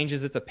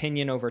changes its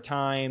opinion over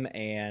time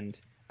and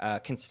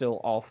can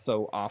still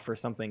also offer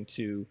something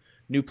to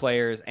new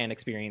players and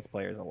experienced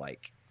players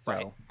alike.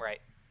 So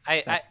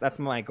right. That's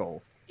my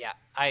goals. Yeah,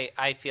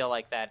 I feel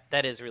like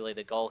that is really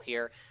the goal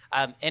here.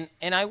 And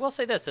I will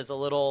say this as a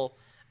little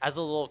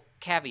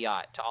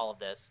caveat to all of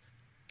this.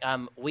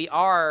 We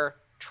are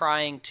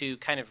trying to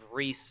kind of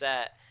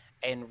reset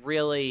and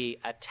really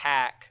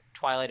attack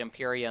Twilight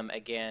Imperium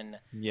again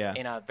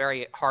in a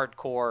very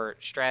hardcore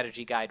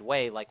strategy guide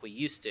way like we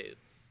used to.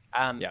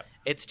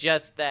 It's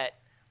just that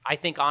I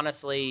think,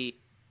 honestly,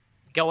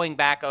 going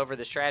back over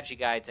the strategy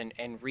guides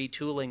and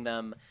retooling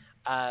them,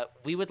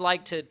 we would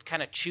like to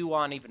kind of chew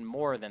on even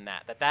more than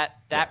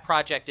that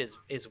project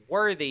is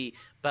worthy,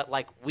 but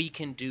like we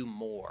can do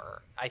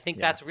more. I think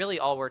that's really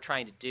all we're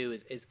trying to do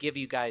is give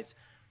you guys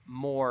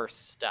more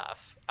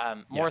stuff,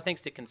 more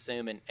things to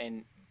consume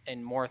and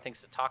and more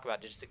things to talk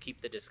about just to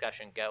keep the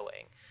discussion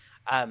going.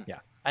 Yeah.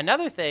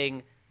 Another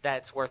thing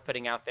that's worth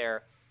putting out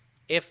there,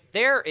 if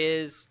there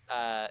is,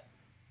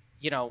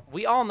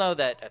 we all know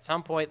that at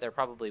some point there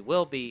probably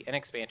will be an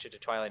expansion to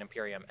Twilight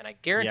Imperium, and I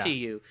guarantee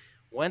you,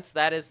 once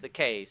that is the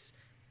case,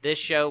 this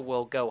show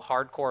will go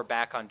hardcore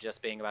back on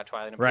just being about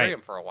Twilight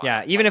Imperium for a while.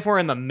 Yeah, even if we're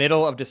in the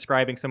middle of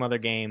describing some other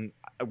game,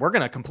 we're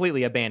going to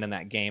completely abandon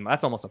that game.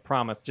 That's almost a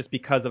promise, just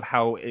because of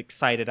how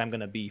excited I'm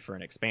going to be for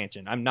an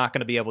expansion. I'm not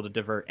going to be able to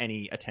divert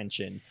any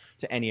attention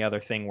to any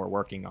other thing we're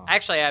working on.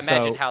 Actually, I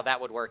imagine how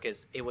that would work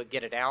is it would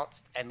get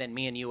announced, and then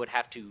me and you would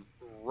have to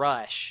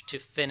rush to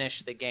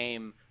finish the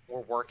game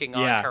we're working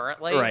on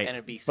currently, and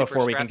it'd be super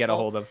before we stressful. can get a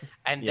hold of.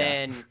 And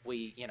then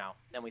we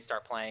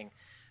start playing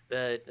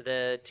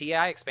the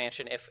TI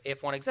expansion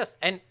if one exists.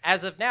 And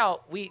as of now,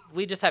 we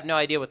just have no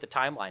idea what the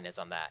timeline is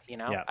on that.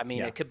 I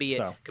mean, it could be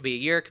a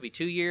year, it could be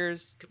 2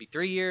 years, it could be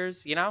 3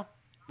 years.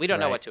 We don't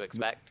know what to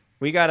expect.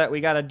 We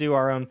gotta do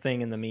our own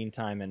thing in the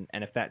meantime, and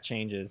if that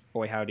changes,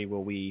 boy howdy,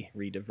 will we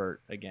redivert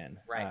again.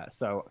 Right.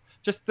 So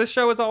just this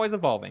show is always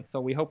evolving.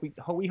 So we hope you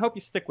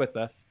stick with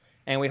us,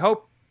 and we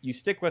hope you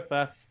stick with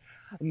us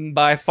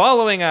by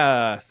following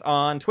us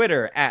on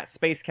Twitter at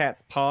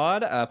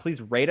SpaceCatsPod.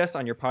 Please rate us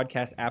on your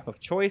podcast app of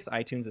choice,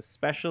 iTunes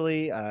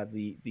especially.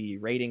 The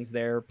ratings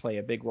there play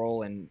a big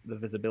role in the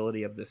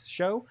visibility of this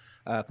show.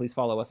 Please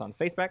follow us on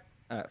Facebook,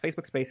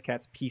 Space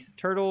Cats Peace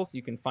Turtles.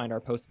 You can find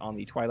our posts on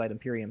the Twilight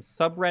Imperium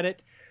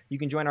subreddit. You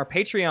can join our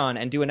Patreon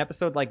and do an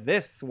episode like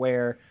this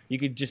where you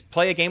could just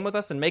play a game with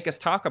us and make us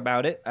talk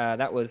about it.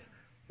 That was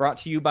brought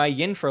to you by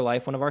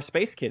Yin4Life, one of our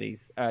Space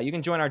Kitties. You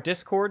can join our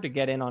Discord to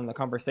get in on the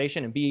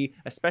conversation and be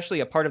especially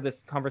a part of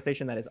this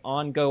conversation that is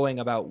ongoing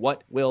about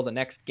what will the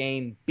next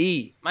game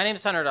be. My name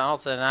is Hunter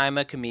Donaldson, and I'm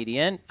a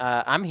comedian.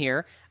 I'm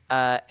here,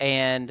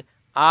 and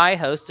I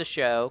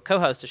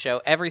co-host a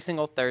show every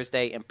single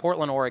Thursday in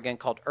Portland, Oregon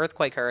called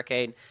Earthquake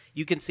Hurricane.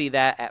 You can see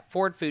that at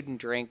Ford Food and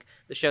Drink.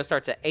 The show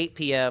starts at 8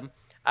 p.m.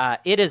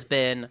 It has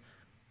been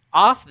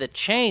off the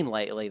chain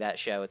lately, that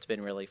show. It's been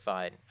really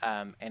fun.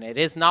 And it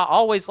is not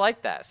always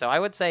like that. So I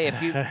would say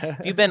if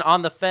you've been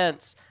on the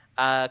fence,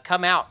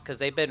 come out, because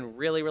they've been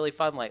really, really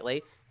fun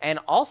lately. And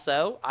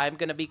also, I'm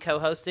going to be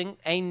co-hosting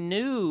a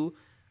new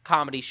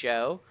comedy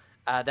show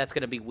that's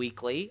going to be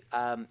weekly.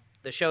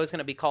 The show is going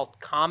to be called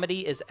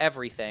Comedy is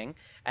Everything,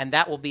 and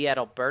that will be at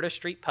Alberta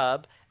Street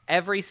Pub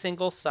every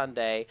single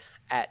Sunday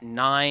at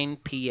 9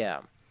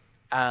 p.m.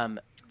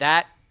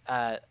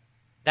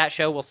 That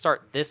show will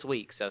start this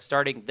week. So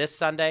starting this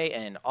Sunday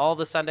and all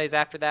the Sundays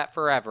after that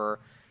forever,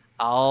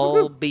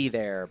 I'll be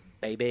there,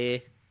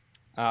 baby.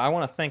 I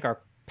want to thank our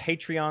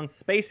Patreon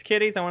Space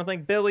Kitties. I want to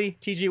thank Billy,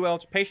 TG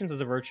Welch, Patience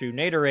is a Virtue,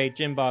 Naderade,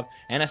 Jim Bob,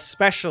 and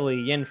especially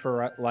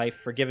Yin4Life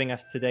for giving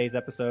us today's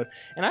episode.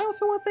 And I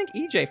also want to thank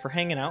EJ for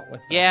hanging out with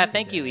us. Yeah,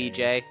 thank you, EJ.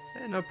 Hey,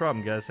 no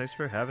problem, guys. Thanks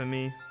for having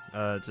me.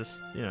 I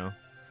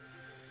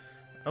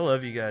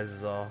love you guys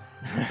is all.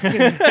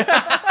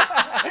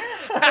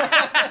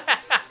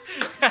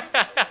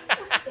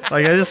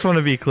 I just want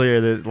to be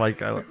clear that,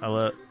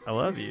 I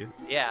love you.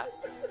 Yeah.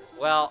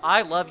 Well,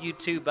 I love you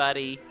too,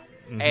 buddy.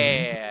 Mm-hmm.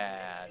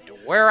 And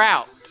we're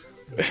out.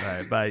 All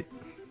right, bye.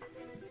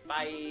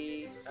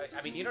 Bye.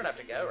 I mean, you don't have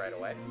to go right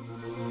away.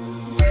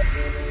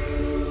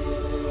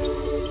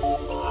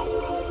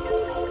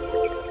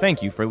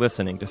 Thank you for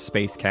listening to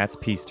Space Cats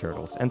Peace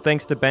Turtles, and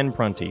thanks to Ben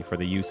Prunty for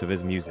the use of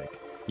his music.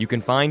 You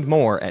can find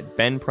more at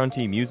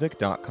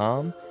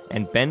benpruntymusic.com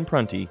and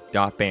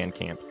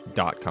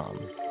benprunty.bandcamp.com.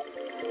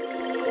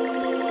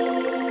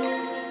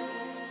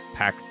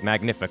 Pax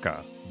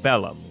Magnifica,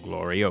 Bellum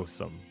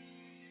Gloriosum.